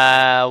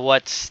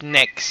 What's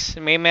next?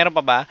 Meron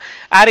pa ba?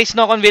 Aris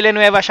Nocon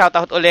Villanueva,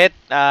 shoutout ulit.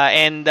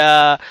 And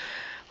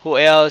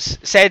who else?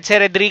 Sed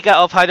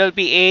Ceredrica of Huddle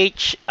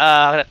PH.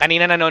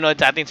 Kanina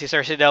nanonood sa atin si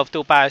Sir Sidelf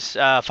Tupas.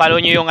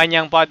 Follow nyo yung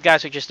kanyang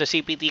podcast, which is the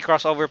CPT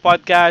Crossover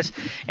Podcast.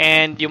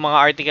 And yung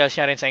mga articles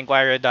niya rin sa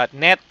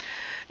Inquirer.net.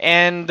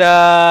 And,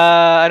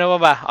 ano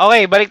ba?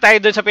 Okay, balik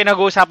tayo dun sa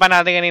pinag-uusapan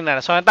natin kanina.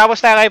 So,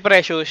 natapos tayo kay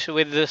Precious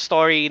with the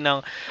story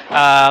ng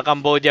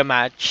Cambodia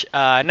match.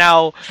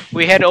 Now,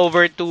 we head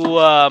over to,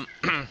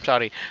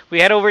 we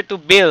head over to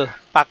Bill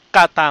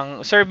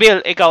Pakatang. Sir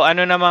Bill, ikaw,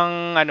 ano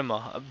namang,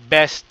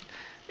 best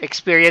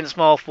experience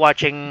mo of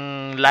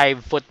watching live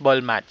football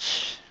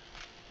match?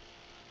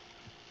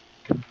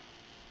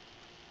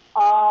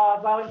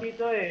 Bakit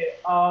dito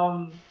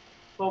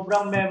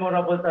sobrang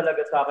memorable talaga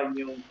sa akin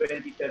yung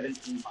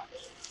 2017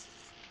 match.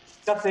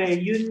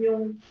 Kasi yun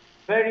yung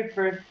very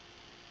first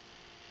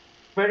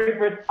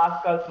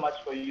ASCALs match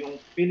ko, yung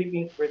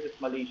Philippines versus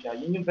Malaysia.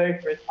 Yun yung very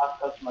first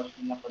ASCALs match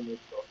na napanood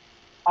ko.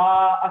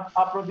 As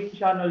a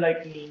probinsyano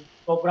like me,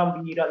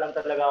 sobrang bihira lang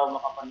talaga ako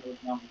makapanood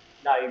ng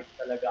live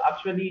talaga.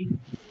 Actually,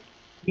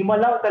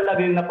 himalaw talaga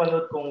yung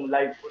napanood kong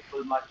live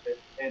football matches.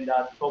 And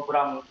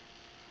sobrang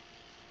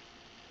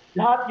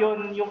lahat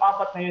yun, yung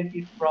apat na yun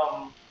is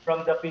from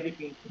the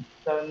Philippines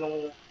sa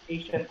nung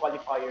Asian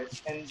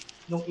qualifiers, and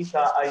nung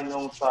isa ay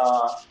nung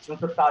sa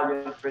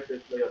Stallions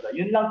versus Loyola.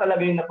 Yun lang talaga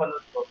yung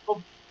napanood ko.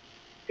 So,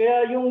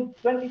 kaya yung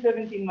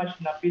 2017 match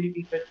na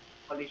Philippines versus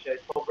Malaysia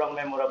is sobrang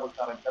memorable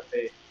sa akin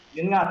kasi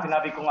yun nga,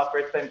 sinabi ko nga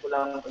first time ko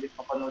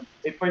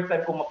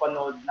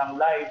mapanood ng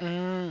live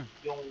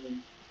yung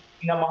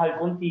pinamahal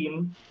kong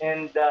team,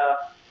 and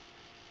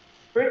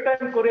first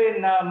time ko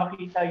rin na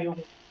makita yung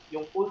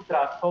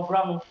Ultra,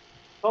 sobrang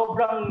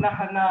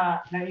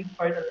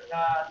na-inspire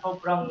na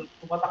sobrang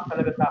tumatak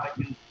talaga sa akin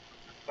yun.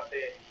 Kasi,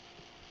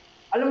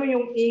 alam mo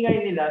yung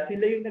ingay nila,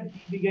 sila yung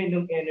nagbibigay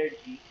ng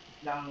energy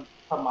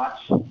sa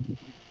match.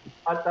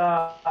 At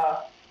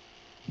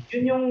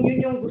yun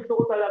yung gusto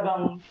ko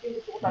talagang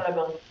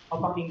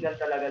mapakinggan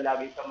talaga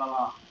lagi sa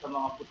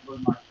mga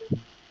football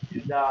matches.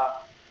 And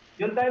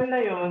yung time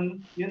na yun,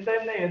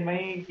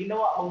 may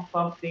ginawa akong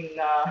something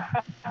na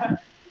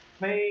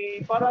may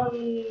parang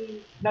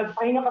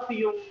nagpahinga kasi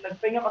yung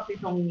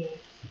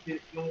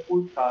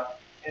Ultras,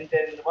 and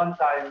then one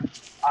time,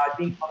 I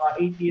think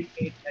mga 88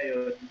 minutes na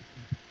yun,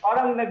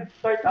 parang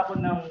nag-start ako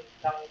ng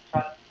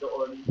chance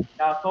doon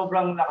na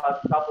sobrang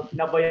lakas, tapos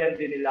nabayan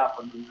din nila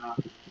ako doon na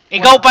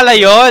ikaw pala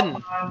yun!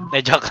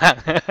 Joke lang.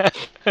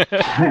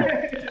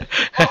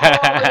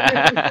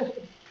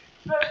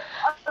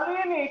 Ano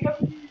yun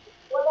kasi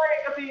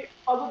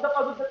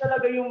pagod na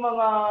talaga yung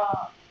mga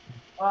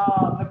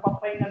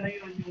nagpapahinga na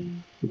yun yung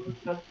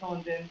Ultras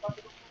noon din.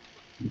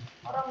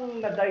 Parang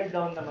na-die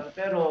down naman.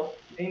 Pero,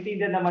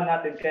 naiintindihan naman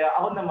natin. Kaya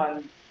ako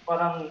naman,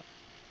 parang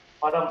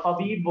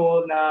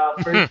pabibo na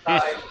first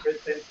time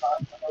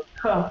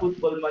sa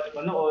football match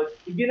manood.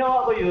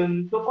 Ginawa ko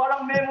yun. So,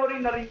 parang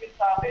memory na rin yun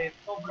sa akin.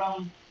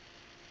 Sobrang,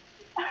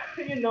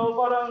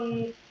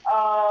 parang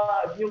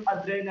yung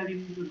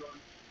adrenaline ko nun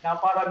na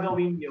para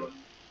gawin yun.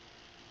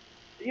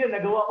 Yun,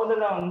 nagawa ko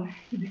na lang.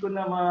 Hindi ko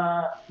na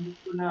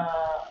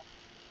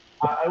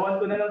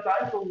ewan ko na lang sa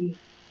akin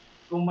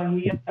kung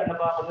mahiya na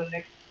ba ako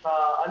next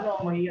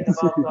mahiya na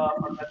ba ako sa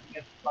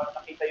pag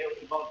nakita yung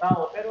ibang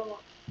tao.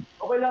 Pero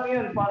okay lang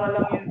yun, para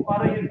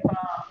yun sa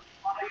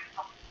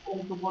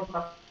kung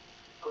suporta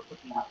ko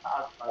sa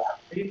taas.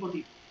 Ayun po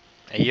dito.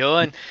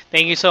 Ayun.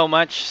 Thank you so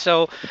much.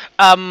 So,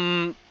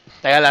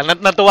 Teka lang,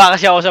 natuwa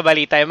kasi ako sa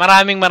balita.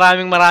 Maraming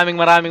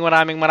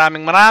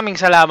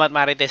salamat,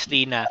 Marites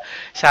Lina,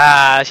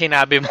 sa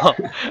sinabi mo.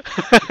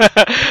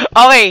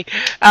 Okay.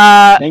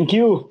 Thank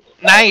you.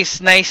 Nice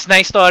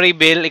story,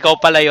 Bill.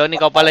 Ikaw pala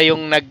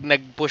yung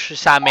nag-push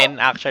sa amin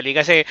actually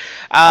kasi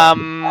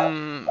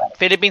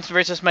Philippines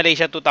versus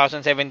Malaysia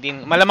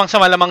 2017. Malamang sa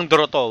malamang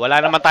draw to. Wala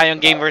naman tayong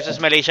game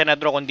versus Malaysia na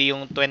draw kundi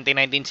yung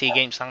 2019 SEA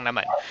Games lang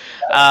naman.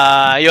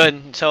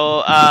 Yun.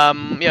 So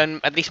yun,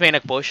 at least may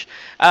nag-push.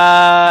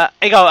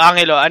 Ikaw,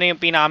 Angelo, ano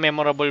yung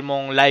pinaka-memorable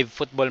mong live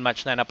football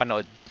match na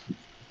napanood?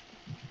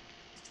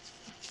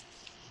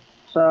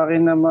 Sa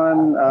akin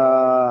naman,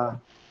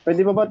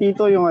 pwede ba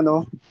Tito yung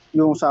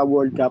yung sa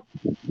World Cup?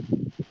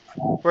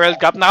 World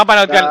Cup?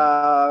 Nakapanood ka?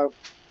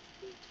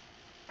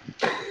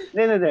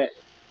 Hindi.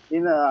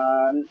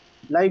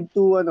 Live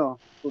to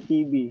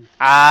TV.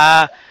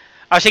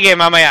 Sige,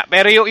 mamaya.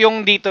 Pero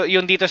yung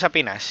dito sa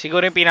Pinas,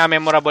 siguro yung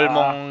pinaka-memorable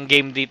mong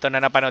game dito na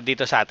napanood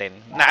dito sa atin.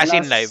 Na as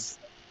in live.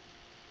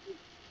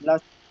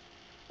 Last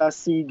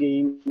SEA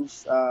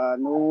Games,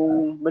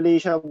 nung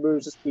Malaysia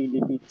versus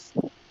Philippines.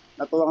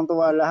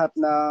 Natuwang-tuwa lahat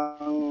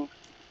ng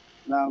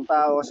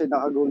tao kasi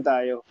naka-goal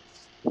tayo.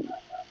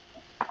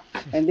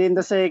 And then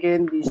the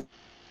second is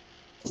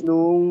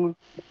nung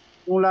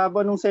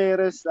laban ng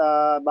series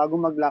bago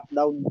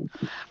mag-lockdown.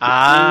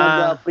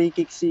 Nag-free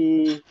kick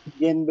si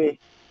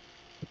Genbe.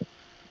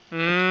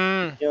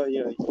 Yun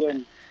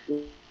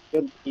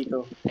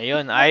dito.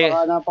 Ayun,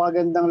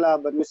 napakagandang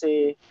laban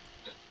kasi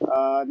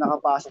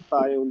nakapasok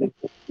tayo ulit.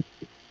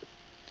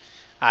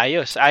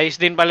 Ayos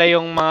din pala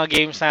yung mga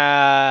games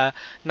na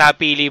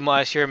napili mo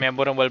as your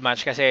memorable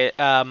match kasi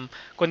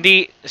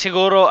kundi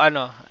siguro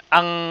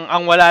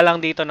ang wala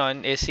lang dito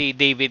noon is si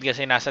David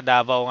kasi nasa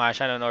Davao nga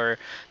siya noon or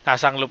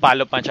nasa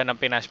Lupalop man siya ng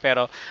Pinas,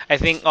 pero I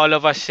think all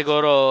of us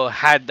siguro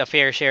had a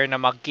fair share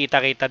na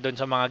magkita-kita doon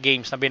sa mga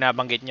games na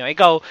binabanggit nyo.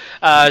 Ikaw,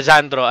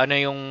 Zandro, ano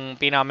yung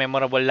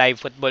pinaka-memorable live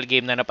football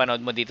game na napanood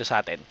mo dito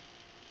sa atin?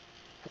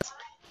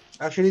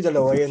 Actually,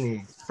 dalawa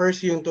yan eh.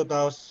 First yung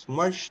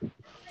March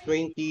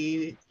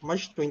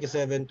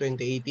 27,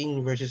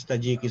 2018 versus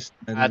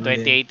Tajikistan.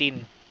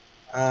 2018.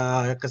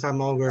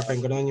 Kasama ko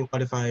girlfriend ko noon yung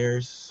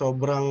qualifiers.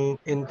 Sobrang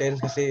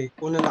intense kasi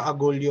una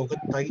naka-goal yung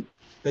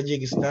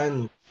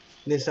Tajikistan.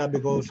 Then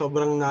sabi ko,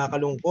 sobrang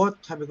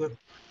nakakalungkot. Sabi ko,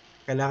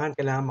 kailangan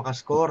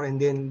makascore.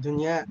 And then dun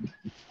niya,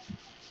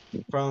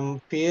 from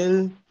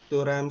Phil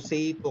to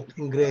Ramsey to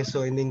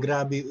Ingreso. And then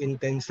grabe yung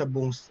intense sa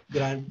buong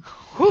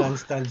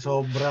grandstand.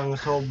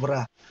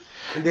 Sobra.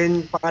 And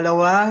then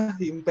pangalawa,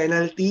 yung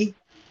penalty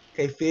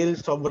kay Phil,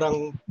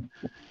 sobrang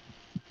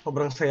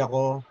saya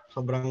ko.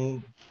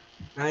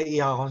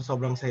 Naiiyak ako,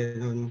 sobrang saya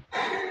nun.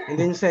 And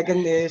then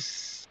second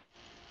is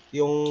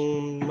yung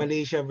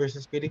Malaysia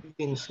versus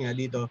Philippines nga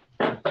dito.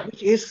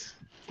 Which is,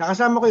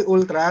 nakasama ko yung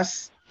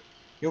Ultras.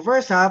 Yung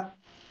first half,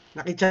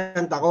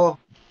 nakichant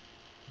ako.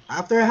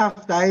 After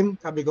halftime,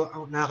 sabi ko,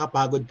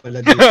 nakakapagod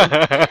pala dito.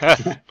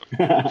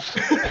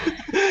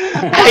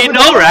 I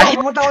know, right?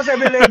 Pumunta ako sa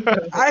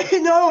 7-Eleven. I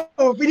know!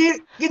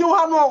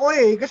 Kinuha mo ako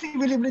kasi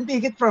biliblin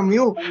ticket from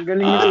you. Ang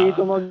galing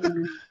ito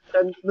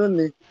mag-chant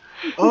nun eh.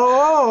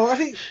 Oo,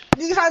 kasi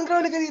hindi saan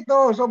ka ulit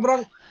dito.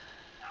 Sobrang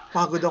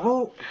pagod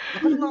ako.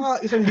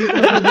 Isang dito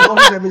ako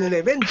sa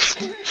 7-Eleven.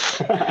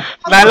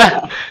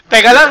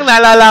 Teka lang,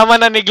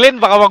 nalalaman na ni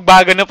Glenn. Baka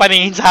magbago na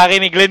paningin sa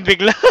akin ni Glenn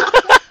bigla.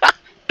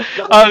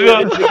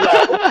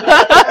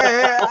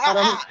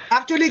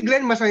 Actually,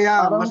 Glenn,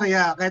 masaya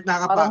kahit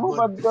nakapagod. Parang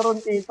hubad ka ron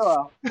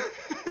dito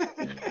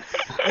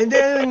And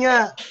then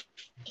nga,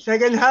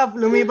 second half,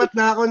 lumipat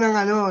na ako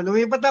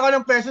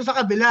ng peso sa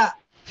kabila.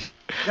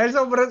 Dahil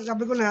sobrang,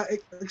 sabi ko na,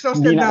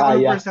 exhausted na ako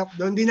ng first half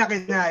doon, hindi na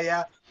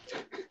kinaya.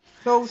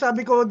 So,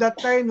 sabi ko, that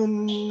time,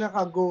 nung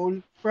naka-goal,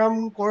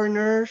 from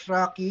corner,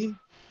 Rocky,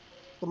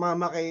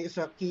 tumama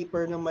sa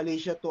keeper ng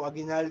Malaysia to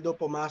Aguinaldo,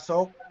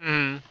 pumasok.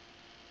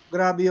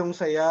 Grabe yung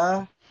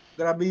saya.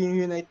 Grabe yung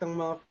unite ng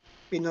mga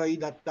Pinoy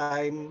that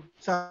time.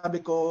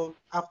 Sabi ko,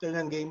 after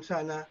ng game,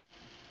 sana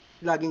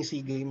laging SEA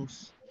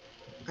Games.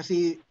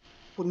 Kasi,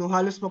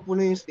 halos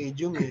mapuno yung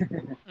stadium eh.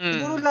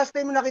 Siguro last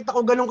time nakita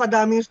ko ganun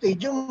kadami yung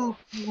stadium,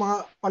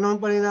 mga panahon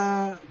pa rin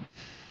na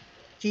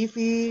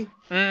Chiefy,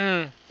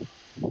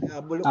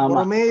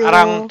 Borromeo.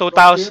 Parang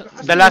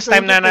 2000, the last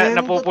time na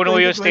napupuno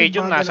yung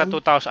stadium, nasa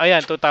 2000,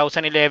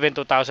 2011,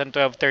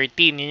 2012,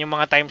 13. Yun yung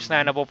mga times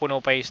na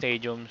napupuno pa yung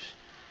stadiums.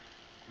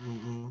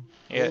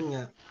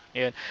 Yun.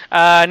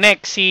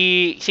 Next,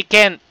 si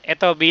Kent.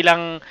 Ito,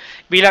 bilang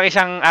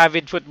isang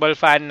avid football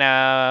fan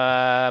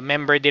na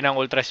member din ng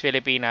Ultras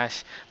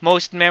Pilipinas,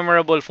 most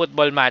memorable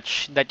football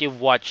match that you've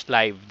watched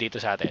live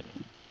dito sa atin?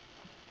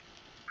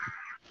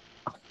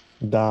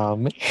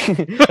 Dami.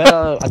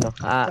 Pero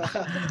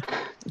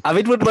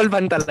avid football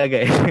fan talaga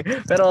eh.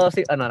 Pero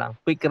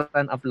quick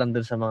run up lang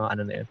dun sa mga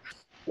na yun.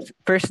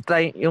 First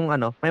try, yung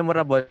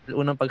memorable,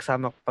 unang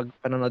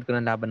pagpanonood ko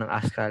ng laban ng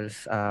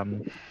Ascals,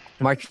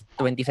 March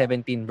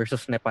 2017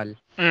 versus Nepal,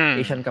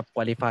 Asian Cup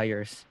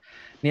qualifiers.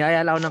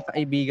 Niyayala ako ng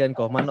kaibigan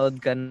ko, manood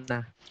ka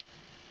na.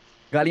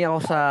 Galing ako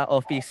sa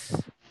office,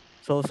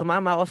 So,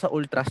 sumama ako sa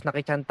Ultras,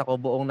 nakichanta ko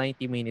buong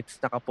 90 minutes,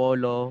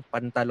 nakapolo,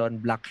 pantalon,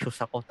 black shoes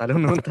ako,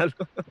 talong ng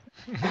talong.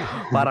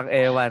 Parang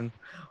ewan.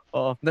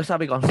 Oo,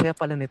 nasabi ko, ang saya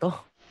pala nito.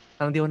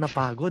 Parang di ako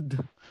napagod.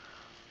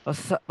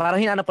 Parang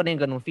hinanap ko na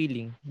yung ganung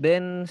feeling.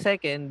 Then,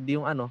 second,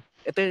 yung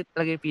ito yung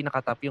talaga yung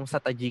pinaka-top, yung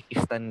sa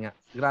Tajikistan nga.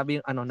 Grabe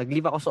yung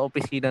nag-leave ako sa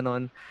opisina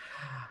noon.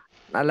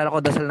 Naalala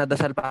ko, dasal na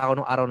dasal pa ako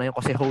nung araw na yun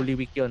kasi Holy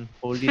Week yun.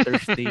 Holy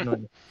Thursday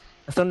noon.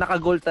 So,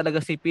 naka-goal talaga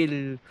si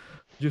Phil.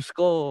 Diyos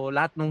ko,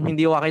 lahat nung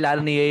hindi ko kakilala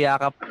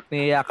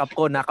niyayakap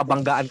ko,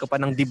 nakabanggaan ko pa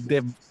ng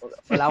dibdib.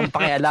 Wala akong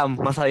pakialam.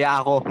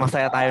 Masaya ako.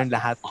 Masaya tayong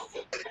lahat.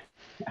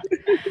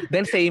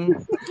 Then same,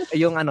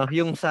 yung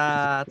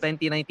sa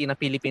 2019 na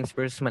Philippines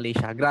versus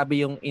Malaysia.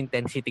 Grabe yung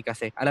intensity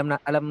kasi. Alam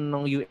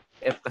nung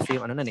UF kasi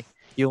yung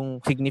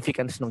yung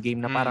significance ng game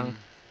na parang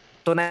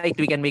tonight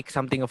we can make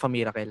something of a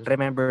miracle.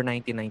 Remember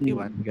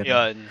 1991. Ganun.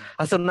 Yan.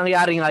 Kaso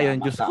nangyari nga yun,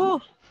 Diyos ko.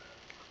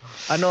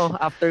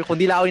 After,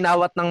 kung di lang ako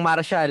inawat ng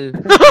Marshall,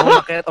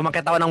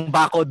 umakit ako ng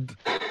bakod.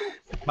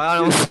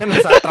 Baka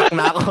nasa truck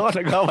na ako,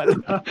 nagawala.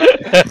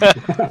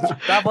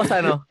 Tapos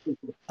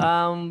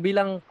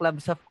bilang club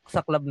sa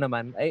club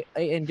naman,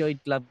 I enjoyed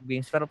club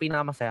games, pero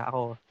pinakamasaya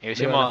ako.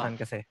 Yusin mo.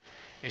 Kasi.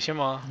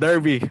 Yusin mo.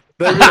 Derby.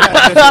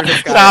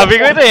 Sabi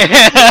ko ito eh.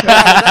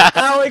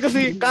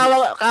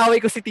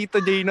 Kaaway ko si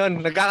Tito J noon.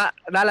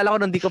 Naalala ko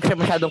nung di ko siya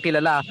masyadong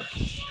kilala.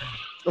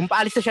 Nung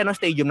paalis na siya ng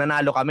stadium,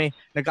 nanalo kami.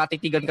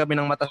 Nagkatitigan kami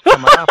ng mata sa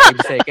mata,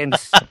 5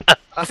 seconds.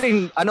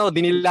 Kasi,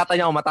 dinilatan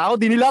niya ako mata ako,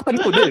 dinilatan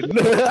ko din.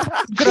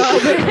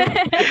 Grabe.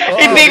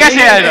 Hindi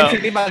kasi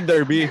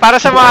derby. Para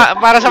sa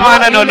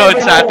mga nanonood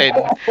sa atin.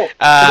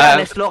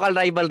 Local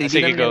rivalry, di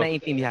namin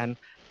naiintindihan.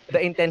 The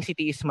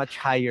intensity is much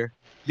higher.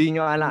 Di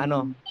nyo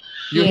alam,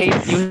 you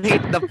hate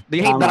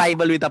the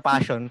rival with a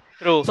passion.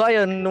 True. So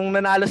ayun, nung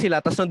nanalo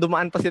sila, tapos nung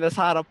dumaan pa sila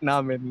sa harap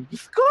namin,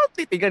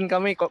 titigan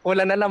kami,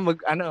 wala na lang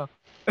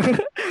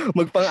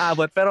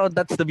magpang-abot. Pero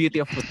that's the beauty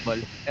of football.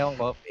 Ewan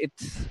ko,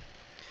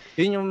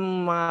 yun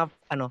yung mga,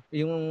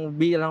 yung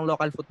bilang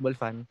local football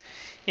fan.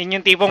 Yun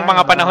yung tipong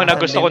mga panahon na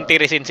gusto kong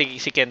tirisin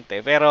si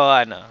Kente. Pero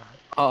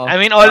Oo. I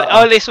mean,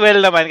 all is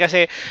well naman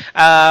kasi,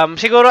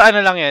 siguro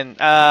lang yun,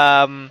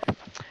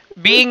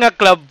 being a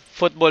club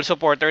football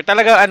supporter,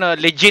 talaga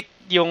legit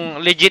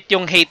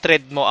yung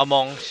hatred mo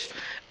amongst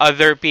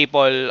other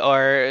people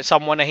or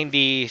someone na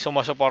hindi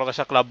sumusuporta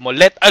sa club mo,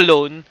 let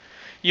alone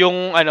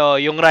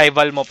yung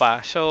rival mo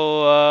pa.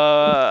 So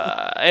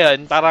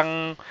ayun,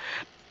 parang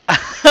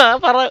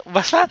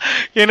basta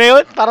yun na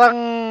yun, parang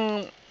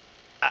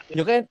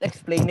you can't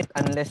explain it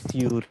unless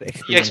you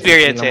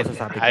experience it.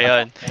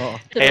 Ayun.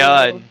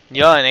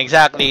 Yun,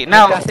 exactly.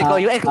 Now,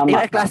 yung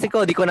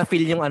Clasico, di ko na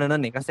feel yung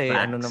kasi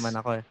naman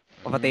ako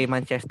kapatay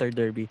Manchester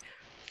Derby.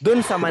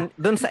 Doon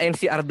sa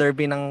NCR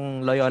Derby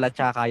ng Loyola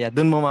tsaka kaya,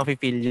 doon mo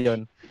ma-feel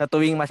yun. Na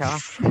tuwing masya,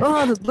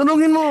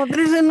 tulungin mo,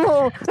 drisin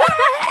mo.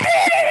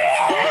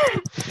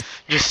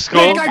 Diyos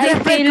ko. I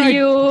feel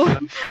you.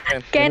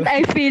 Can't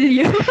I feel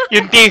you?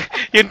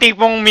 yung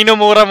tipong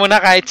minumura mo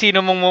na kahit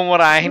sino mong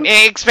mumurahin.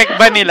 E-expect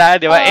ba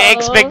nila, di ba?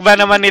 E-expect ba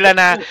naman nila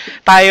na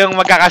tayong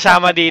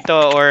magkakasama dito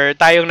or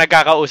tayong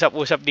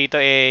nagkakausap-usap dito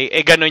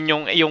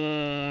ganun yung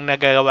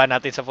nagagawa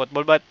natin sa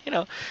football. But,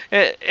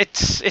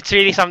 it's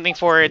really something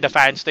for the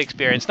fans to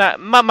experience. Na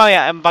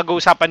mamaya,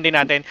 pag-uusapan din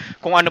natin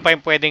kung ano pa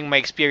yung pwedeng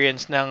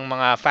ma-experience ng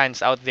mga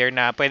fans out there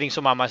na pwedeng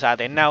sumama sa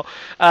atin. Now,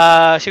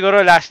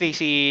 siguro lastly,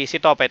 si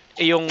Topet,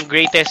 yung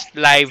greatest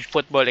live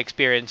football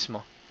experience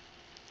mo?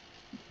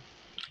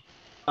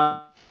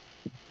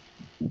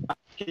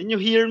 Can you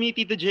hear me,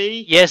 Tito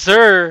J? Yes,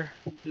 sir.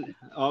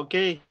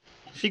 Okay.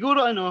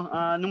 Siguro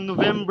nung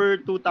November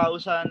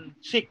 2006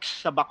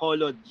 sa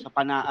Bacolod, sa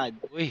Panaad.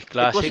 Uy,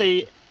 classic. It was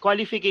a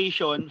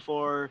qualification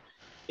for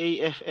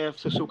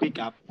AFF Suzuki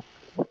Cup.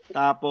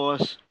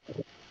 Tapos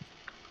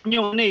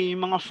yung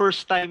mga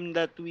first time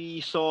that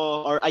we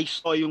saw or I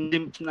saw yung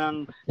glimpse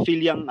ng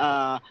Phil Young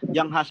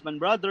Husband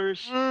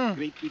Brothers,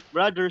 Great Week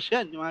Brothers,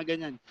 yan, yung mga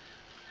ganyan.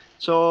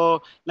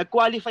 So,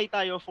 nag-qualify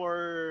tayo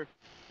for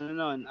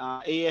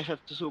AFF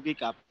Suzuki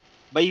Cup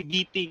by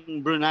beating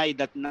Brunei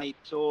that night.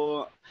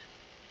 So,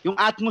 yung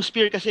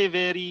atmosphere kasi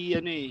very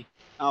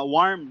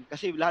warm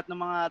kasi lahat ng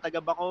mga taga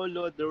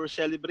Bacolod, they were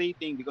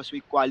celebrating because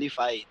we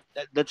qualified.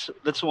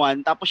 That's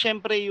one. Tapos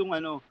syempre yung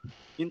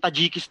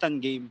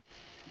Tajikistan game.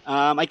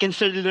 I can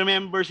still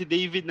remember si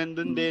David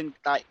nandun din.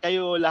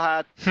 Kayo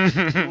lahat.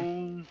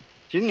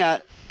 Yun nga,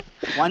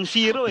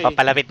 1-0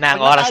 Papalapit na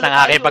ang oras ng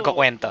aking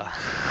pagkukwento.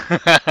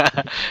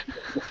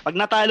 Pag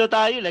natalo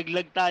tayo,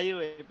 laglag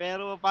tayo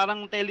Pero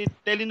parang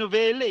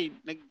telenovela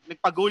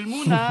Nagpa-goal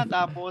muna,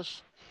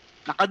 tapos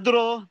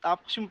nakadraw,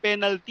 tapos yung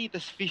penalty,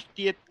 tapos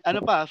 50th,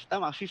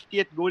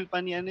 50th goal pa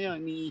ni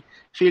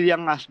Phil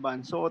Young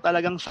Husband. So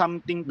talagang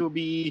something to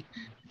be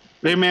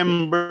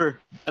remember.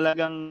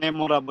 Talagang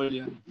memorable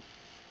yun.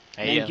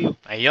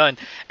 Ayun.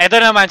 Ito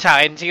naman sa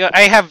akin,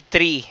 I have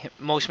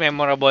 3 most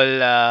memorable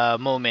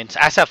moments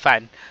as a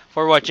fan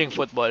for watching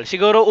football.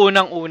 Siguro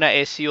unang-una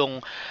is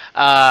yung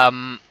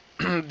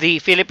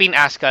the Philippine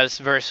Ascals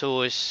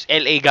versus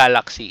LA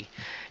Galaxy.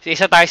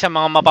 isa tayo sa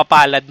mga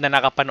mapapalad na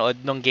nakapanood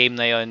ng game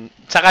na yon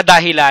sa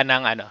kadahilan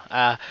ng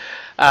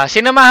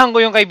sinamahan ko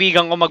yung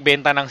kaibigan ko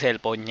magbenta ng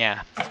cellphone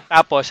niya.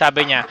 Tapos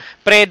sabi niya,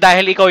 pre,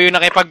 dahil ikaw yung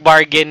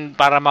nakipag-bargain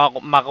para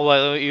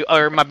makuha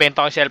or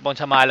mabenta ko yung cellphone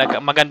sa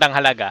magandang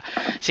halaga,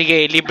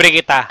 sige, libre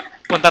kita.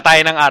 Punta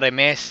tayo ng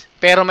RMS.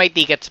 Pero may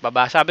tickets pa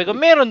ba? Sabi ko,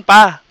 meron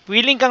pa.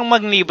 Willing kang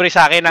maglibre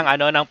sa akin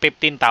ng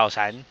 15,000.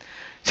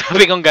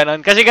 Sabi ko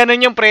ganon. Kasi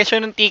ganon yung presyo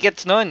ng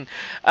tickets nun.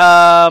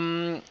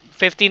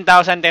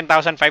 15,000,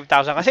 10,000,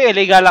 5,000. Kasi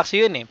LA Galaxy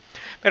yun eh.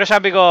 Pero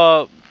sabi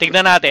ko,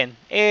 tignan natin.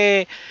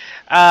 Hindi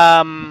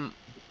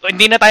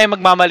na tayo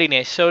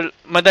magmamalinis. So,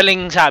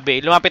 madaling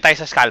sabi, lumapit tayo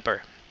sa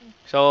scalper.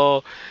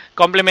 So,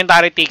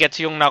 complimentary tickets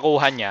yung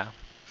nakuha niya.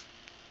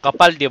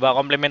 Kapal, di ba?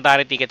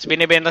 Complimentary tickets.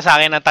 Binibenta sa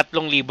akin ng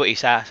 3,000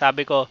 isa.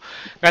 Sabi ko,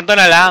 ganito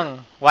na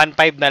lang.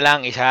 1,500 na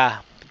lang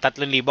isa.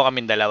 3,000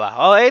 kaming dalawa.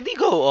 Di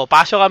go.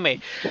 Pasok kami.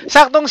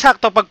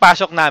 Saktong-sakto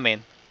pagpasok namin.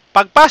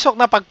 Pagpasok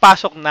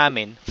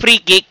namin, free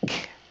kick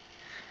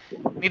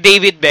ni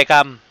David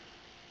Beckham.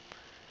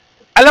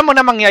 Alam mo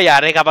na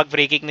mangyayari kapag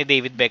free kick ni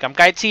David Beckham.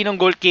 Kahit sinong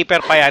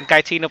goalkeeper pa yan,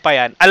 kahit sino pa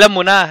yan, alam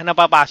mo na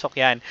napapasok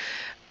yan.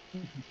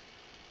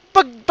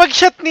 Pag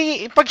shot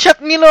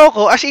ni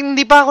Loco, as in,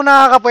 hindi pa ako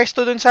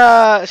nakakapwesto dun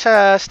sa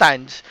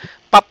stands.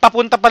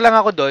 Papunta pa lang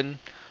ako dun.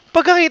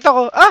 Pagkakita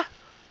ko,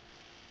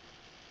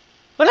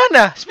 wala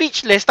na,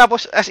 speechless.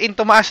 Tapos, as in,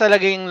 tumaas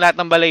talaga yung lahat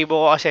ng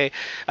balaybo ko kasi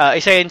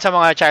isa yun sa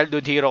mga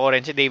childhood hero ko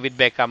rin, si David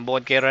Beckham,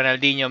 bukod kay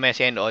Ronaldinho,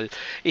 Messi and all.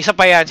 Isa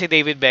pa yan, si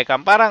David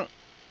Beckham. Parang,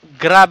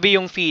 grabe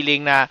yung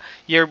feeling na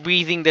you're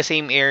breathing the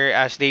same air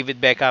as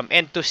David Beckham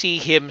and to see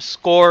him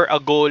score a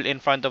goal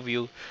in front of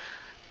you,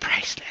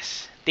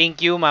 priceless.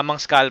 Thank you,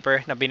 Mamang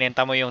Scalper, na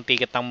binenta mo yung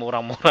ticket ng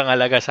murang-murang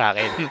halaga sa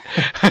akin.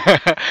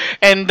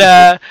 And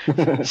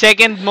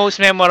second most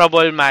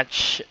memorable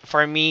match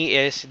for me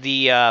is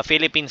the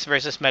Philippines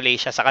versus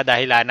Malaysia sa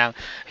kadahilan ng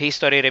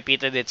history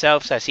repeated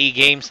itself sa SEA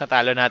Games.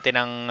 Natalo natin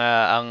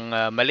ang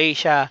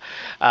Malaysia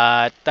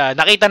at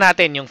nakita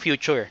natin yung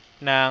future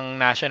ng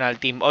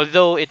national team.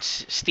 Although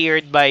it's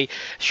steered by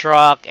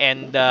Schrock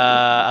and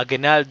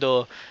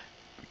Aguinaldo,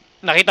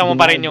 nakita mo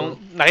pa rin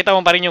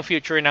yung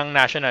future ng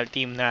national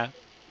team na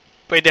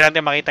pwede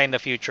natin makita in the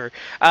future.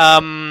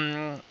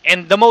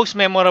 And the most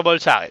memorable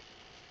sa akin,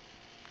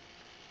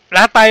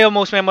 lahat tayo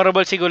most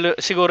memorable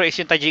siguro is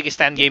yung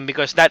Tajikistan game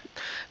because that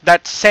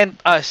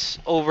sent us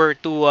over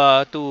to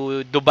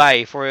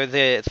Dubai for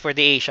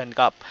the Asian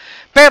Cup.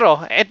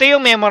 Pero ito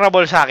yung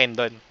memorable sa akin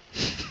doon.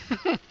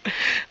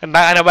 Handa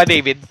ka na ba,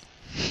 David?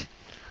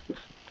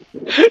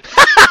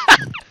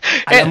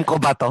 Alam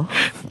ko ba to?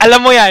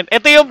 Alam mo yan.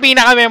 Ito yung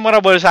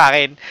pinaka-memorable sa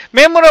akin.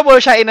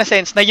 Memorable siya in a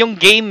sense na yung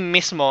game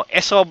mismo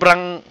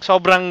sobrang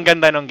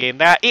ganda ng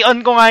game. I-on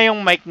ko nga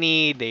yung mic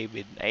ni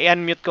David.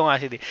 I-unmute ko nga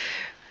si David.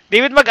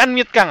 David,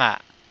 mag-unmute ka nga.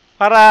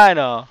 Para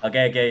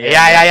Okay.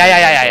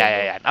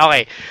 Yan.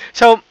 Okay.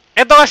 So,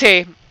 ito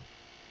kasi,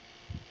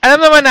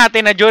 alam naman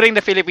natin na during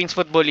the Philippines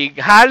Football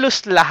League,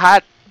 halos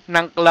lahat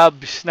ng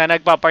clubs na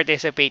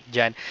nagpa-participate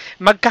dyan,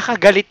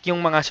 magkakagalit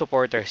yung mga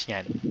supporters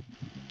niyan.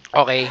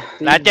 Okay?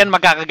 Lahat yan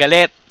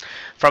magkakagalit.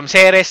 From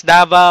Ceres,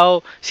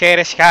 Davao,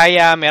 Ceres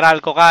Kaya,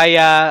 Meralco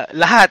Kaya,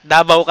 lahat,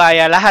 Davao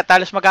Kaya, lahat,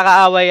 halos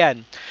magkakaaway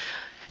yan.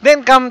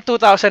 Then come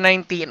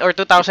 2019 or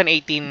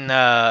 2018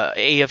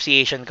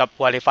 AFC Asian Cup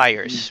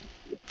qualifiers.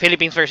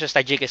 Philippines versus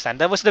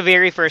Tajikistan. That was the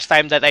very first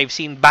time that I've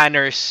seen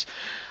banners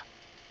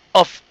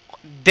of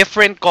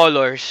different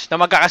colors na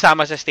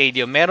magkakasama sa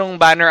stadium. Merong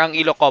banner ang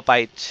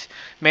Ilocos,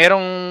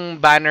 merong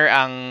banner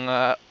ang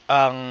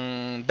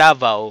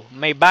Davao,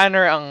 may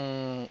banner ang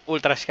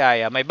Ultras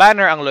Kaya, may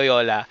banner ang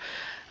Loyola.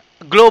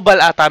 Global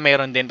ata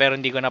meron din pero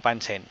hindi ko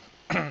napansin.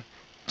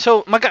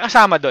 So,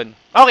 magkakasama doon.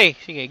 Okay,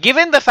 sige.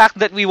 Given the fact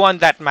that we won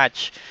that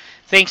match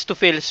thanks to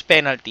Phil's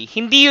penalty,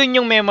 hindi yun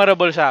yung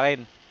memorable sa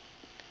akin.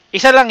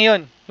 Isa lang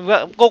yun.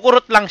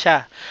 Kukurot lang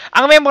siya.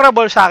 Ang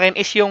memorable sa akin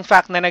is yung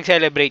fact na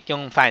nag-celebrate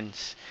yung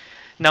fans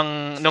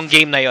ng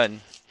game na yon.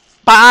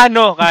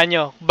 Paano,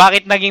 kanyo?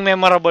 Bakit naging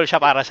memorable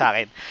siya para sa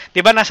akin?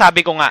 'Di ba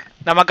nasabi ko nga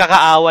na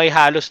magkakaaway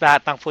halos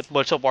lahat ng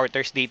football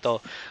supporters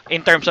dito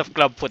in terms of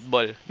club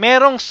football.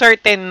 Merong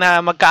certain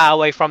na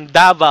magkaaway from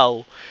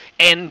Davao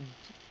and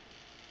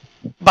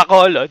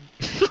Bacolod.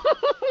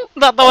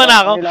 Tatawa na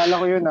ako. Kilala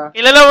ko yun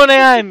Kilala mo na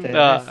yan.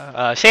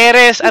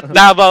 Ceres at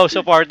Davao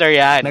supporter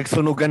yan.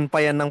 Nagsunugan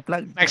pa yan ng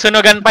flag.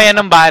 Nagsunugan pa yan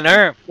ng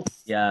banner.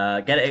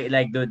 Yeah,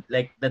 like dude,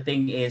 like the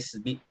thing is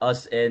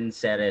us in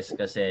Ceres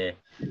kasi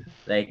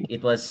like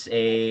it was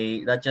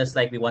not just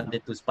like we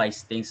wanted to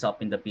spice things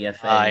up in the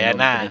PFL,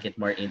 to make it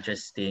more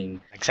interesting.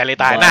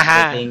 Nagsalita na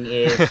ha. The thing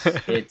is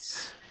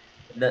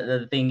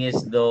the thing is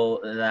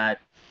though that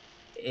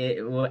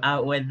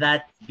with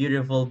that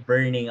beautiful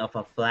burning of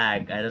a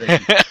flag, I don't know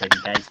if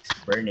you guys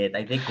burn it.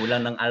 I think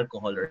kulang ng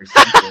alcohol or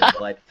something,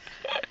 but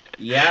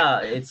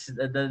yeah, it's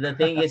the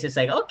thing is, it's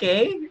like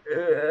okay,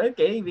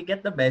 we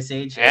get the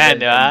message, and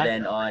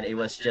then on, it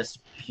was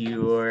just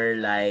pure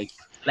like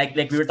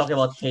we were talking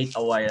about hate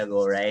a while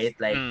ago, right?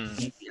 Like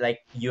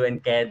like you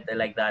and Ked,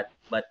 like that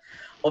But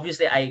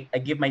obviously, I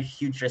give my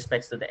huge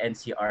respects to the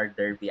NCR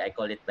Derby. I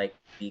call it like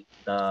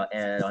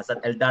what's that?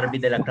 El Derby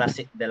de la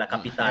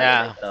Capital,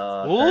 Yeah. like the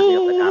Derby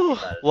of the Ooh.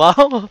 capital.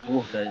 Wow.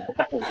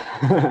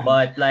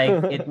 But like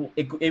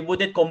it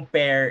wouldn't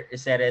compare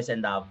Ceres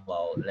and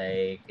Davao.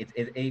 Like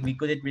we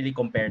couldn't really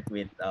compare it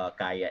with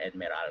Kaya and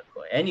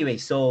Meralco. Anyway,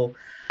 so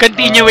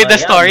Continue with the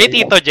story,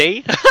 Tito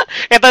J.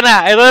 Ito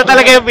na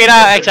talaga yung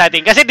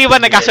pinaka-exciting. Kasi di ba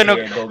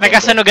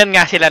nagkasunugan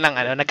nga sila ng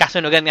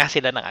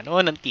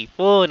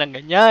tipo, ng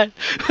ganyan.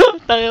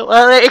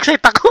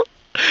 Excited ako.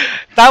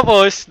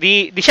 Tapos,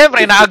 di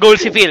syempre, naka-goal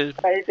si Phil.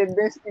 Excited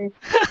bestie.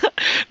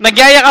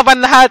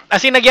 Nagyayakapan lahat. As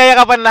in,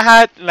 nagyayakapan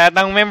lahat. Lahat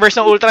ng members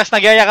ng Ultras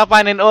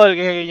nagyayakapan and all.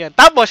 Ganyan.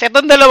 Tapos,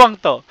 etong dalawang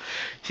to.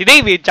 Si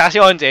David tsaka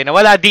si Onze, na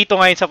wala dito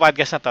ngayon sa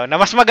podcast na to, na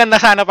mas maganda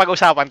sana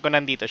pag-usapan kung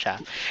nandito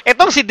siya.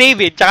 Etong si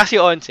David tsaka si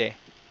Onze,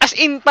 as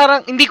in,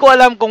 parang hindi ko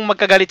alam kung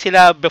magkagalit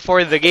sila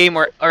before the game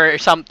or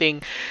something.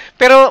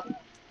 Pero,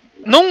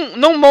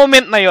 nung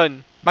moment na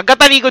yon,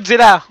 magkatalikod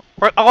sila.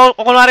 Ako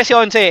kunwari si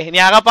Onze,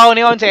 niyakap ako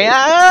ni Onze,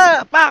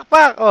 pak.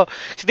 Oh,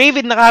 si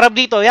David nakaharap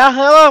dito,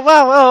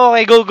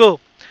 okay,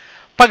 go.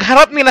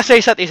 Pagharap nila sa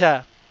isa't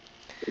isa,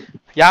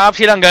 yakap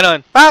silang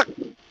ganon, pak.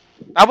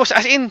 Tapos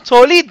as in,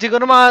 solid.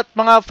 Siguro mga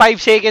 5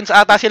 seconds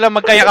ata sila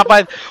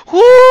magkayakapan.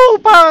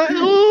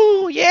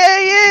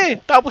 Yeah.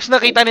 Tapos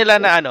nakita nila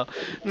na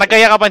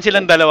nagkayakapan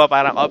silang dalawa.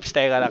 Parang,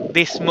 teka lang.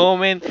 This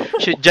moment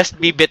should just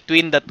be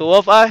between the two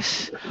of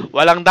us.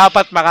 Walang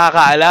dapat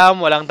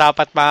makakaalam, walang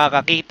dapat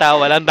makakakita,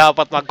 walang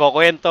dapat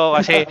magkukwento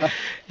kasi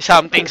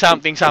something.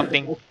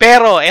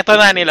 Pero, eto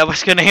na,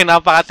 nilabas ko na yung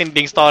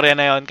napakatinding story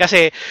na yon.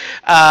 Kasi,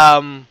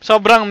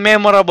 sobrang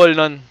memorable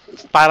nun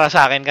para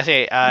sa akin.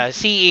 Kasi,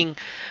 seeing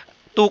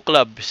two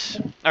clubs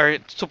or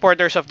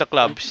supporters of the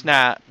clubs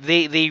na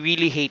they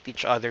really hate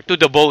each other to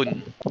the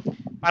bone.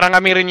 Parang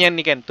kami rin yan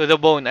ni Ken, to the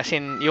bone, as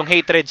in yung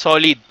hatred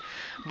solid.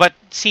 But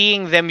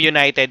seeing them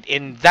united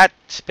in that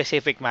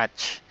specific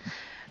match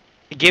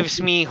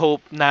gives me hope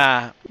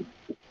na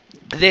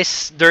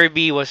this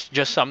derby was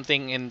just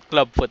something in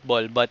club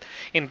football, but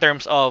in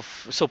terms of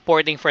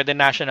supporting for the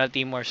national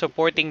team or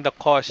supporting the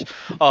cause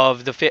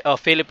of the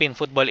Philippine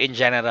football in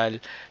general,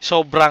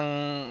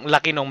 sobrang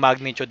laki ng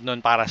magnitude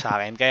nun para sa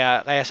akin.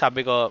 Kaya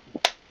sabi ko,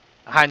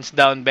 hands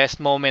down,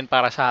 best moment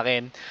para sa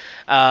akin.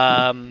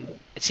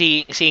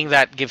 Seeing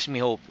that gives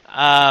me hope.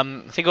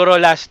 Siguro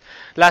last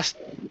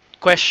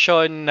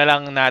question na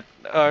lang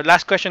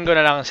last question ko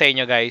na lang sa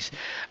inyo, guys.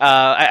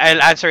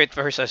 I'll answer it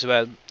first as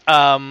well.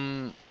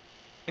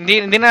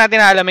 Hindi na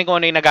natin alamin kung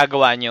ano yung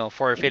nagagawa nyo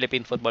for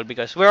Philippine football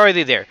because we're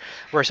already there.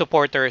 We're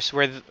supporters.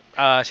 We're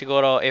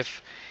siguro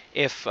if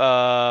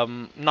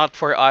not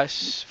for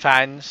us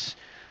fans,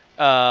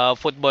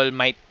 football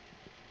might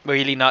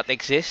really not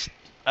exist.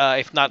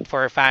 If not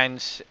for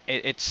fans,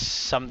 it's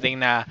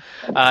something na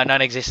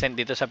non-existent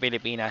dito sa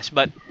Pilipinas.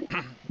 But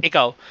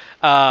ikaw,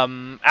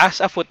 as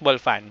a football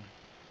fan,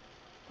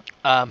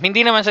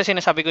 hindi naman sa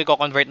sinasabi ko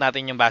i-convert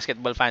natin yung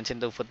basketball fans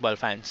into football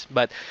fans,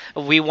 but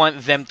we want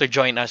them to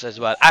join us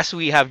as well as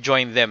we have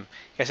joined them.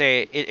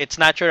 Kasi it's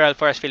natural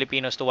for us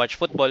Filipinos to watch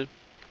football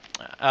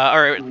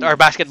or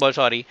basketball,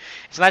 sorry.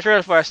 It's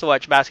natural for us to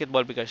watch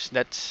basketball because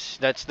that's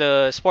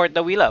the sport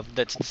that we love.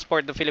 That's the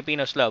sport the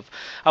Filipinos love.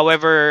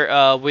 However,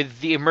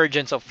 with the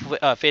emergence of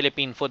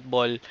Philippine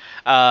football,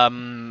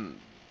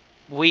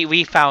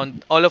 we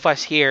found, all of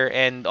us here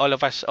and all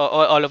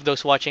of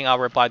those watching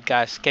our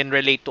podcast can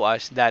relate to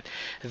us that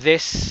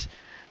this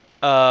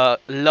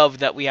love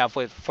that we have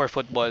for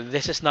football,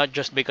 this is not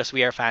just because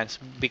we are fans,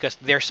 because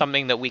there's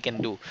something that we can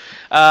do.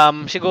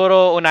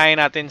 Siguro unahin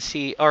natin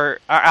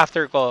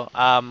after ko,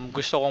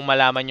 gusto kong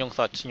malaman yung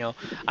thoughts nyo.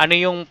 Ano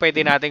yung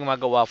pwede nating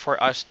magawa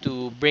for us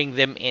to bring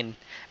them in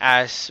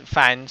as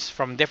fans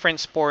from different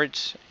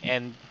sports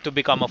and to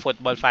become a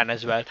football fan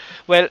as well?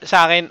 Well,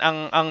 sa akin,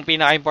 ang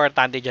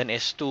pinaka-importante dyan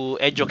is to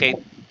educate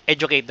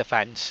the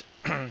fans.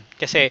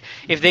 Kasi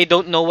if they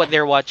don't know what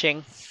they're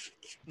watching,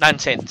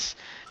 nonsense.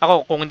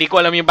 Ako, kung hindi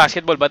ko alam yung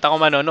basketball, ba't ako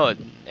manonood?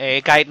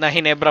 Kahit na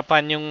Hinebra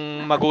fan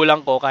yung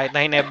magulang ko, kahit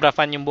na Hinebra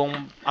fan yung buong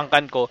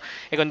angkan ko,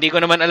 kung hindi ko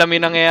naman alam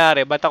yung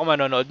nangyayari, ba't ako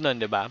manonood nun,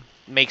 di ba?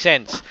 Makes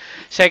sense.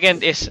 Second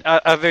is,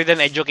 other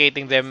than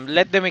educating them,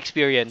 let them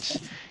experience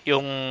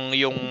yung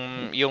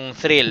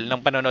thrill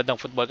ng panonood ng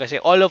football. Kasi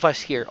all of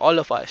us,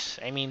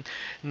 I mean,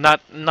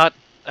 not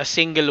a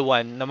single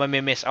one na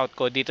mamimiss out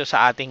ko dito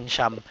sa ating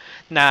Sham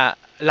na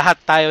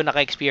lahat tayo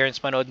naka-experience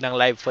manood ng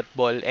live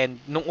football,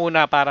 and nung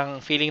una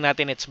parang feeling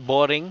natin it's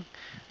boring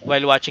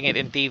while watching it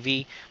in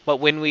TV, but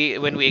when we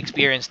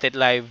experienced it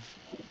live,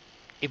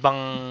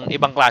 ibang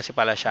klase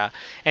pala siya.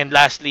 And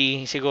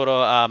lastly,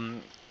 siguro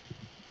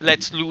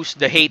let's lose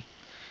the hate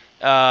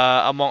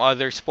among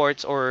other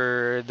sports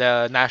or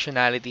the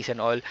nationalities and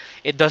all.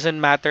 It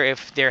doesn't matter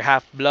if they're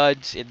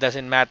half-bloods. It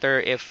doesn't matter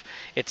if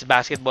it's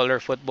basketball or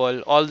football.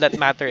 All that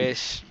matter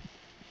is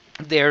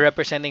they're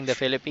representing the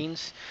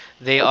Philippines.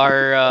 They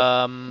are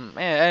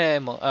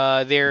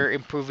they're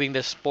improving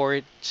the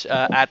sports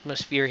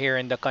atmosphere here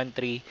in the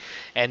country,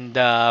 and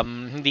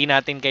hindi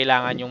natin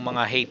kailangan yung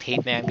mga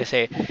hate na yan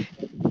kasi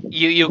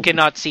you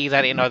cannot see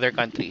that in other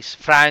countries.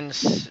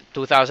 France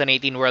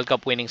 2018 World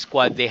Cup winning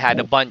squad, they had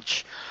a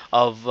bunch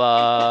of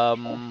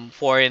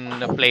foreign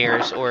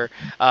players or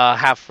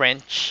half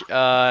French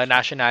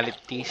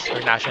nationalities or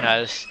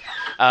nationals.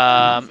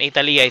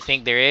 Italy, I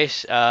think there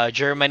is.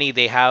 Germany,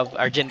 they have.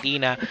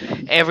 Argentina,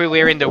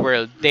 everywhere in the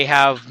world, they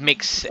have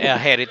mixed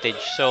heritage.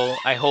 So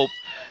I hope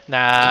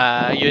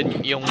na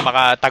yun yung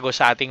makatago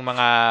sa ating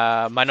mga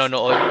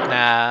manonood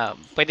na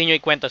pwede nyo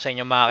ikwento sa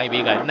inyong mga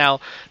kaibigan. Now,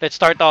 let's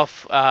start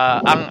off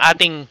ang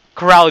ating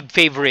crowd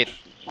favorite,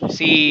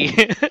 si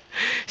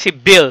si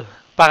Bill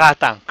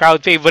Pakatang.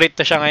 Crowd favorite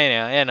to siya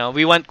ngayon. Ayan,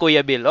 we want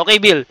Kuya Bill. Okay,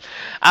 Bill.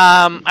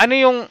 Ano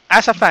yung,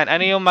 as a fan,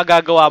 ano yung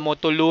magagawa mo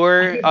to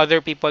lure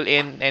other people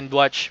in and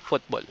watch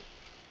football?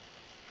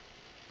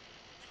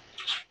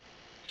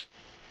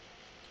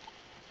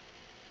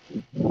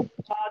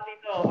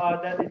 Tito,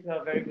 that is a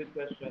very good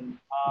question.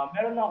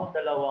 Meron na ako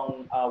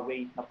dalawang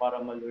ways na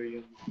para malure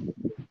yung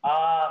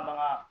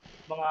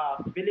mga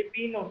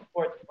Filipino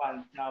sports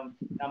fans na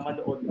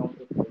manood ng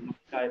football,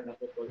 kahit ng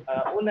football.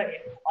 Una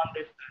is to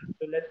understand,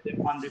 to let them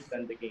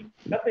understand the game.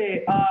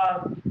 Kasi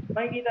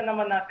makikita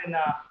naman natin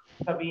na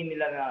sabihin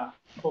nila na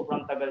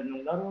sobrang tagal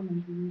ng laro,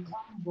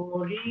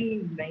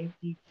 boring,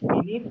 90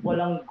 minutes,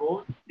 walang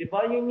goal.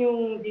 Diba?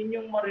 Yun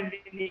yung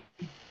maririnig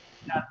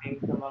natin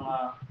sa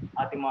mga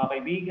ating mga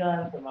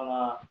kaibigan, sa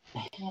mga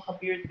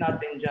ka-peers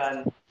natin dyan.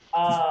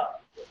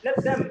 Let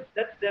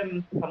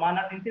them, sama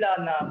natin sila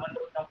na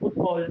manood ng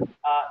football,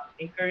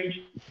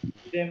 encourage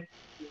them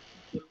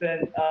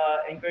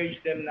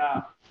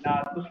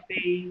na to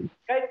stay,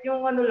 kahit yung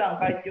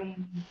kahit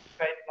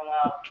mga,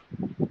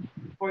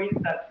 for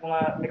instance, mga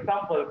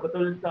example,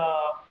 kutulad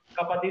sa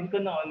kapatid ko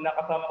noon,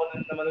 nakasama ko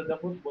noon na manood ng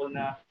football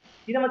na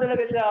hindi naman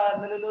talaga siya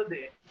nanonood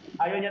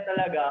Ayaw niya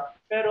talaga.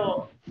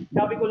 Pero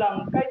sabi ko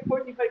lang, kahit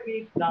 45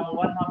 minutes lang,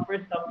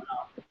 first half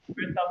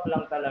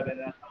lang talaga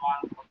na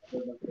samahan ko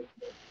manood ng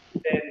football.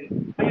 Then,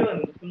 ayun,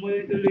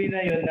 tumuloy-tuloy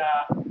na yun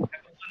na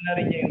nagustuhan na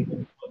rin niya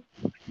yung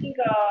football. I think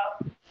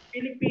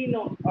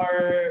Filipinos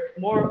are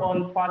more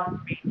on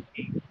fast-paced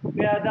games.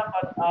 Kaya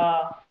dapat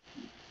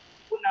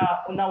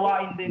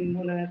unawain din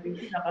muna natin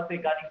sila kasi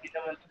galing din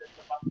naman sila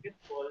sa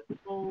basketball.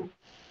 So,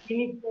 we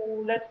need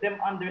to let them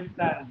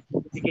understand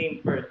the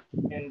game first.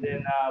 And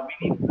then we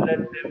need to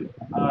let them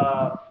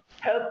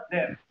help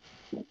them.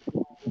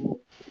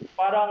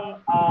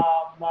 Parang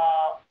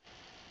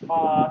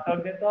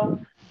tawag nito?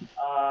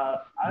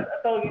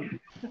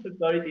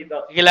 Sorry,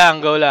 Tito. Sige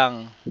lang, go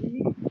lang.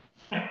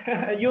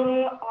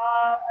 Yung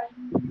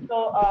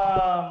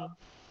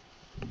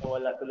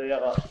wala tuloy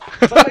ako.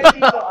 But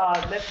dito,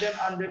 let them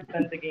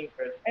understand the game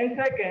first. And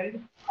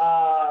second,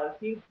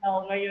 since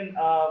now ngayon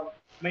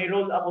may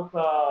role ako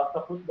sa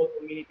football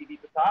community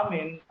dito sa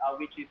amin,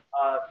 which is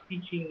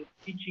teaching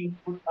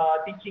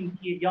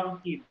young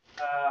kids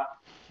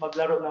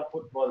maglaro ng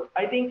football.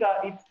 I think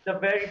it's the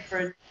very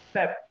first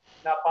step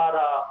na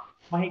para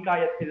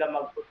mahikayat sila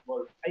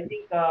mag-football. I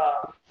think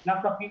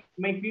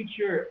may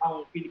future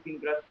ang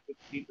Philippine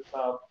grassroots dito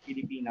sa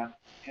Pilipinas.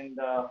 And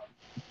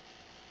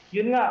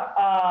yun nga,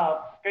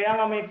 kaya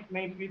nga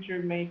may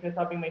future, may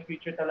sinasabing may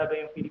future talaga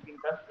yung Philippine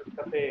grassroots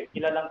kasi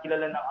kilala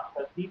ng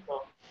asal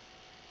dito.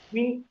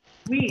 We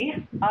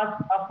as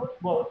a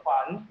football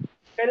fan,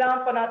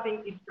 kailangan pa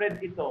nating i-spread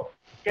ito.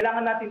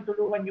 Kailangan natin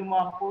tulungan yung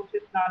mga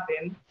coaches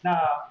natin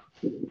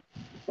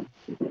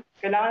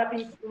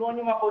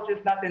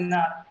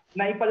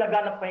na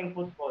ipalaganap pa yung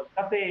football.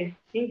 Kasi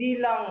hindi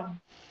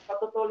lang, sa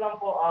totoo lang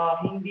po,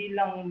 hindi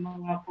lang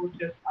mga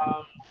coaches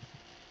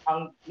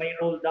ang may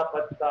role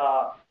dapat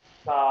sa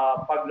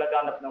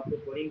paglaganap ng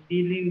football.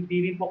 Hindi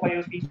rin po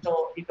kayo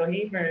Tito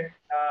Hamer,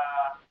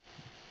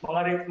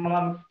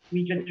 mga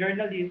media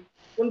journalists,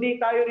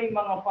 kundi tayo rin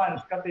mga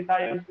fans kasi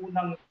tayo yung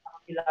unang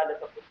nakakilala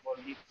sa football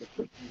dito.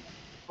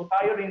 So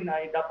tayo rin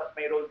ay dapat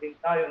may role din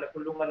tayo na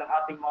tulungan ng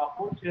ating mga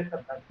coaches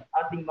at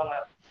ating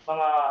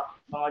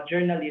mga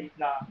journalists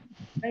na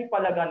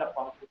ipalaganap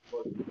ang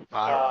football.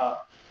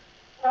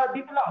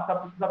 Dito lang,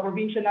 sa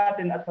probinsya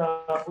natin at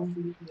sa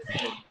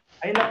Pilipinas.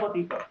 Ayun na po,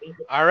 Tito.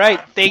 Alright,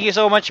 thank you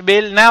so much,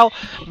 Bill. Now,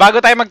 bago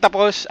tayo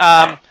magtapos,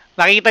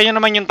 nakikita nyo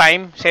naman yung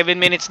time, 7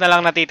 minutes na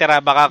lang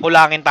natitira, baka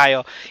kulangin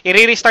tayo.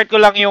 I-restart ko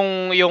lang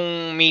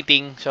yung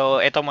meeting.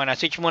 So, eto muna,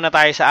 switch muna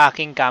tayo sa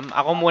aking cam.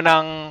 Ako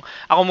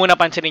muna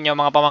pansinin nyo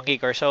mga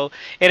pamangkikor. So,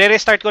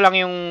 i-restart ko lang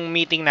yung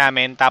meeting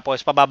namin,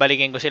 tapos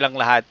pababalikin ko silang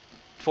lahat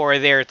for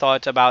their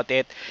thoughts about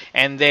it.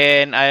 And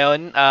then,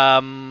 ayun,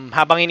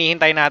 habang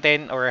hinihintay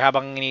natin, or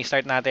habang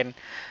ini-start natin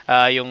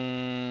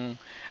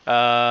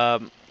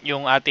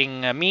yung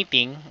ating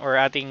meeting or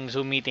ating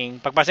Zoom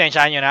meeting,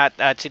 pagpasensyahan nyo na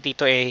at si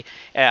Tito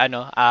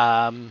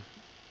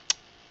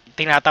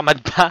tinatamad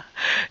pa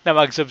na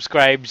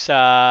mag-subscribe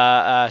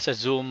sa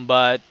Zoom,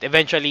 but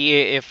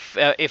eventually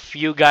if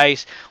you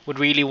guys would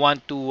really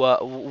want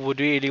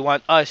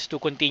us to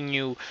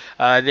continue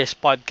this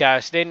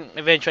podcast, then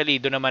eventually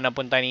doon naman ang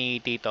punta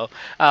ni Tito.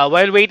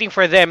 While waiting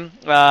for them,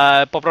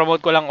 popromote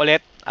ko lang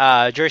ulit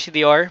Jersey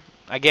Dior.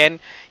 Again,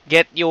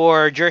 get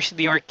your Jersey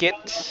Dior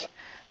kits.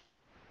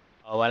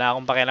 Wala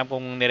akong pakialam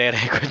kung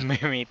nire-record mo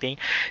yung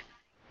meeting.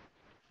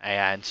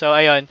 Ayan. So,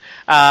 ayun.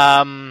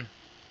 Um,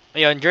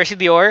 ayun, Jersey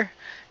Dior.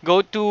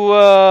 Go to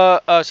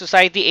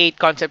Society 8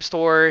 concept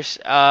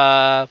stores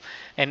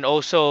and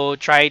also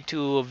try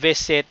to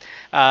visit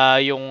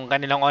yung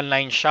kanilang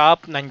online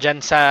shop.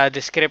 Nandyan sa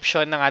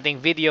description ng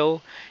ating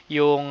video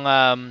yung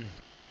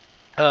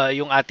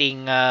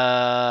ating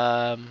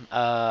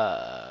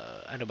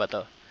ano ba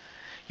to?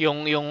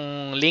 Yung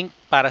link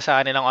para sa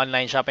kanilang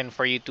online shop and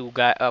for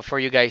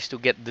you guys to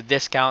get the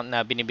discount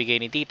na binibigay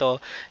ni Tito.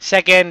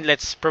 Second,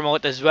 let's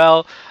promote as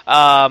well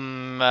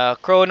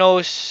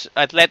Chronos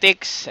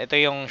Athletics. Ito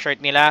yung shirt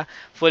nila,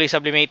 fully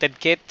sublimated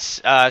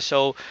kits.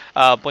 So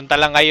punta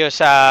lang kayo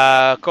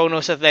sa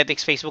Chronos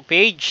Athletics Facebook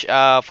page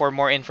for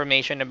more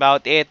information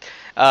about it.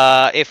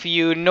 If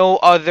you know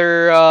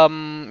other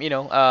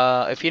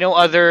if you know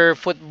other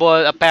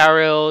football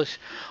apparels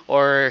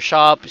or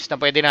shops na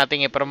pwede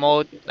nating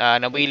i-promote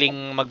na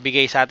willing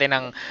magbigay sa atin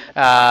ng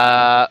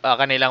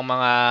kanilang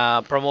mga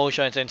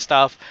promotions and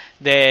stuff,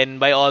 then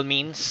by all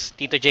means,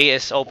 Tito J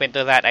is open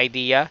to that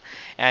idea.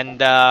 And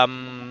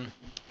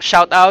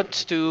shout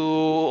outs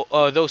to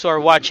those who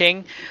are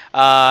watching.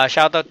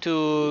 Shout out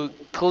to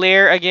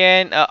Claire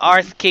again,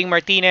 Arth King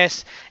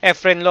Martinez,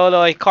 Efren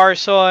Loloy,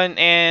 Carson,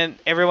 and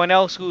everyone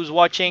else who's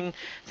watching.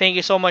 Thank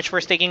you so much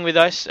for sticking with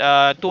us. 2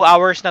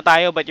 hours na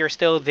tayo but you're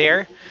still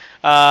there.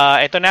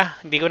 Ito na,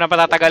 hindi ko na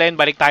patatagalin.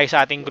 Balik tayo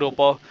sa ating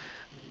grupo.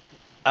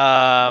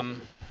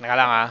 Naka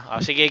lang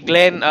sige,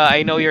 Glenn,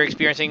 I know you're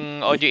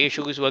experiencing audio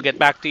issues. We'll get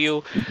back to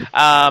you.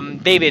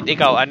 David,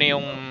 ikaw, ano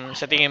yung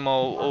sa tingin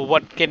mo,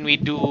 what can we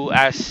do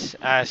as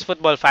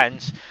football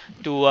fans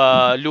to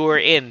lure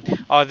in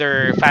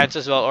other fans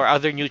as well or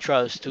other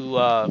neutrals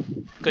to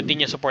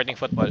continue supporting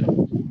football?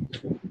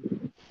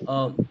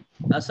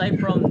 Aside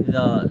from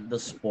the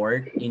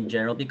sport in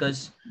general,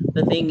 because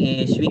the thing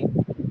is we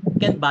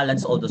can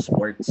balance all the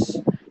sports.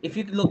 If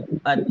you look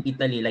at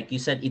Italy, like you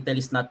said,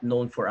 Italy is not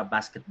known for a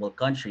basketball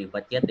country,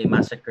 but yet they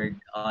massacred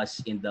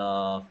us in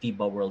the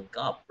FIBA World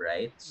Cup,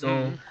 right?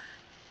 So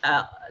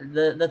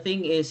the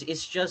thing is,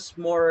 it's just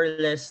more or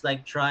less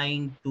like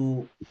trying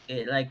to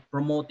like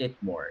promote it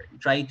more,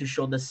 trying to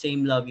show the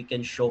same love you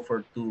can show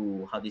for for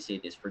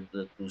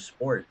the two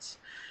sports.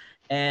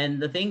 And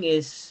the thing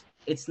is,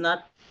 it's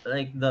not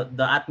like the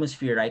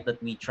atmosphere, right,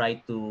 that we try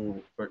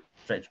to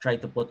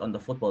put on the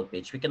football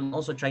pitch. We can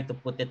also try to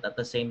put it at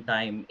the same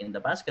time in the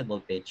basketball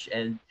pitch.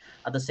 And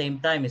at the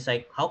same time, it's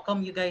like, how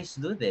come you guys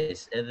do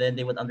this? And then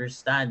they would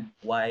understand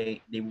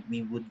why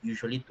we would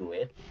usually do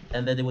it.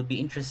 And then they would be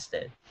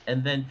interested.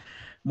 And then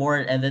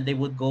they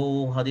would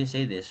go,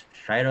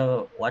 try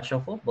to watch a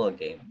football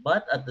game.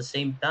 But at the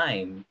same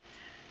time,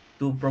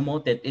 to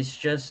promote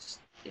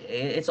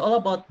it's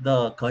all about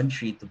the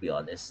country, to be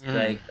honest.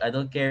 Like, I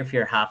don't care if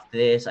you're half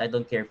this, I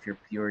don't care if you're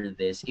pure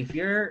this. If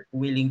you're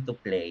willing to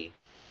play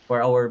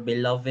for our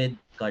beloved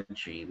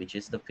country, which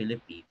is the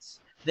Philippines,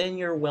 then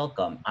you're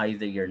welcome.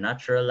 Either you're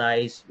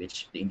naturalized,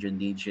 which the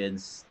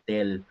Indonesians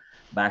still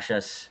bash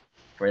us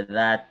for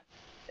that,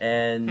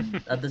 and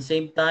at the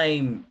same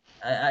time,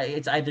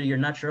 it's either you're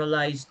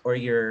naturalized or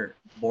you're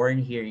born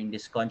here in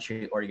this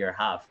country or you're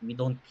half. We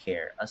don't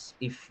care. As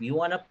if you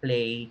want to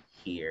play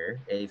here,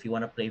 if you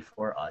want to play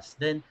for us,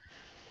 then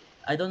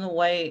I don't know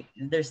why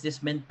there's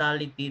this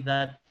mentality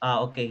that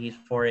okay, he's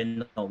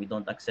foreign, no, we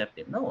don't accept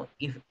him. No,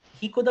 if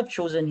he could have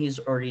chosen his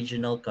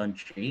original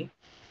country,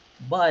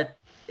 but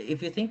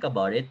if you think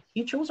about it,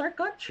 he chose our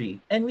country,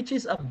 and which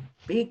is a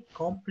big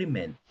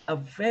compliment, a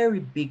very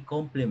big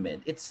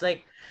compliment. It's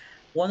like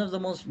one of the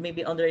most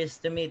maybe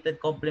underestimated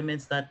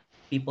compliments that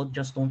people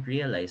just don't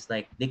realize.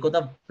 Like, they could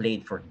have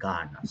played for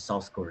Ghana,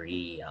 South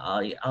Korea,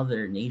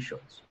 other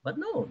nations, but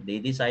no, they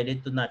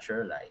decided to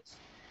naturalize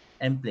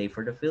and play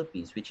for the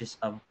Philippines, which is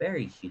a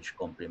very huge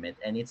compliment,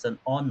 and it's an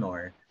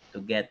honor to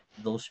get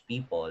those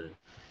people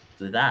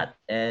to that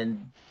and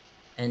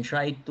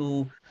try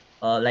to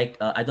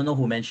I don't know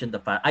who mentioned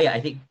I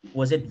think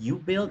was it you,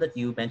 Bill, that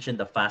you mentioned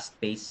the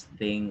fast-paced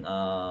thing,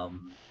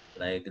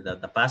 like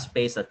the fast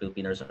pace that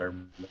Filipinos are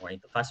more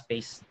into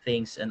fast-paced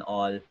things and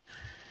all.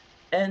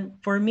 And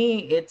for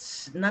me,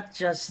 it's not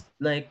just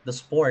like the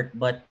sport,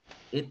 but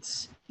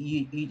it's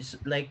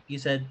like you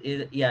said,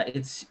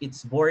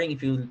 it's boring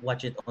if you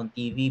watch it on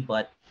TV,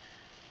 but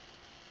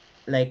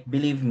like,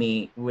 believe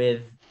me,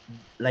 with,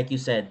 like you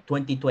said,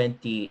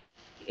 2020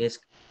 is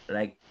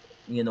like,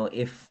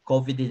 if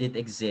COVID didn't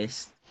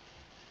exist,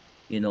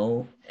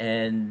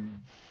 and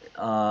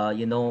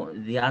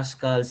the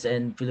Azkals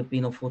and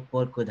Filipino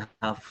football could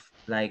have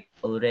like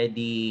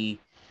already,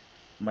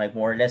 like,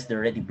 more or less, they're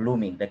already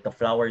blooming. Like, the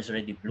flower is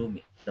already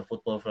blooming. The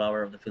football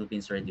flower of the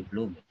Philippines is already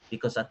blooming.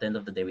 Because at the end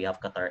of the day, we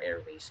have Qatar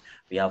Airways.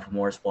 We have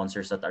more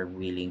sponsors that are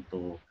willing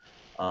to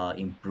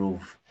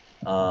improve.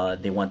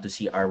 They want to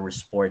see our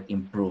sport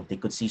improve. They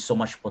could see so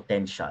much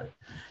potential,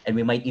 and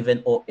we might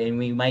even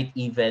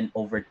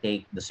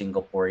overtake the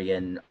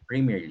Singaporean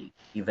Premier League,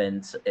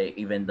 even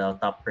the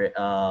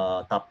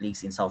top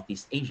leagues in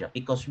Southeast Asia,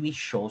 because we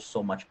show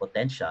so much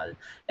potential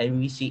and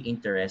we see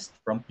interest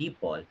from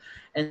people.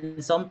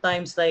 And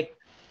sometimes, like,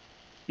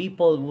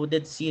 people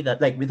wouldn't see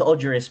that. Like, with all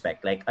due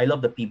respect, like, I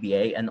love the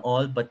PBA and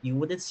all, but you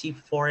wouldn't see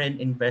foreign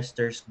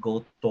investors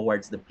go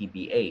towards the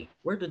PBA.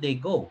 Where do they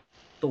go?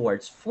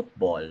 Towards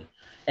football.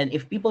 And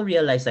if people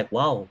realize, like,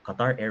 wow,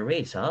 Qatar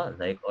Airways, huh?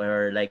 Like,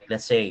 or like,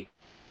 let's say,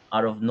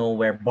 out of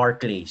nowhere,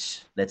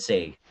 Barclays, let's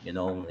say,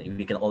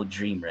 we can all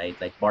dream, right?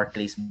 Like,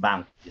 Barclays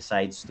Bank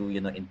decides to,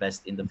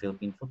 invest in the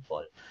Philippine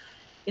football.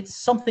 It's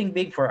something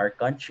big for our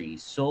country.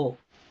 So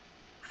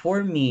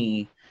for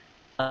me,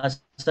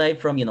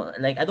 aside from,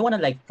 like, I don't want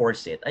to like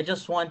force it. I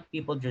just want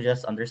people to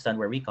just understand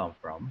where we come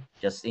from,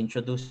 just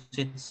introduce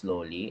it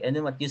slowly. And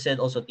then what you said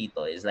also,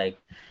 Tito, is like,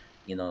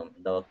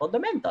 the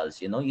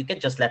fundamentals. You can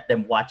just let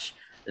them watch,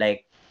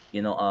 like,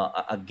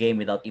 a game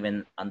without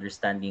even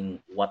understanding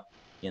what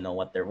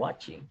they're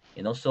watching.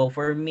 So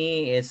for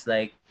me, it's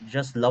like,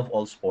 just love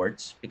all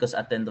sports, because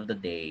at the end of the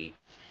day,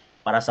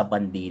 para sa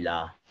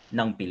bandila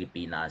ng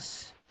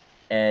Pilipinas.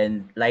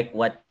 And like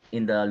what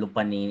in the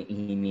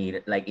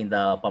Lupanini, like in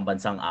the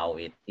Pambansang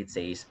Awit, it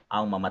says,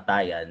 ang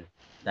mamatayan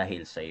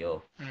dahil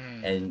sa'yo.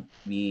 And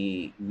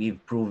we've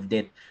proved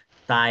it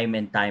time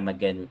and time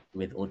again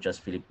with Ultras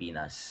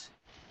Filipinas.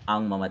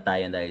 Ang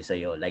mamatayan dahil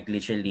sa'yo. Like,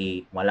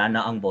 literally, wala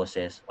na ang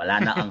boses, wala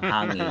na ang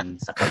hangin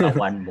sa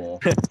katawan mo.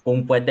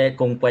 Kung pwede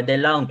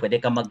lang, pwede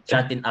ka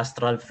mag-chant in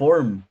astral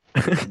form.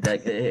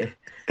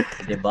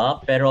 Diba?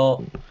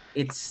 Pero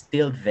it's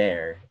still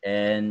there.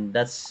 And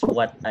that's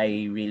what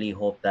I really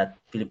hope that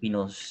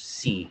Filipinos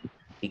see.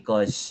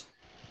 Because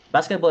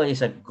basketball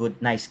is a good,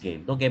 nice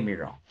game. Don't get me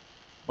wrong.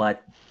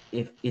 But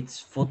if it's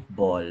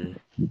football,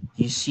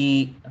 you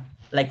see,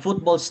 like,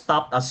 football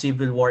stopped a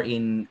civil war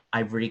in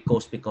Ivory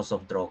Coast because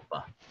of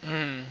Drogba.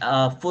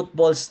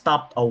 Football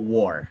stopped a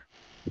war.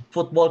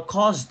 Football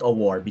caused a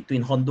war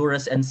between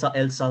Honduras and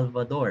El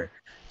Salvador.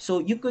 So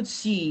you could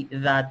see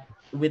that,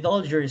 with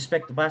all due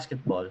respect to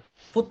basketball,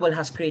 football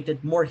has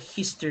created more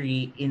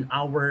history in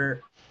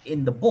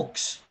the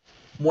books,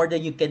 more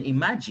than you can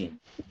imagine.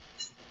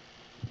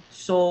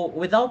 So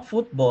without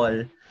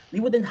football, we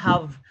wouldn't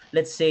have,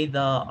 let's say,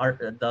 how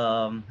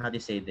do you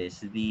say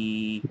this?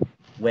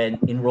 When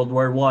in World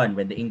War I,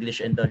 when the English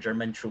and the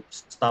German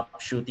troops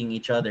stopped shooting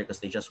each other because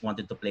they just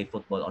wanted to play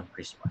football on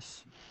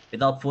Christmas.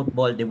 Without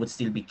football, they would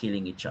still be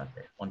killing each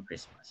other on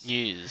Christmas.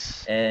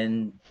 Yes.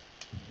 And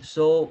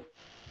so,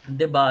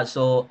 diba?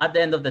 So at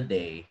the end of the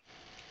day,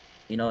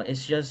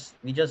 it's just,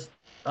 we just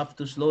have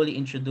to slowly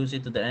introduce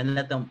it to them and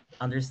let them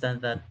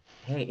understand that,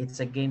 hey, it's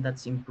a game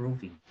that's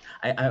improving.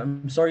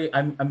 I'm sorry.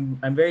 I'm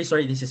very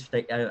sorry.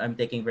 I'm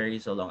taking very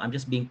so long. I'm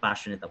just being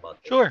passionate about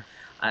it. Sure.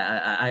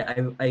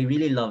 I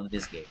really love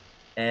this game,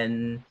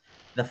 and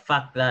the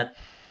fact that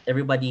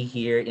everybody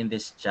here in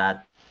this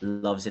chat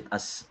loves it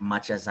as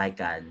much as I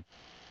can.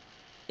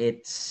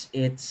 It's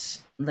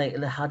like,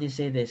 how do you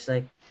say this?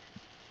 Like,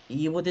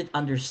 you wouldn't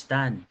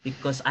understand,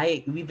 because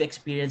we've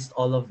experienced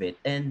all of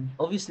it. And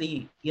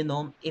obviously,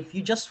 if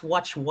you just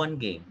watch one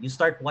game, you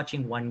start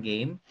watching one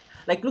game,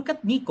 like, look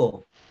at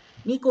Nico,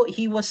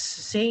 he was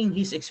saying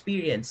his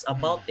experience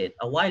about it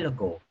a while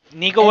ago.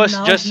 Nico was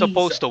just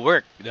supposed to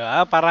work,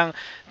 diba? Parang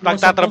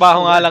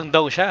magtatrabaho nga lang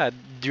daw siya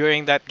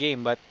during that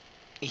game, but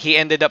he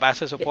ended up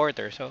as a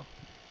supporter. So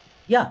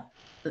yeah,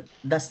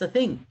 that's the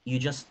thing.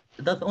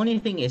 The only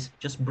thing is,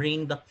 just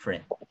bring that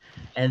friend,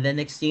 and the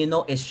next thing you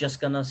know, it's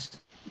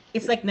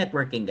like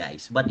networking,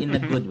 guys, but in a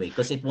good way,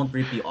 because it won't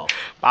rip you off.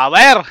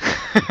 Power!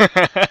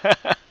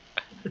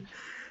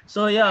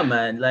 So yeah,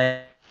 man,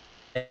 like,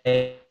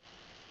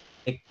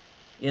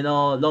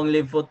 long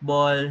live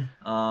football,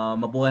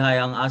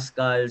 mabuhay ang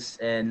Ascals,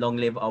 and long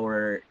live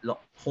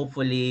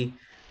hopefully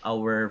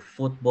our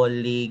football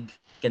league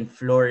can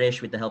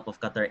flourish with the help of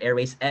Qatar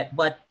Airways.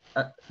 But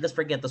let's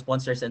forget the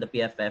sponsors and the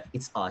PFF.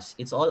 It's us.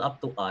 It's all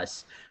up to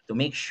us to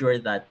make sure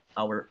that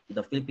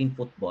the Philippine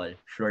football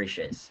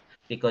flourishes.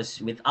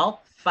 Because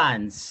without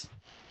fans,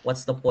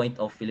 what's the point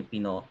of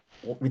Filipino?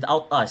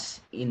 Without us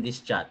in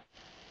this chat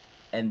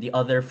and the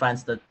other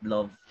fans that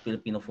love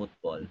Filipino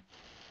football,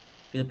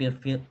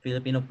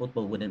 Filipino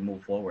football wouldn't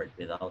move forward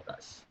without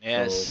us.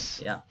 Yes.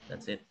 So, yeah,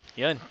 that's it.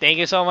 Yun. Thank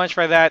you so much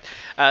for that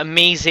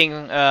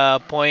amazing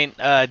point,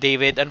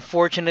 David.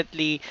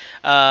 Unfortunately,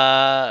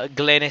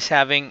 Glenn is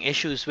having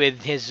issues with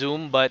his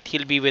Zoom, but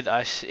he'll be with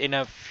us in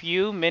a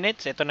few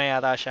minutes. Ito na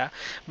yata siya.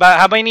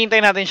 Habang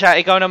hinihintay natin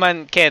siya, ikaw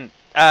naman, Kent,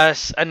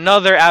 as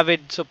another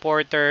avid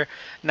supporter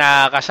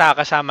na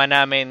kasama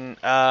namin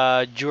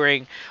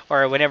during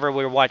or whenever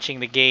we're watching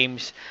the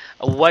games,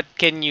 what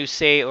can you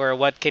say or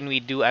what can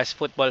we do as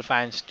football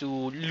fans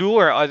to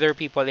lure other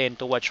people in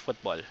to watch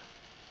football?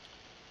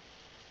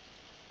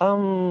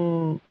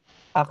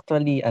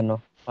 Actually,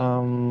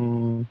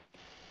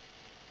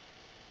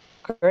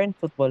 current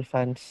football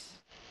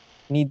fans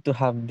need to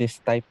have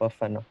this type of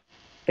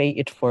pay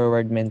it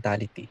forward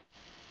mentality.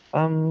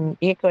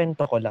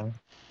 Ikwento ko lang.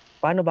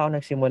 Paano ba ako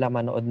nagsimula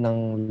manood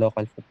ng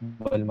local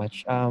football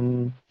match?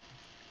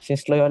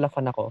 Since Loyola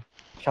fan ako,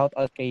 shout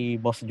out kay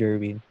Boss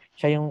Jerwin.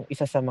 Siya yung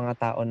isa sa mga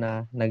tao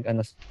na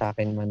sa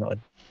akin manood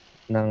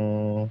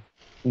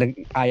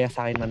nag-aya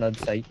sa akin manood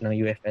ng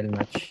UFL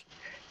match.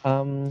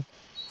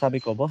 Sabi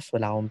ko, boss,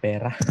 wala akong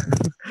pera.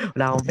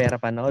 Wala akong pera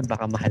panood,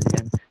 baka mahal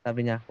yan.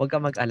 Sabi niya, huwag ka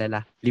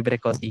mag-alala, libre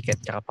ko ticket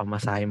tsaka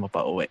pamasahe mo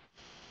pa uwi.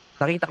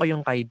 Nakita ko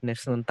yung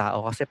kindness ng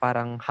tao kasi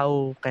parang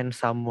how can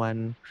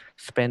someone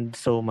spend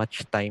so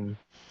much time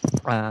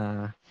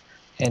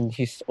and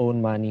his own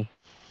money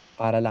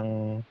para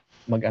lang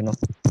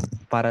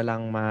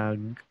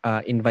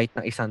invite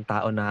ng isang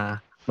tao na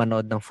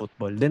manood ng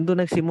football. Then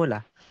doon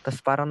nagsimula.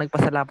 Tapos parang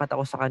nagpasalamat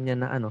ako sa kanya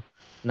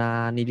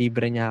na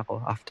nilibre niya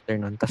ako after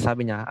nun. Tapos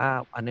sabi niya,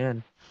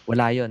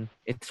 wala yun.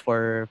 It's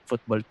for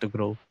football to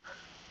grow.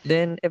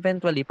 Then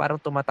eventually, parang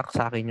tumatak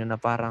sa akin yun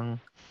na parang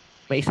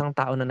may isang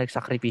tao na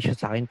nagsakripisyo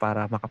sa akin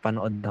para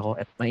makapanood ako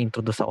at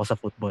ma-introduce ako sa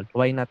football.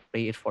 Why not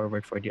pay it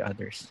forward for the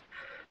others?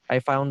 I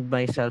found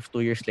myself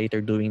 2 years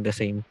later doing the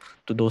same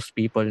to those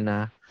people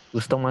na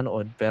gustong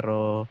manood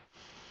pero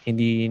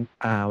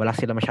wala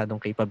sila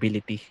masyadong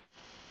capability.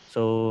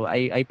 So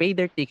I paid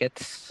their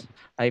tickets,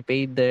 I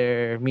paid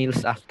their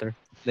meals after.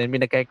 Then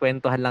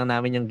pinagkikwentuhan lang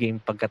namin yung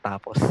game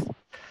pagkatapos.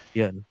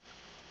 Yun.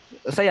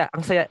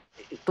 Ang saya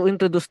to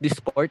introduce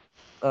this sport.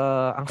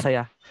 Ang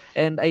saya.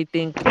 And I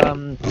think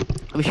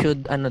we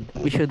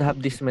should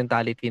have this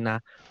mentality na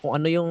kung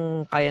ano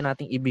yung kaya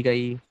nating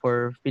ibigay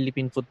for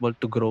Philippine football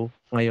to grow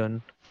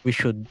ngayon, we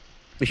should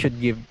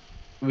give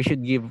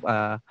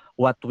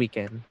what we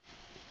can.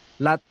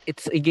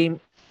 It's a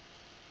game.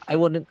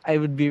 I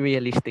would be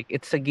realistic.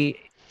 It's a game.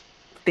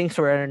 Things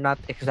were not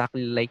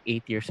exactly like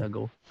 8 years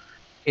ago.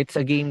 It's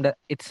a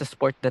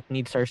sport that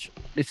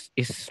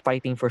is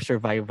fighting for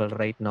survival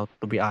right now,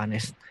 to be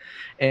honest.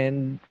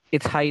 And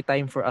it's high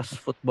time for us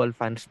football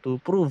fans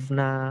to prove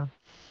na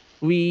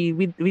we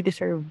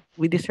deserve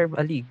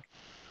a league.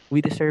 We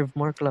deserve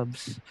more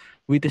clubs.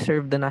 We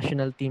deserve the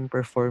national team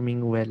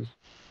performing well.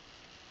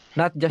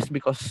 Not just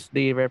because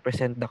they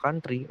represent the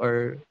country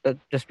or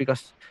just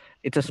because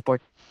it's a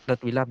sport that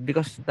we love.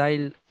 Because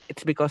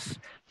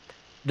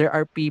there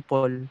are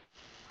people,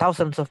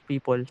 thousands of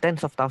people,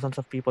 tens of thousands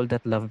of people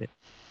that love it.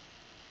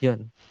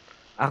 Yun.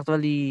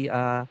 Actually,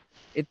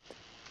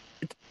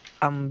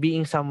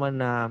 being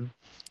someone na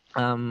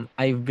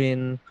I've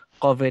been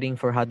covering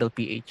for Huddle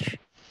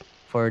PH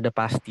for the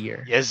past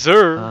year. Yes,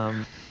 sir.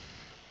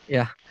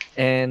 Yeah.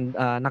 And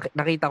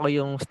nakita ko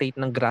yung state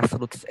ng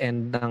grassroots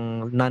and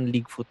ng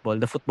non-league football,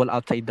 the football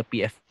outside the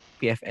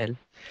PFL.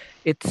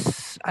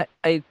 It's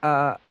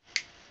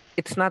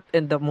not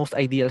in the most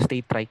ideal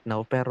state right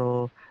now,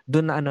 pero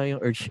doon na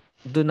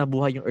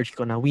buhay yung urge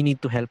ko na we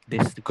need to help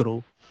this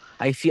grow.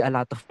 I see a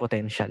lot of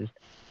potential.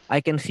 I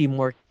can see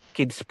more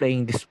kids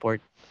playing this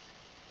sport.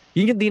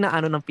 Yun yung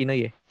dinaanon ng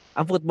Pinoy eh.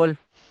 Ang football,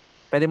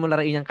 pwede mo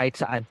larain yan kahit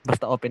saan,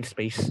 basta open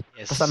space.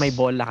 Yes. Basta may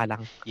bola ka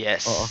lang.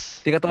 Yes. Oo.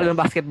 Di katulad ng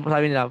basketball,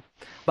 sabi nila,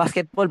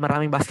 basketball,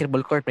 maraming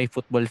basketball court, may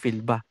football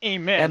field ba?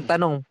 Amen. And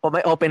tanong, kung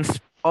may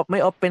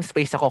open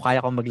space ako,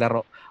 kaya kong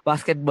maglaro.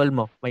 Basketball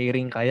mo, may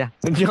ring kaya.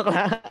 Joke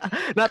lang.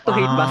 Not to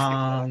hate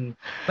basketball.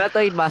 Not to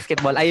hate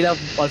basketball. I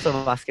love also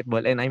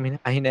basketball and I'm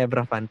a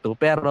Ginebra fan too.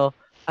 Pero,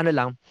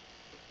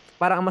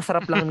 parang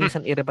masarap lang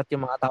minsan i-rebat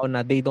yung mga tao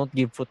na they don't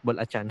give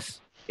football a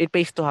chance. It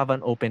pays to have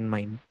an open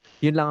mind.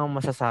 Yun lang ang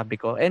masasabi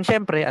ko. And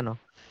syempre,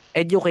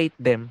 educate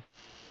them.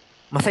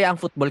 Masaya ang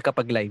football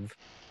kapag live.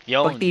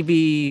 Pag TV,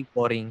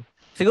 boring.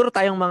 Siguro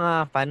tayong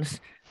mga fans,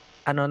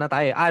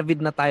 avid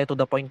na tayo to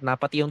the point na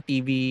pati yung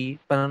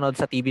panonood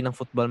sa TV ng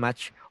football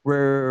match,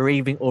 we're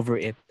raving over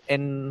it.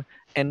 And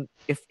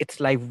if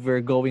it's live,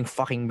 we're going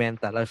fucking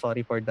mental. I'm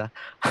sorry for the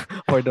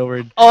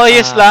word. Oh,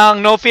 yes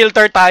lang. No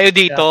filter tayo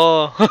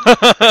dito.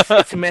 Yeah.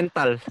 It's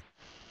mental.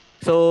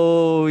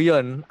 So,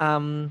 yun.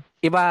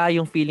 Iba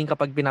yung feeling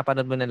kapag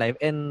pinapanood mo na live.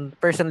 And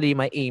personally,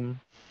 my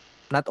aim,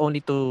 not only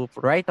to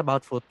write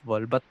about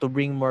football, but to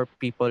bring more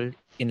people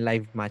in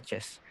live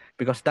matches.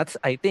 Because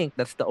I think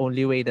that's the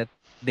only way that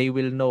they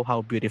will know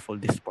how beautiful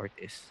this sport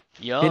is.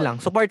 Yun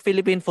lang. Support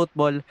Philippine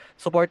football,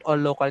 support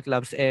all local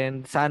clubs,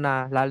 and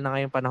sana, lalo na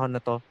ngayong panahon na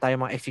to, tayo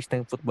mga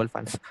existing football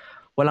fans,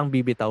 walang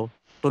bibitaw.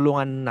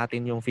 Tulungan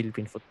natin yung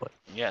Philippine football.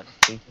 Yan.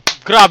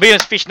 Grabe yung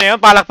speech na yun.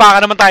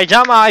 Palakpakan naman tayo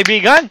dyan, mga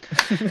kaibigan.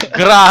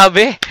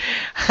 Grabe.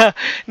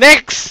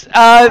 Next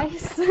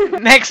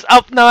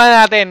up naman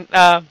natin.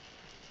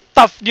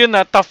 Tough yun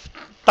na. Tough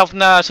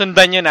na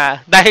sundan yun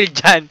na. Dahil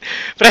dyan.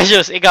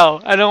 Precious,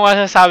 ikaw, anong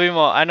masasabi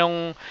mo?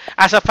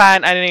 As a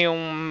fan, ano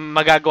yung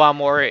magagawa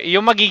mo or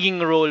yung magiging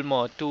role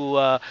mo to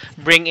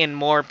bring in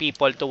more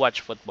people to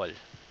watch football?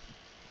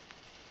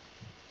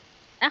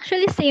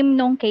 Actually, same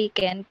nung kay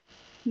Kent.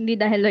 Hindi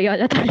dahil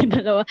loyola tayo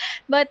dalawa.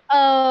 But,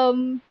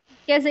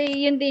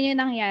 kasi yun din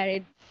yung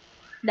nangyari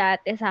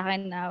dati sa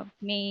akin na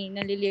may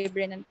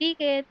nalilibre ng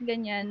ticket,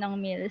 ganyan, ng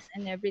meals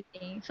and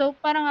everything. So,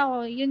 parang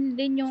ako, yun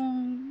din yung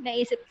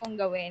naisip kong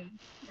gawin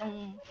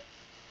noong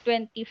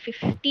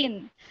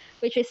 2015,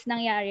 which is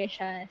nangyari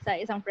siya sa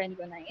isang friend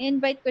ko na.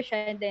 Invite ko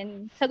siya,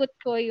 then sagot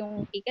ko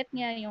yung ticket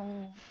niya,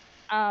 yung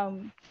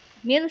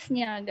meals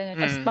niya, gano'n.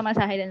 Tapos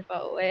pamasahe din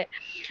pa uwi.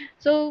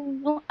 So,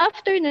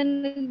 after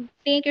nun,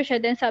 thank you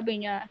siya, then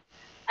sabi niya,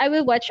 I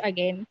will watch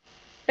again.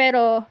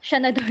 Pero, siya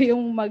na daw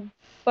yung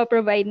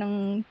magpa-provide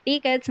ng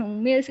tickets,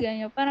 ng meals,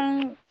 ganyan.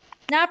 Parang,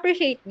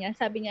 na-appreciate niya,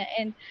 sabi niya,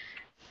 and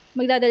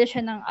magdadala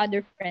siya ng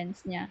other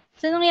friends niya.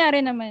 So, nangyari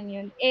naman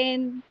yun.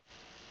 And,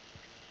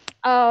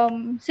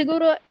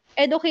 siguro,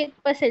 educate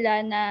pa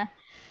sila na,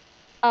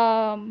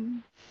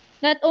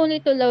 not only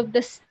to love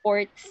the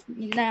sports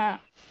na,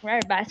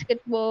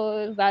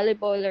 basketball,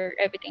 volleyball, or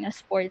everything na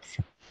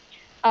sports,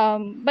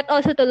 but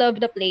also to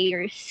love the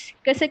players.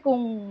 Kasi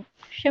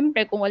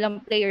syempre, kung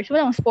walang players,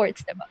 walang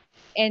sports, diba?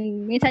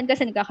 And minsan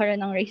kasi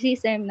nagkakaroon ng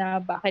racism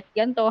na bakit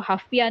ganito,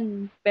 half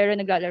yan, pero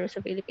naglalaro sa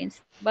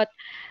Philippines. But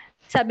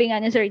sabi nga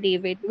ni Sir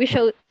David, we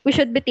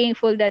should be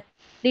thankful that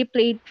they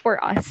played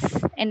for us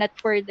and not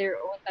for their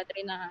own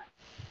country na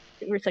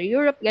or sa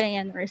Europe,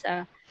 ganyan, or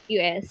sa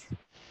US.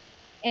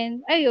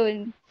 And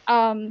ayun,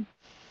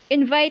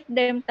 invite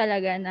them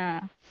talaga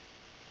na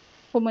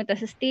pumunta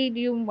sa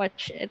stadium,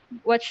 watch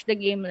the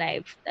game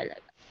live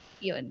talaga.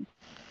 Yun.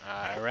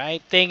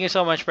 Alright. Thank you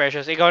so much,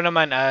 Precious. Ikaw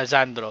naman,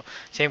 Zandro.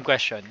 Same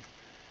question.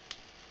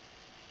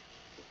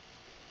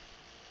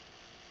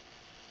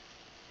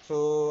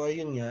 So,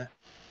 ayun nga.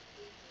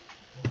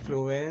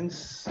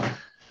 Influence.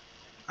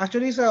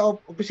 Actually, sa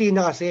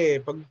opisina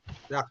kasi,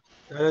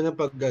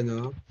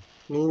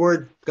 nung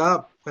World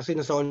Cup, kasi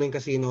nasa online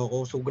casino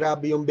ako, so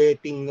grabe yung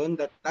betting noon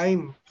that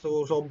time.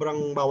 So,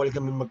 sobrang bawal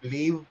kami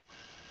mag-leave.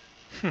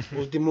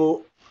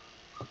 Ultimo,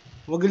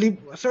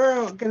 mag-leave.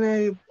 Sir, can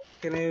I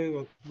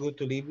go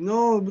to leave?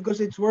 No,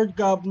 because it's World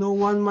Cup, no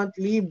 1 month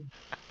leave.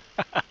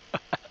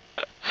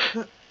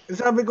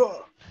 Sabi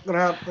ko,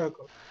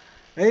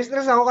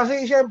 na-stress ako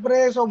kasi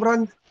syempre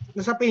sobrang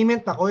nasa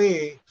payment ako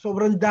eh.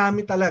 Sobrang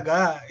dami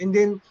talaga. And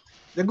then,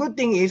 the good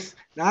thing is,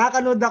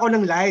 nakakanood ako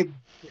ng live.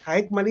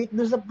 Kahit maliit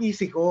doon sa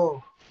PC ko.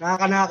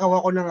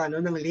 Nakakanakaw ako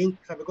ng link.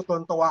 Sabi ko,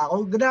 tontawa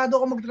ako.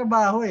 Ganado ako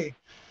magtrabaho eh.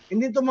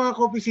 And then, itong mga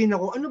ka-opisina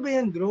ko, ano ba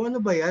yan, bro?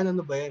 Ano ba yan?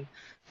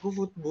 Go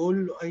football,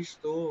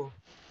 ayos to.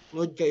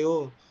 Nood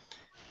kayo.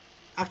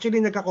 Actually,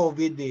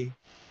 nagka-COVID eh.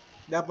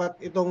 Dapat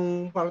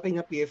itong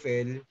parating na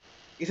PFL,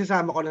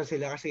 isasama ko na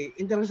sila kasi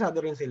interesado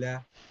rin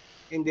sila.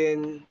 And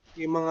then,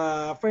 yung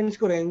mga friends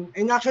ko rin,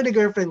 and actually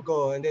girlfriend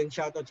ko, and then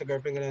shoutout sa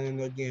girlfriend ko na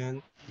nanonood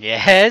ngayon.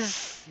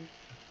 Yes!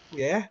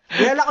 Yeah.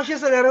 Diyala ko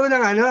siya sa laro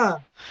ng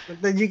ng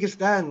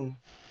Tajikistan.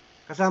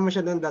 Kasama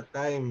siya noon that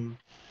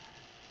time.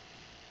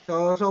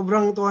 So,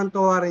 sobrang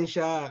tuwan-tuwa rin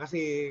siya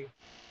kasi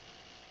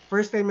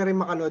first time na rin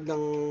makanood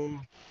ng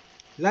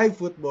live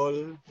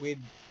football with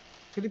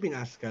Philippine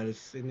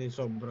Ascals. And then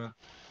sobra.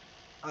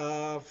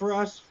 For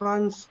us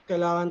fans,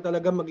 kailangan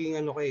talaga maging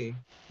you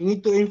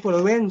need to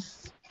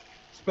influence,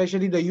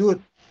 especially the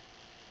youth.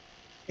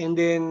 And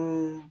then,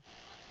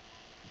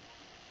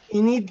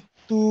 you need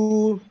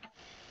to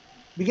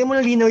bigyan mo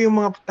ng linaw yung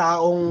mga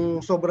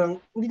taong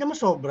hindi naman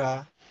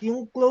sobra,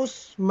 yung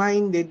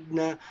close-minded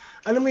na,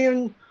 alam mo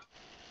yun,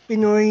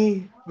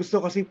 Pinoy,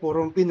 gusto kasi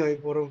purong Pinoy.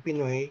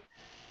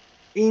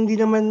 Hindi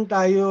naman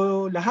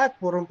tayo lahat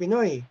purong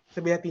Pinoy.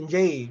 Sabihin natin,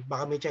 Jay,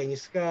 baka may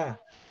Chinese ka.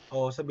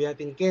 O sabihin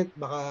natin, Kent,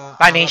 baka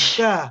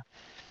Spanish Arab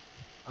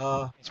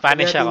ka.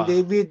 Spanish ako.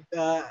 David,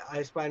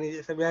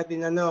 Spanish. Sabihin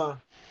natin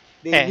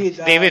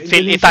David. David,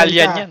 feel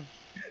Italian yan.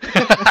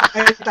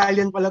 Ay,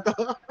 Italian pala to.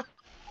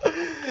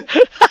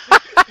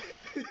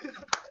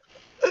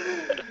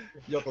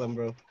 Joke lang,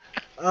 bro.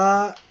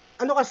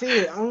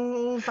 Kasi,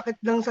 ang sakit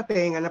lang sa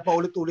tenga na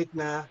paulit-ulit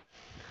na,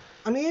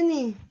 yan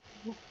eh,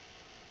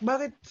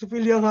 bakit si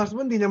Phil Young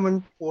Husband, di naman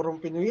purong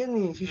Pinoy yan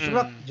eh. Si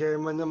Shrek,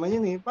 German naman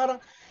yan eh.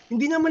 Parang,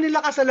 hindi naman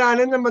nila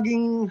kasalanan na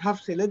maging half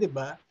sila, di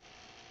ba?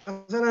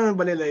 Kasalanan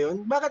ba nila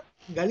yun? Bakit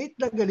galit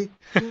na galit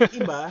yung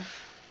iba?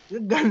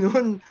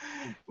 Ganon.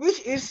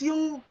 Which is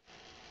yung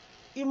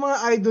mga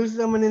idols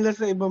naman nila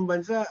sa ibang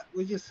bansa,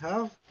 which is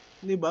half,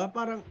 di ba?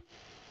 Parang,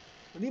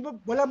 di ba,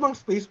 wala bang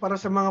space para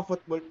sa mga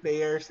football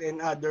players and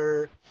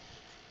other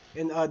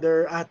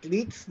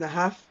athletes na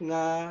half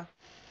na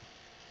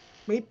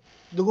may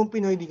dugong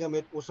Pinoy din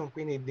kami at pusong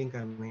Pinoy din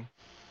kami.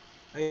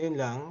 Ayun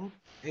lang.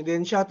 And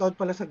then, shoutout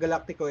pala sa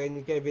Galactico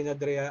and Kevin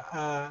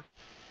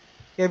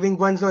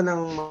Guanzo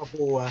ng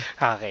Mapua.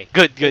 Okay,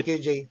 good. Thank you,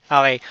 Jay.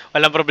 Okay,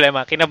 walang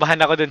problema. Kinabahan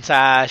ako dun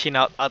sa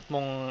shoutout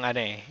mong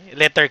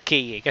letter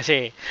K eh.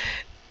 Kasi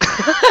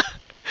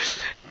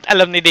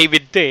alam ni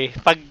David to eh.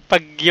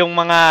 Pag yung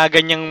mga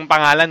ganyang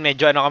pangalan,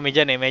 medyo kami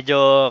dyan eh.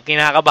 Medyo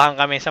kinakabahan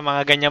kami sa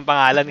mga ganyang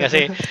pangalan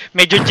kasi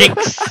medyo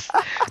jinx.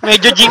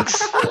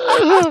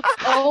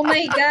 Oh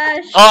my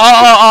gosh.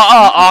 Oo.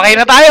 Okay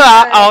na tayo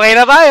ha.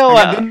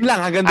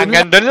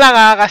 Hanggang dun lang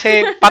ha.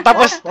 Kasi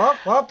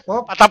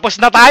patapos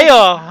na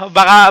tayo.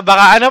 Baka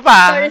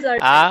pa.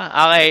 Sorry.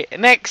 Okay.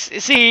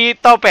 Next, si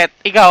Topet.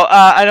 Ikaw,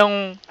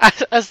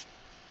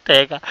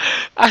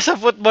 as a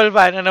football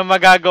fan, ano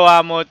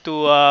magagawa mo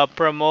to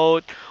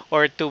promote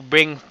or to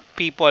bring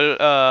people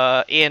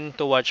in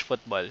to watch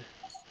football?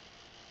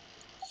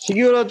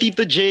 Siguro,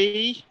 Tito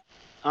J,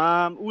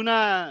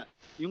 una,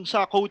 yung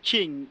sa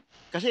coaching.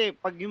 Kasi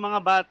pag yung mga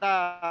bata,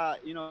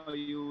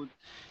 you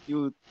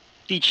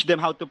teach them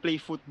how to play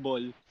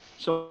football.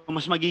 So,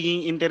 mas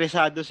magiging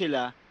interesado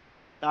sila.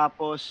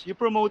 Tapos, you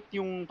promote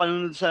yung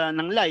panunod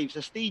ng live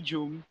sa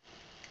stadium.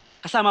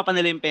 Kasama pa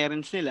nila yung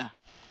parents nila.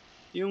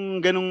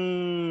 Yung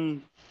ganung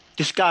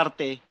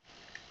diskarte.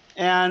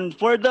 And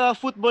for the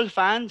football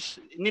fans,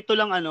 nito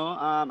lang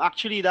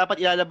actually dapat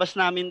ilalabas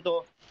namin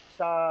to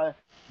sa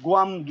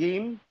Guam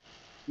game.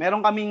 Meron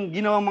kaming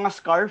ginawang mga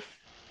scarf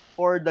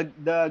for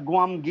the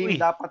Guam game.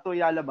 Dapat to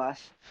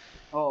ilalabas.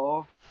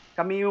 Oo.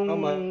 Kami yung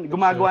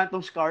gumagawa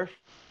ng scarf.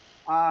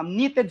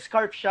 Knitted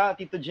scarf siya,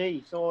 Tito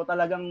J. So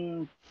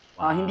talagang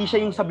hindi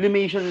siya yung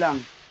sublimation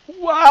lang.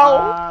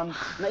 Wow!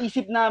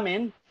 Naisip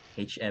namin,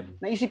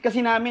 HM. Naisip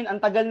kasi namin, ang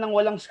tagal nang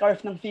walang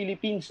scarf ng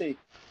Philippines eh.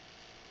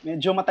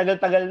 Medyo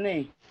matagal-tagal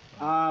na eh.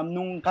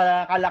 Nung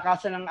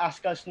kalakasan ng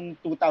ASCAS nung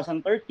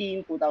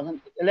 2013,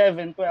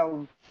 2011,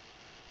 12,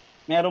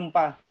 meron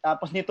pa.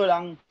 Tapos nito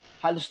lang,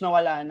 halos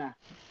nawala na.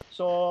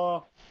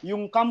 So,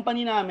 yung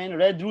company namin,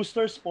 Red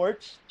Rooster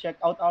Sports, check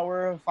out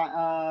our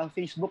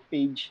Facebook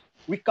page.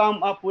 We come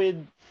up with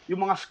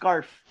yung mga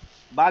scarf.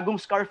 Bagong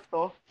scarf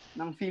to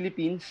ng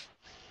Philippines.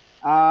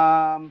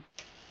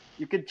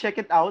 You could check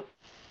it out.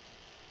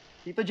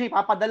 Tito J,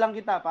 papadalang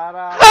kita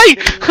para... Ay!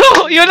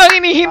 Yun ang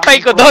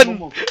inihintay ko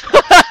doon.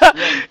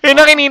 Yun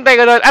ang inihintay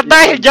ko doon. At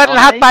dahil dyan,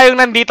 lahat tayong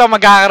nandito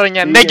magkakaroon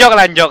yan. Hindi, joke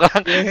lang. Joke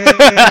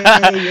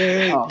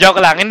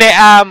lang. Hindi,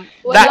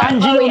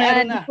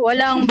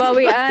 Walang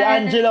bawian. Si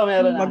Angelo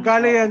meron na.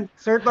 Magkano yan?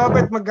 Sir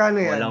Topet,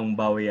 magkano yan? Walang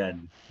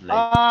bawian.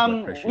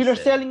 We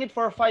are selling it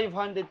for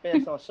 500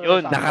 pesos. So,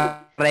 yun.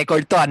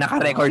 Naka-record to,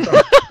 naka-record to.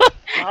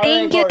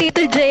 Thank you,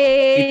 Tito J.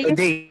 Tito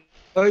J.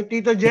 Oy,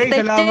 Tito J,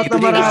 salamat na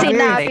marami.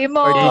 Sinabi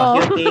mo. Thank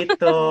you,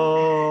 Tito.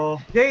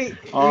 Jay,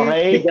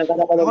 Okay, diyan ka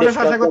na pala ako na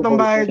sasagot ng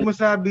bayad mo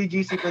sa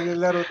BGC pag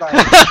laro tayo.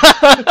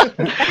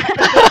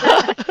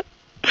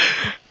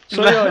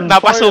 So yun,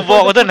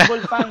 napasubo ako dun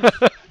fans,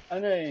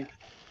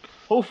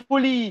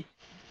 hopefully,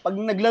 pag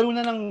naglaro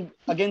na ng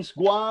against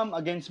Guam,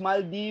 against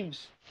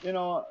Maldives,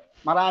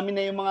 marami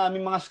na yung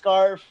mga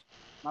scarf,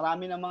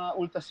 marami na mga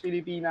Ultras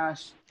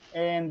Pilipinas,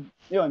 and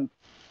yun,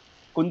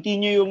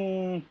 continue yung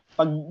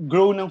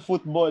pag-grow ng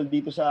football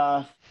dito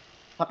sa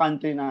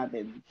country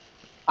natin.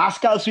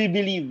 Ascals we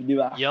believe, di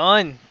ba?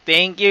 Yun.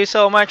 Thank you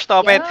so much,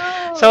 Topet.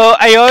 Yeah. So,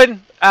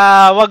 ayun.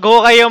 Wag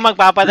ho kayong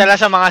magpapadala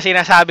sa mga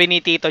sinasabi ni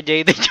Tito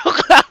J.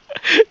 Joke lang.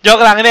 Joke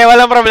lang. Hindi,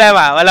 walang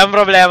problema. Walang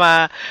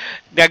problema.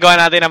 Gagawa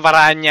natin ang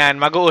paraan yan.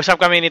 Mag-uusap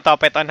kami ni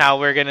Topet on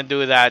how we're gonna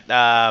do that.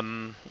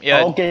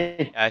 Yun.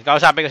 Okay. Yan.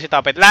 Kausapin ko si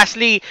Topet.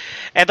 Lastly,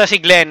 eto si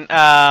Glenn.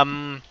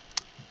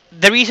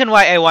 The reason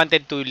why I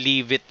wanted to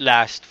leave it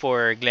last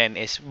for Glenn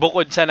is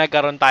bukod sa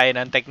nagkaroon tayo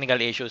ng technical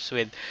issues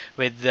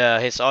with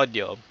his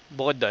audio,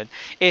 bukod doon,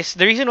 is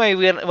the reason why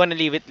we want to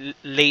leave it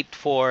late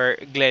for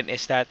Glenn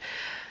is that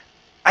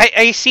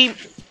I see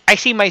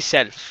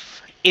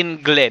myself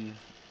in Glenn.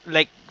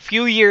 Like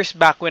few years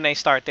back when I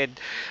started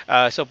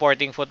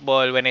supporting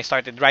football, when I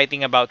started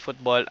writing about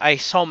football, I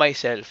saw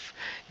myself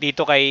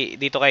dito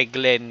kay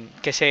Glenn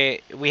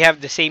kasi we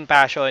have the same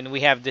passion, we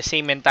have the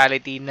same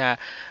mentality na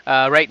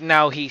right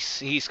now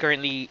he's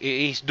currently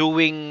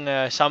doing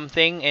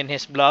something in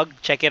his blog.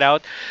 Check it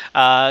out.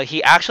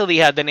 He actually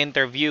had an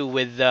interview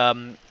with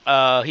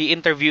he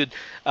interviewed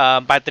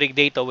Patrick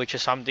Dato, which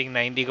is something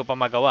na hindi ko pa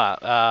magawa.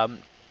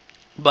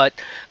 But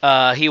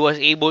he was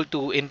able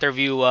to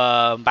interview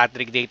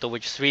Patrick Dato,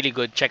 which is really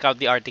good. Check out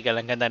the article.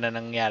 Ang ganda na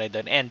nangyari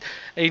doon. And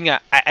yun nga,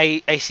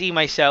 I see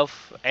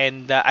myself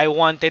and I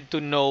wanted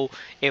to know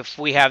if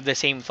we have the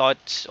same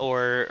thoughts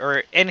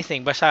or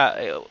anything. Basta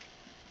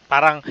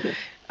parang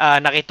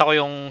nakita ko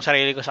yung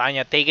sarili ko sa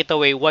kanya. Take it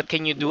away. What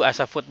can you do as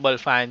a football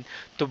fan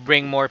to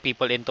bring more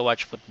people in to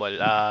watch football,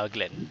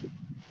 Glenn?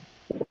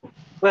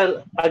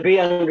 Well,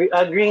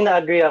 agreeing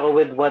ako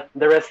with what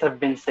the rest have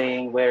been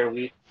saying, where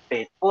we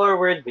pay it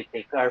forward, we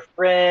take our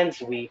friends,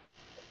 we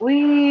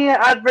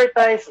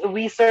advertise,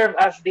 we serve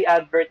as the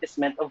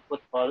advertisement of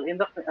football in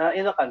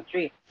the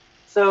country.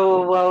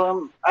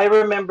 So I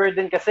remember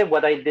din kasi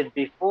what I did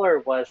before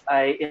was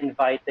I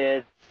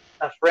invited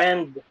a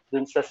friend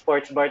dun sa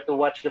sports bar to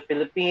watch the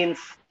Philippines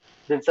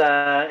dun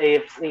sa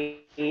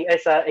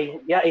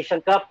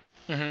Asian Cup.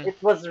 Mm-hmm. It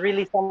was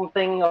really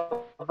something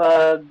of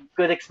a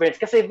good experience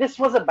kasi this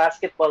was a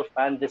basketball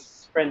fan,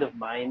 this friend of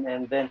mine,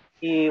 and then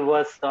he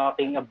was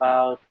talking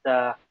about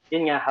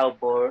yun nga, how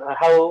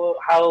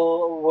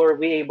were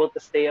we able to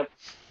stay up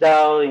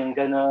down, yung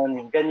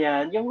ganon, yung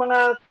ganyan, yung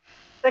mga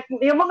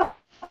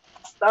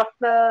stuff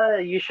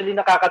na usually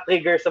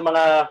nakaka-trigger sa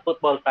mga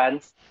football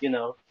fans,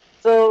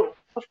 So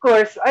of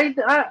course,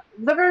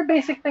 the very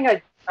basic thing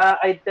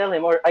I tell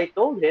him, or I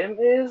told him,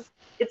 is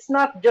it's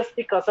not just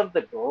because of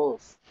the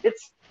goals.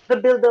 It's the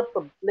build-up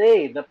of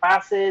play, the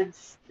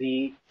passes,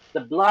 the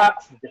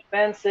blocks, the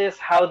defenses,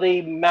 how they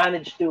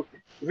manage to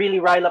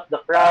really rile up the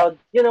crowd.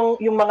 Yung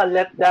mga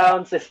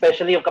letdowns,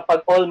 especially yung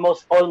kapag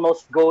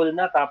almost goal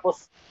na,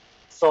 tapos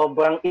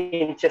sobrang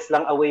inches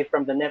lang away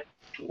from the net.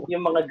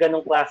 Yung mga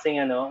ganong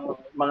klaseng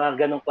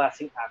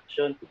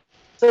action.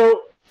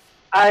 So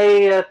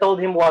I told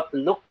him what to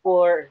look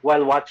for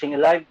while watching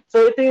live.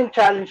 So ito yung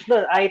challenge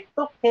nun. I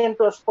took him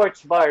to a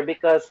sports bar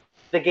because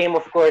the game,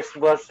 of course,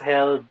 was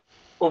held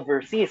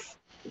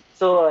overseas.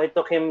 So I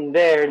took him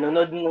there.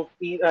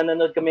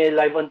 Nanood kami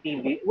live on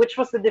TV, which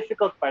was the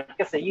difficult part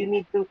kasi you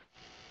need to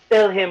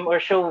tell him or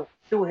show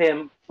to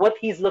him what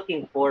he's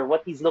looking for,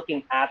 what he's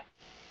looking at,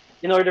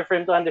 in order for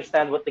him to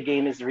understand what the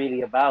game is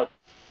really about.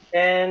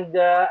 And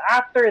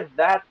after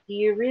that,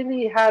 he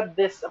really had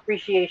this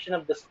appreciation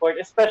of the sport,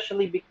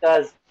 especially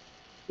because,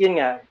 yun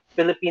nga,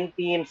 Philippine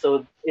team,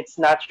 so it's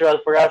natural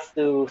for us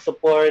to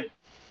support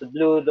the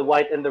blue, the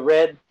white, and the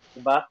red,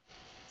 diba?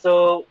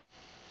 So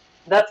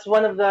that's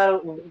one of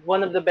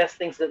the best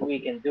things that we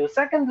can do.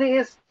 Secondly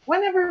is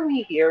whenever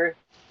we hear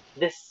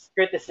this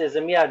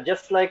criticism, yeah,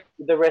 just like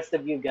the rest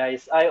of you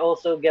guys, I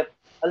also get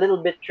a little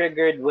bit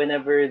triggered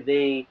whenever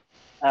they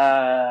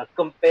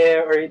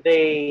compare or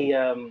they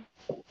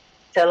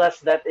tell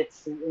us that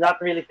it's not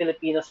really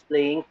Filipinos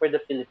playing for the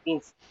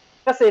Philippines.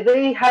 Kasi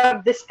they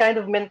have this kind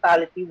of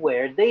mentality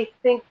where they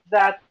think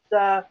that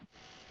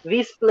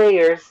these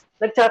players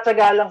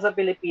nagtsatsaga lang sa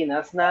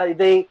Pilipinas na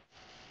they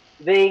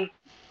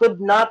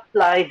could not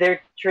ply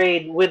their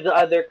trade with the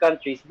other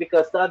countries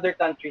because the other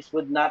countries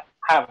would not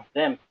have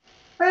them.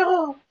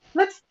 Pero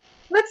let's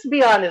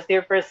be honest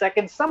here for a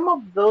second. Some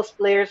of those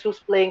players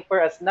who's playing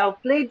for us now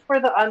played for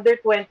the under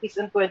 20s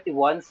and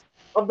 21s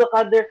of the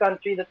other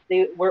country that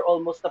they were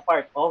almost a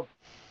part of.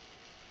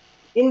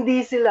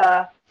 Hindi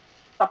sila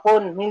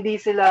tapon,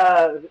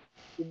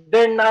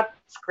 they're not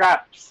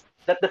scraps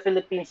that the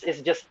Philippines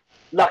is just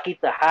lucky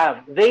to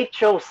have. They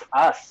chose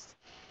us.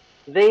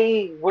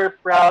 They were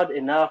proud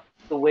enough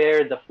to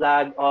wear the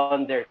flag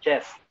on their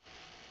chest.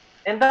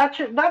 And that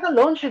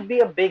alone should be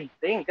a big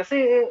thing.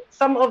 Kasi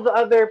some of the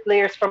other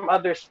players from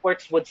other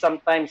sports would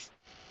sometimes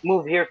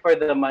move here for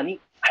the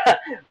money.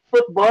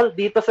 Football,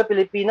 dito sa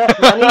Pilipinas,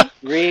 money?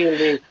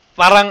 Really?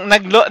 Parang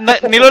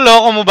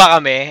niloloko mo ba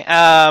kami?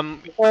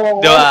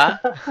 Di ba?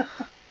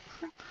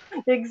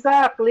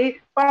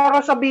 Exactly.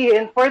 Para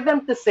sabihin, for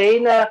them to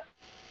say na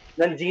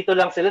nandito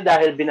lang sila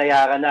dahil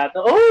binayaran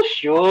natin. Oh,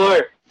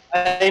 sure.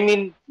 I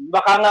mean,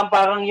 baka nga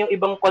parang yung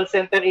ibang call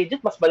center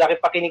agent, mas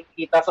malaki pa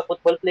kinikita sa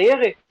football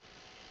player eh.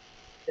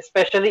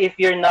 Especially if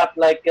you're not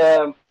like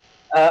a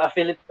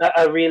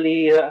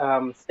really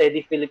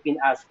steady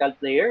Philippine ASCAL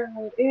player.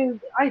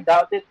 And I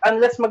doubt it.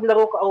 Unless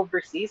maglaro ka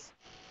overseas,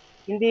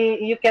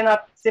 you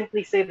cannot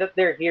simply say that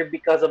they're here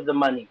because of the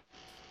money.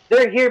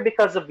 They're here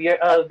because of their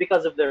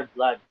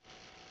blood.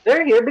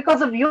 They're here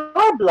because of your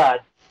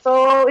blood.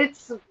 So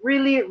it's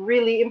really,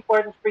 really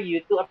important for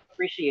you to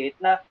appreciate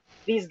na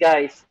these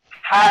guys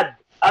had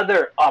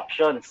other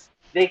options.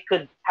 They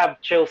could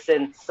have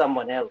chosen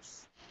someone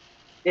else.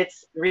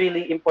 It's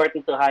really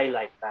important to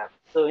highlight that.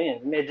 So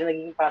yun, medyo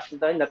naging passion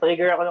tayo.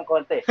 Na-trigger ako ng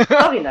konti.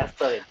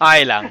 Sorry.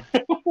 Okay lang.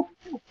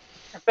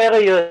 Pero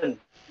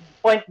yun,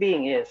 point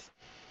being is,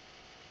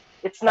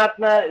 it's not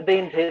na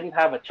they didn't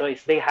have a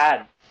choice. They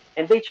had.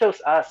 And they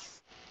chose us.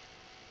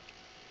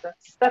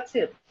 That's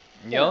it.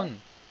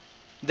 Yun.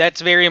 That's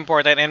very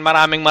important and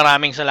maraming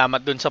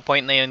salamat dun sa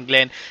point na yun,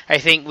 Glenn. I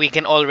think we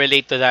can all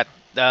relate to that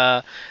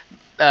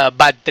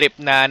bad trip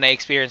na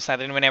experience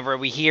natin whenever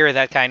we hear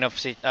that kind of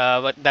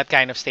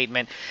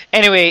statement.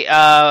 Anyway,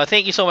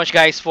 thank you so much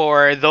guys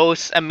for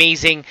those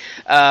amazing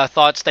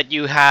thoughts that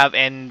you have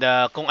and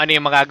kung ano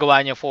yung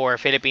magagawa nyo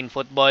for Philippine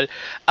football.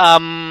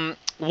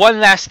 One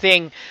last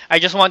thing, I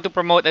just want to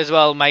promote as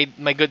well my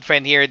good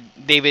friend here,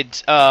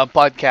 David's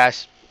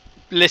podcast.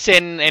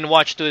 Listen and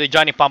watch to the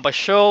Johnny Pampa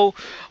Show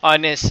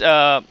on his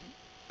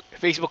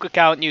Facebook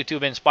account,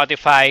 YouTube, and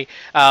Spotify.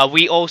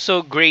 We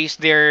also grace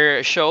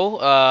their show.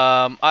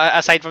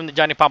 Aside from the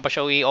Johnny Pampa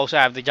Show, we also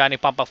have the Johnny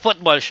Pampa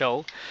Football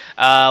Show,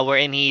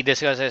 wherein he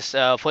discusses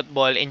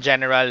football in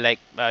general, like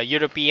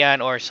European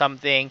or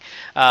something,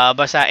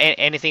 basta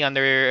anything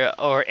under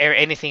or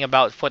anything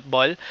about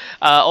football.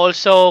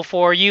 Also,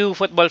 for you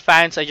football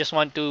fans, I just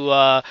want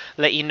to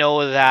let you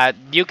know that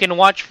you can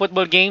watch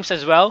football games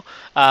as well.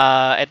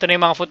 Ito na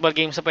yung mga football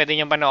games na pwede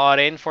nyo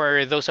panoorin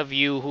for those of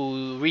you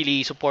who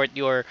really support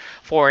your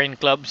foreign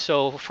clubs.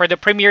 So for the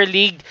Premier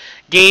League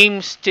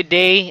games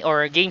today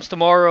or games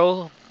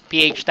tomorrow,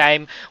 PH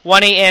time,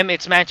 1 a.m.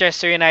 it's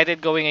Manchester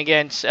United going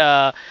against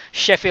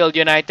Sheffield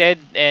United,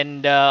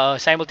 and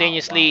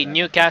simultaneously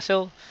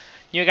Newcastle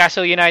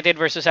United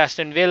versus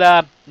Aston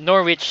Villa,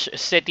 Norwich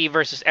City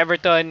versus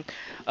Everton,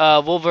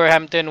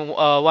 Wolverhampton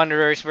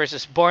Wanderers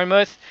versus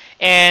Bournemouth,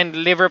 and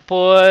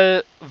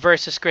Liverpool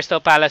versus Crystal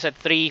Palace at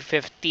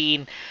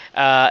 3:15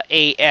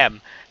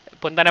 a.m.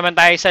 Punta naman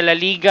tayo sa La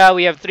Liga.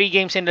 We have 3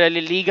 games in the La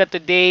Liga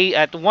today.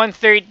 At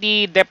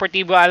 1:30,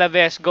 Deportivo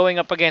Alaves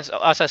going up against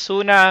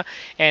Osasuna,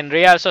 and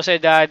Real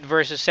Sociedad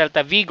versus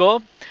Celta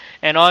Vigo.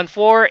 And on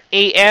 4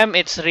 a.m.,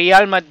 it's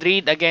Real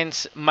Madrid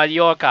against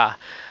Mallorca.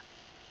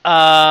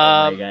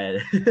 Oh my God.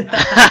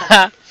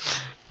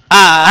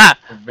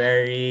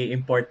 Very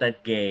important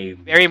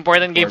game. Very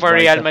important game for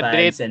Real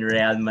Madrid. And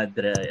Real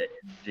Madrid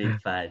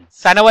fans.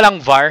 Sana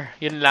walang VAR.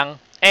 Yun lang.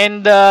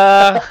 And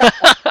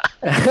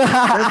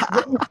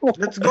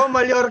Let's go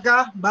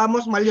Mallorca.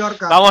 Vamos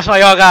Mallorca. Vamos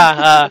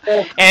Mallorca.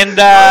 And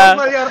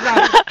Vamos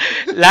Mallorca.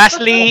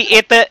 lastly,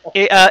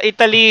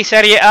 Italy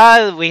Serie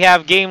A. We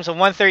have games on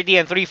 1:30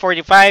 and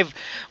 3:45.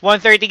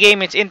 1:30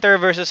 game, it's Inter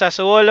versus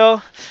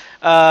Sassuolo.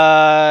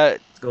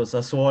 Go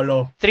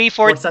Sassuolo.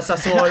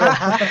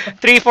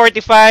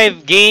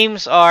 3:45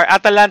 games are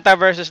Atalanta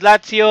versus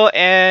Lazio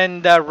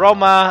and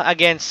Roma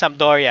against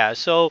Sampdoria.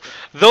 So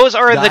those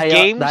are the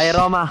games. Dai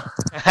Roma.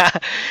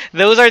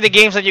 Those are the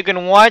games that you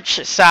can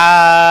watch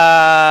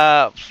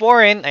sa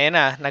foreign. Ayan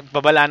na,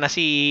 nagbabala na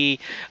si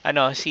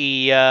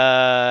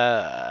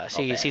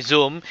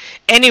Zoom.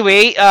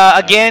 Anyway,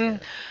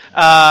 again,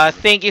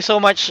 thank you so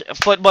much,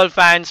 football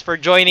fans, for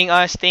joining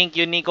us. Thank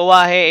you, Nico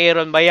Wahe,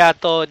 Aaron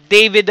Bayato,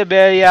 David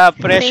Abella,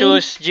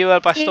 Precious,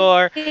 Jewel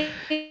Pastor,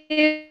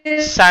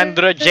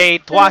 Sandro J.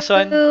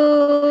 Tuason,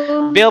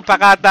 Bill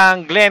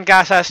Pakatang, Glenn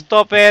Casas,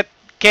 Topet,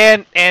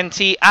 Ken, and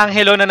si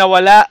Angelo na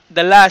nawala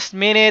the last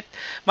minute.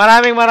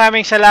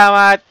 Maraming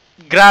salamat.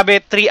 Grabe,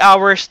 3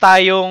 hours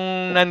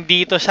tayong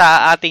nandito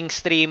sa ating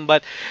stream,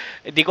 but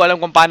hindi ko alam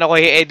kung paano ko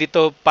i-edit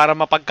to para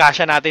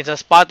mapagkasya natin sa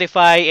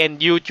Spotify and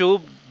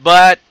YouTube.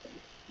 But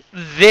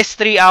this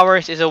 3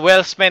 hours is a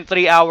well-spent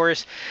 3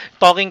 hours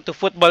talking to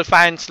football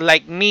fans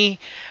like me,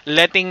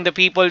 letting the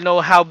people know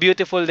how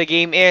beautiful the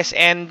game is,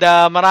 and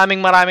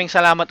maraming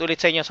salamat ulit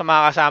sa inyo sa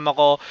mga kasama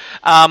ko.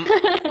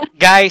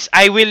 Guys,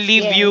 I will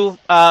leave you,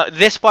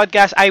 this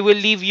podcast, I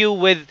will leave you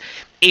with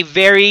a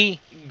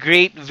very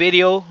great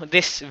video.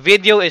 This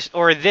video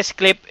this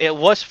clip, it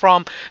was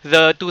from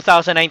the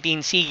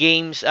 2019 SEA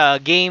Games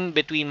game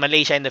between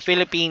Malaysia and the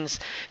Philippines.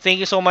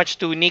 Thank you so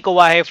much to Nico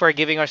Wahe for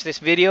giving us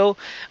this video.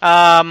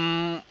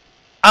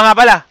 Nga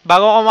pala,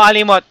 bago ko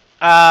makalimot,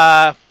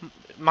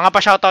 mga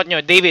pa-shoutout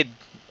nyo. David,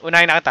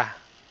 unahin na kita.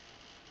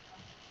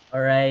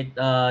 Alright,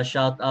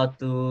 shout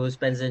out to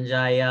Spence and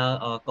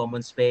Jaya,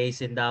 Common Space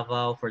in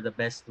Davao for the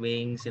best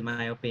wings in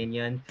my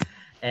opinion.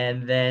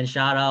 And then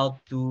shout out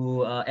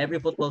to every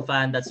football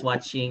fan that's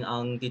watching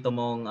ang Tito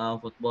Mong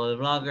football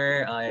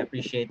vlogger. I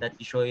appreciate that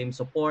you show him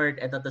support,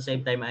 and at the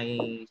same time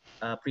I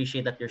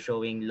appreciate that you're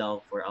showing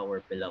love for our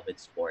beloved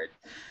sport.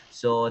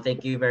 So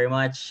thank you very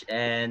much,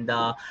 and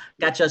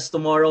catch us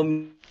tomorrow.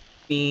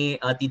 Me,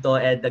 Tito,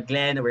 and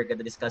Glenn. We're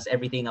going to discuss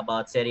everything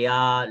about Serie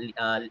A,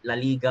 La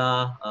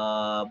Liga,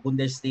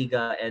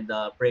 Bundesliga, and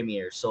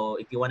Premier.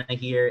 So if you want to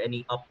hear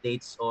any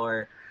updates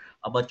or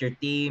about your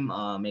team,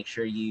 make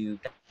sure you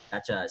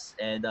catch us.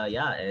 And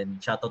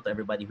and shout out to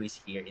everybody who is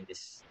here in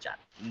this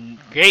chat.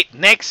 Great.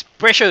 Next,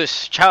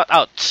 Precious. Shout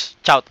outs.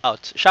 Shout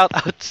out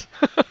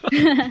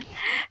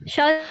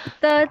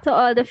to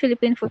all the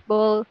Philippine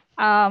football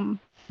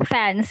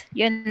fans.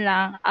 Yun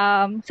lang.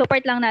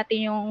 Support lang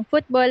natin yung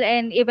football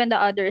and even the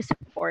other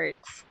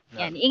sports.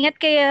 Yan. Ingat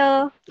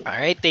kayo.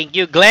 Alright, thank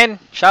you.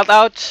 Glenn, shout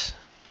outs.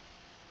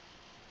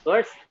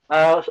 Of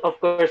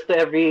course, to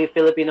every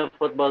Filipino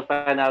football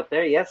fan out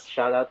there, yes,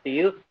 shout out to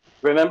you.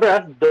 Remember,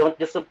 don't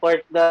just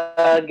support the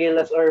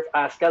Gilas or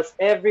Ascals.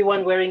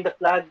 Everyone wearing the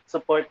flag,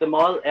 support them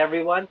all,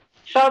 everyone.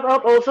 Shout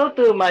out also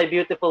to my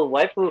beautiful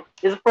wife who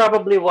is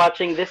probably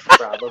watching this,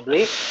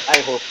 probably.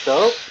 I hope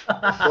so.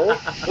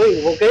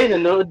 Okay,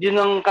 nanood yun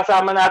ng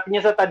kasama natin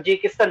yun sa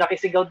Tajikistan.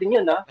 Nakisigaw din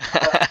yun, ha?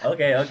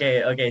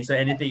 Okay. So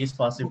anything is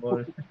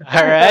possible.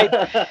 Alright.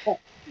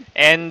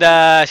 And,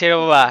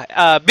 sino ba?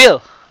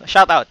 Bill,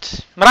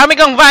 shoutouts. Marami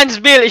kang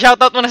fans, Bill.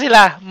 I-shoutout mo na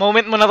sila.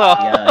 Moment mo na to.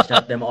 Yeah,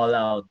 shout them all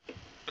out.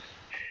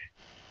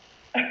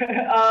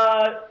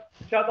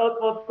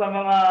 Shoutout po sa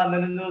mga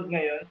nanonood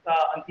ngayon sa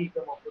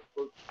Antito Mo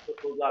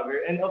football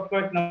vlogger. And of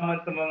course naman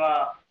sa mga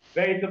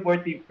very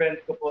supportive friends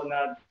ko po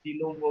na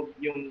dinumog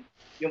yung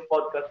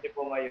podcast niyo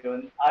po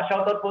ngayon.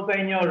 Shoutout po sa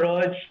inyo,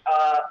 Rog,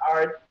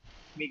 Art,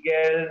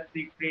 Miguel,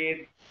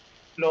 Siegfried,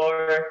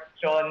 Flor,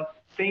 Sean.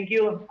 Thank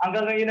you.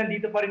 Hanggang ngayon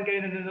nandito pa rin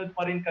kayo, nanonood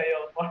pa rin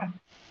kayo.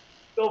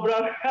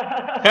 Sobrang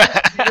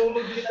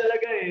dinumog din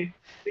talaga eh.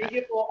 Thank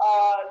you po.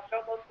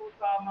 Shoutout po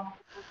sa mga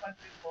football fans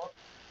din po.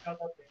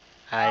 Shoutout din.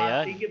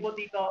 Thank you po,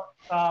 Tito,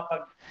 sa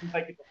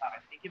pag-invite po sa akin.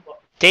 Thank you po.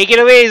 Take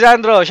it away,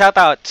 Zandro.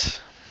 Shoutouts.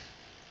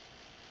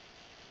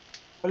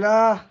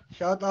 Wala.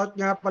 Shoutout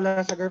nga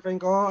pala sa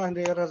girlfriend ko,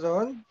 Andrea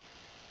Razon.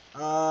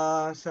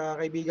 Sa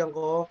kaibigan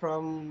ko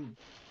from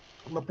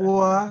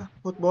Mapua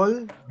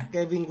Football,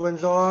 Kevin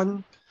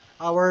Guanzon.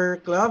 Our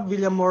club,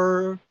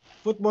 Villamor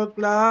Football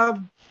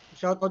Club.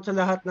 Shoutout sa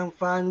lahat ng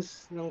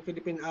fans ng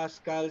Philippine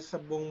Ascal sa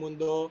buong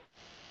mundo.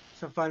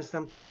 Sa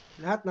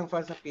lahat ng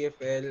fans ng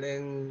PFL,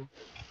 and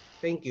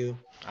thank you.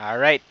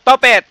 Alright.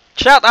 Topet,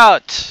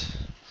 shoutouts.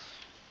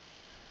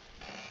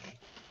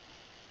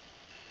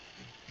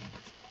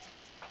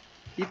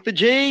 Tito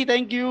J,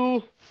 thank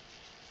you.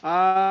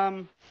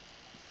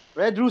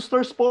 Red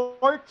Rooster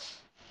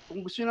Sports.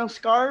 Kung gusto nyo ng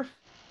scarf,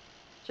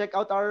 check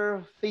out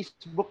our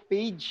Facebook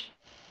page.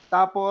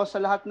 Tapos sa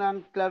lahat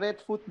ng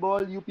Claret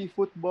Football, UP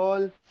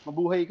Football,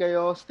 mabuhay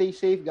kayo. Stay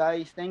safe,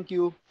 guys. Thank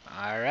you.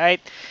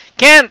 Alright.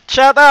 Kent,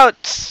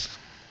 shoutouts.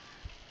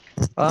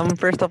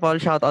 First of all,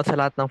 shout out sa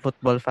lahat ng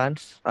football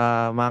fans.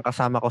 Mga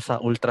kasama ko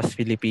sa Ultras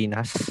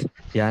Filipinas.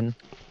 Yan.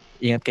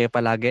 Ingat kayo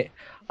palagi.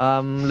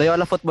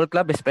 Loyola Football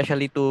Club,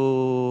 especially to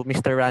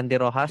Mr. Randy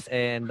Rojas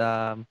and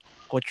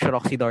Coach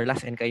Roxy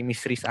Dorlas and kay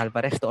Miss Riz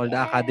Alvarez, to all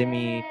the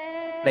academy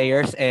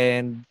players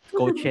and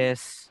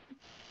coaches.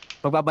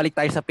 Magbabalik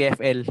tayo sa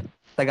PFL.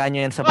 Tagaan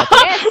nyo yan sa bato.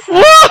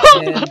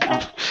 And,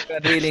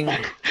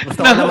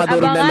 gusto ko na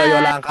madurog ng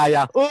Loyola ang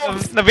kaya.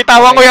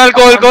 Nabitawan ko yung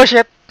alcohol ko,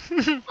 shit.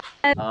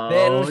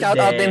 Then, shout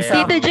out din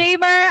sa...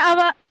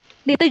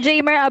 Dito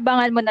Jamer,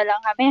 abangan mo na lang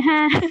kami,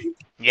 ha?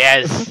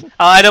 Yes.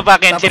 Ano pa,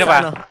 Ken? Sino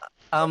pa?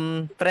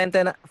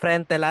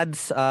 Frente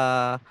lads,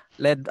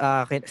 led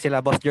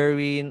sila Boss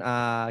Jerwin,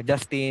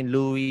 Justin,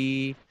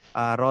 Louie,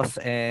 Ross,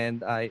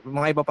 and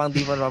mga iba pang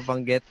di mo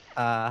mabanggit.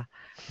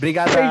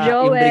 Brigada, Sir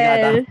Joel. Yung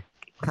Brigada.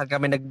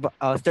 Kami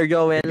Sir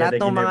Joel, lahat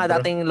ng mga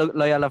dating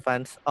Loyola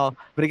fans.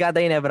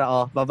 Brigada Ginebra,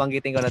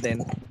 babanggitin ko na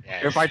din.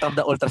 Yes. You're part of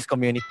the Ultras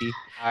community.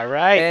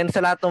 Alright. And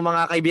sa lahat ng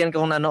mga kaibigan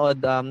kong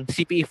nanood,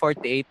 CPE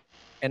 48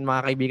 and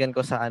mga kaibigan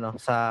ko sa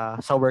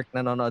work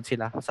nanonood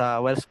sila sa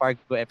Wells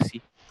Fargo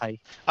FC.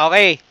 Hi.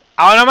 Okay.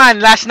 Ako naman,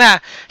 last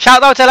na.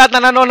 Shoutout sa lahat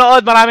na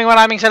nanonood.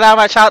 Maraming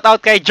salamat.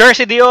 Shoutout kay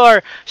Jersey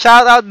Dior.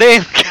 Shoutout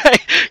din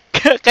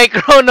kay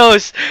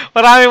Kronos.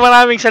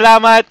 Maraming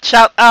salamat.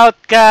 Shoutout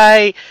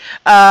kay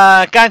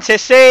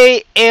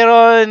Kansesay,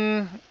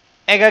 Aaron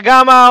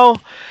Egagamaw.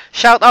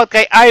 Shoutout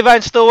kay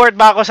Ivan Stewart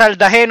Baco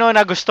Saldaheno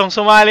na gustong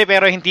sumali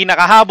pero hindi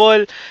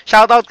nakahabol.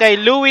 Shoutout kay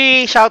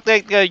Louie.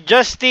 Shoutout kay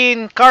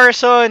Justin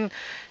Carson.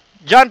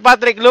 John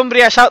Patrick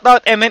Lumbria.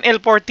 Shoutout MNL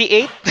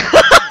 48.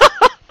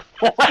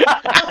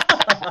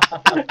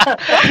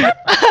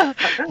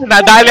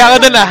 Nadali ako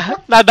dun.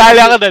 Nadali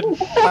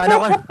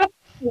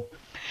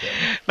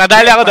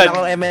ako doon.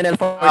 MNL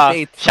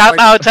 48. Shout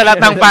out sa lahat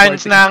ng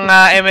fans ng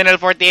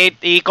MNL 48.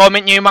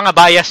 I-comment nyo yung mga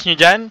bias nyo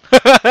dyan.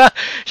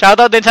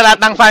 Shout out din sa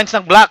lahat ng fans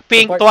ng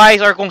Blackpink,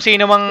 Twice, or kung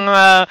sino mang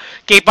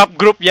K-pop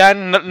group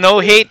yan. No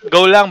hate,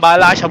 go lang.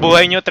 Bahala ka sa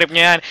buhay nyo, trip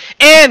nyo yan.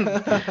 And,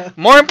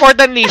 more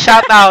importantly,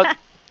 shout out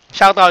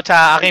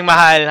sa aking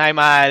mahal. Hi,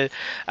 mahal.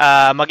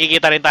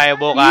 Magkikita rin tayo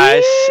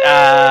bukas.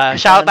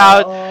 Shout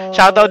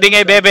out din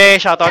kay Bebe.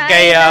 Shout out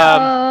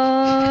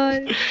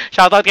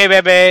kay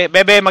Bebe.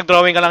 Bebe,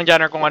 mag-drawing ka lang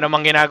dyan or kung ano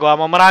mang ginagawa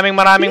mo.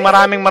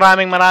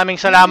 Maraming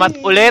salamat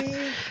ulit.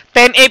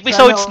 10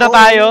 episodes na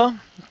tayo.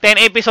 10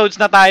 episodes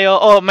na tayo.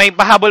 Oh, may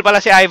pahabol pala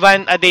si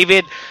Ivan,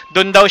 David.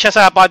 Doon daw siya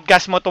sa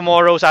podcast mo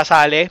tomorrow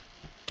sasali.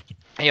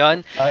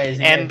 Ayun.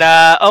 Okay, and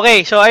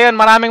okay, so ayun,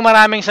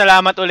 maraming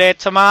salamat ulit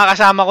sa mga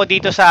kasama ko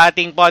dito sa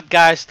ating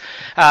podcast.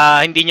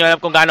 Hindi nyo alam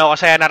kung gaano ako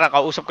kasaya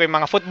nakakausap ko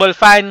yung mga football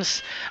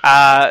fans.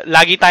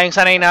 Lagi tayong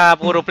sanay na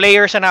puro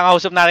players na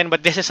nakakausap natin, but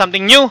this is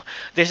something new.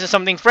 This is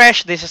something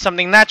fresh. This is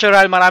something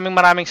natural.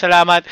 Maraming salamat.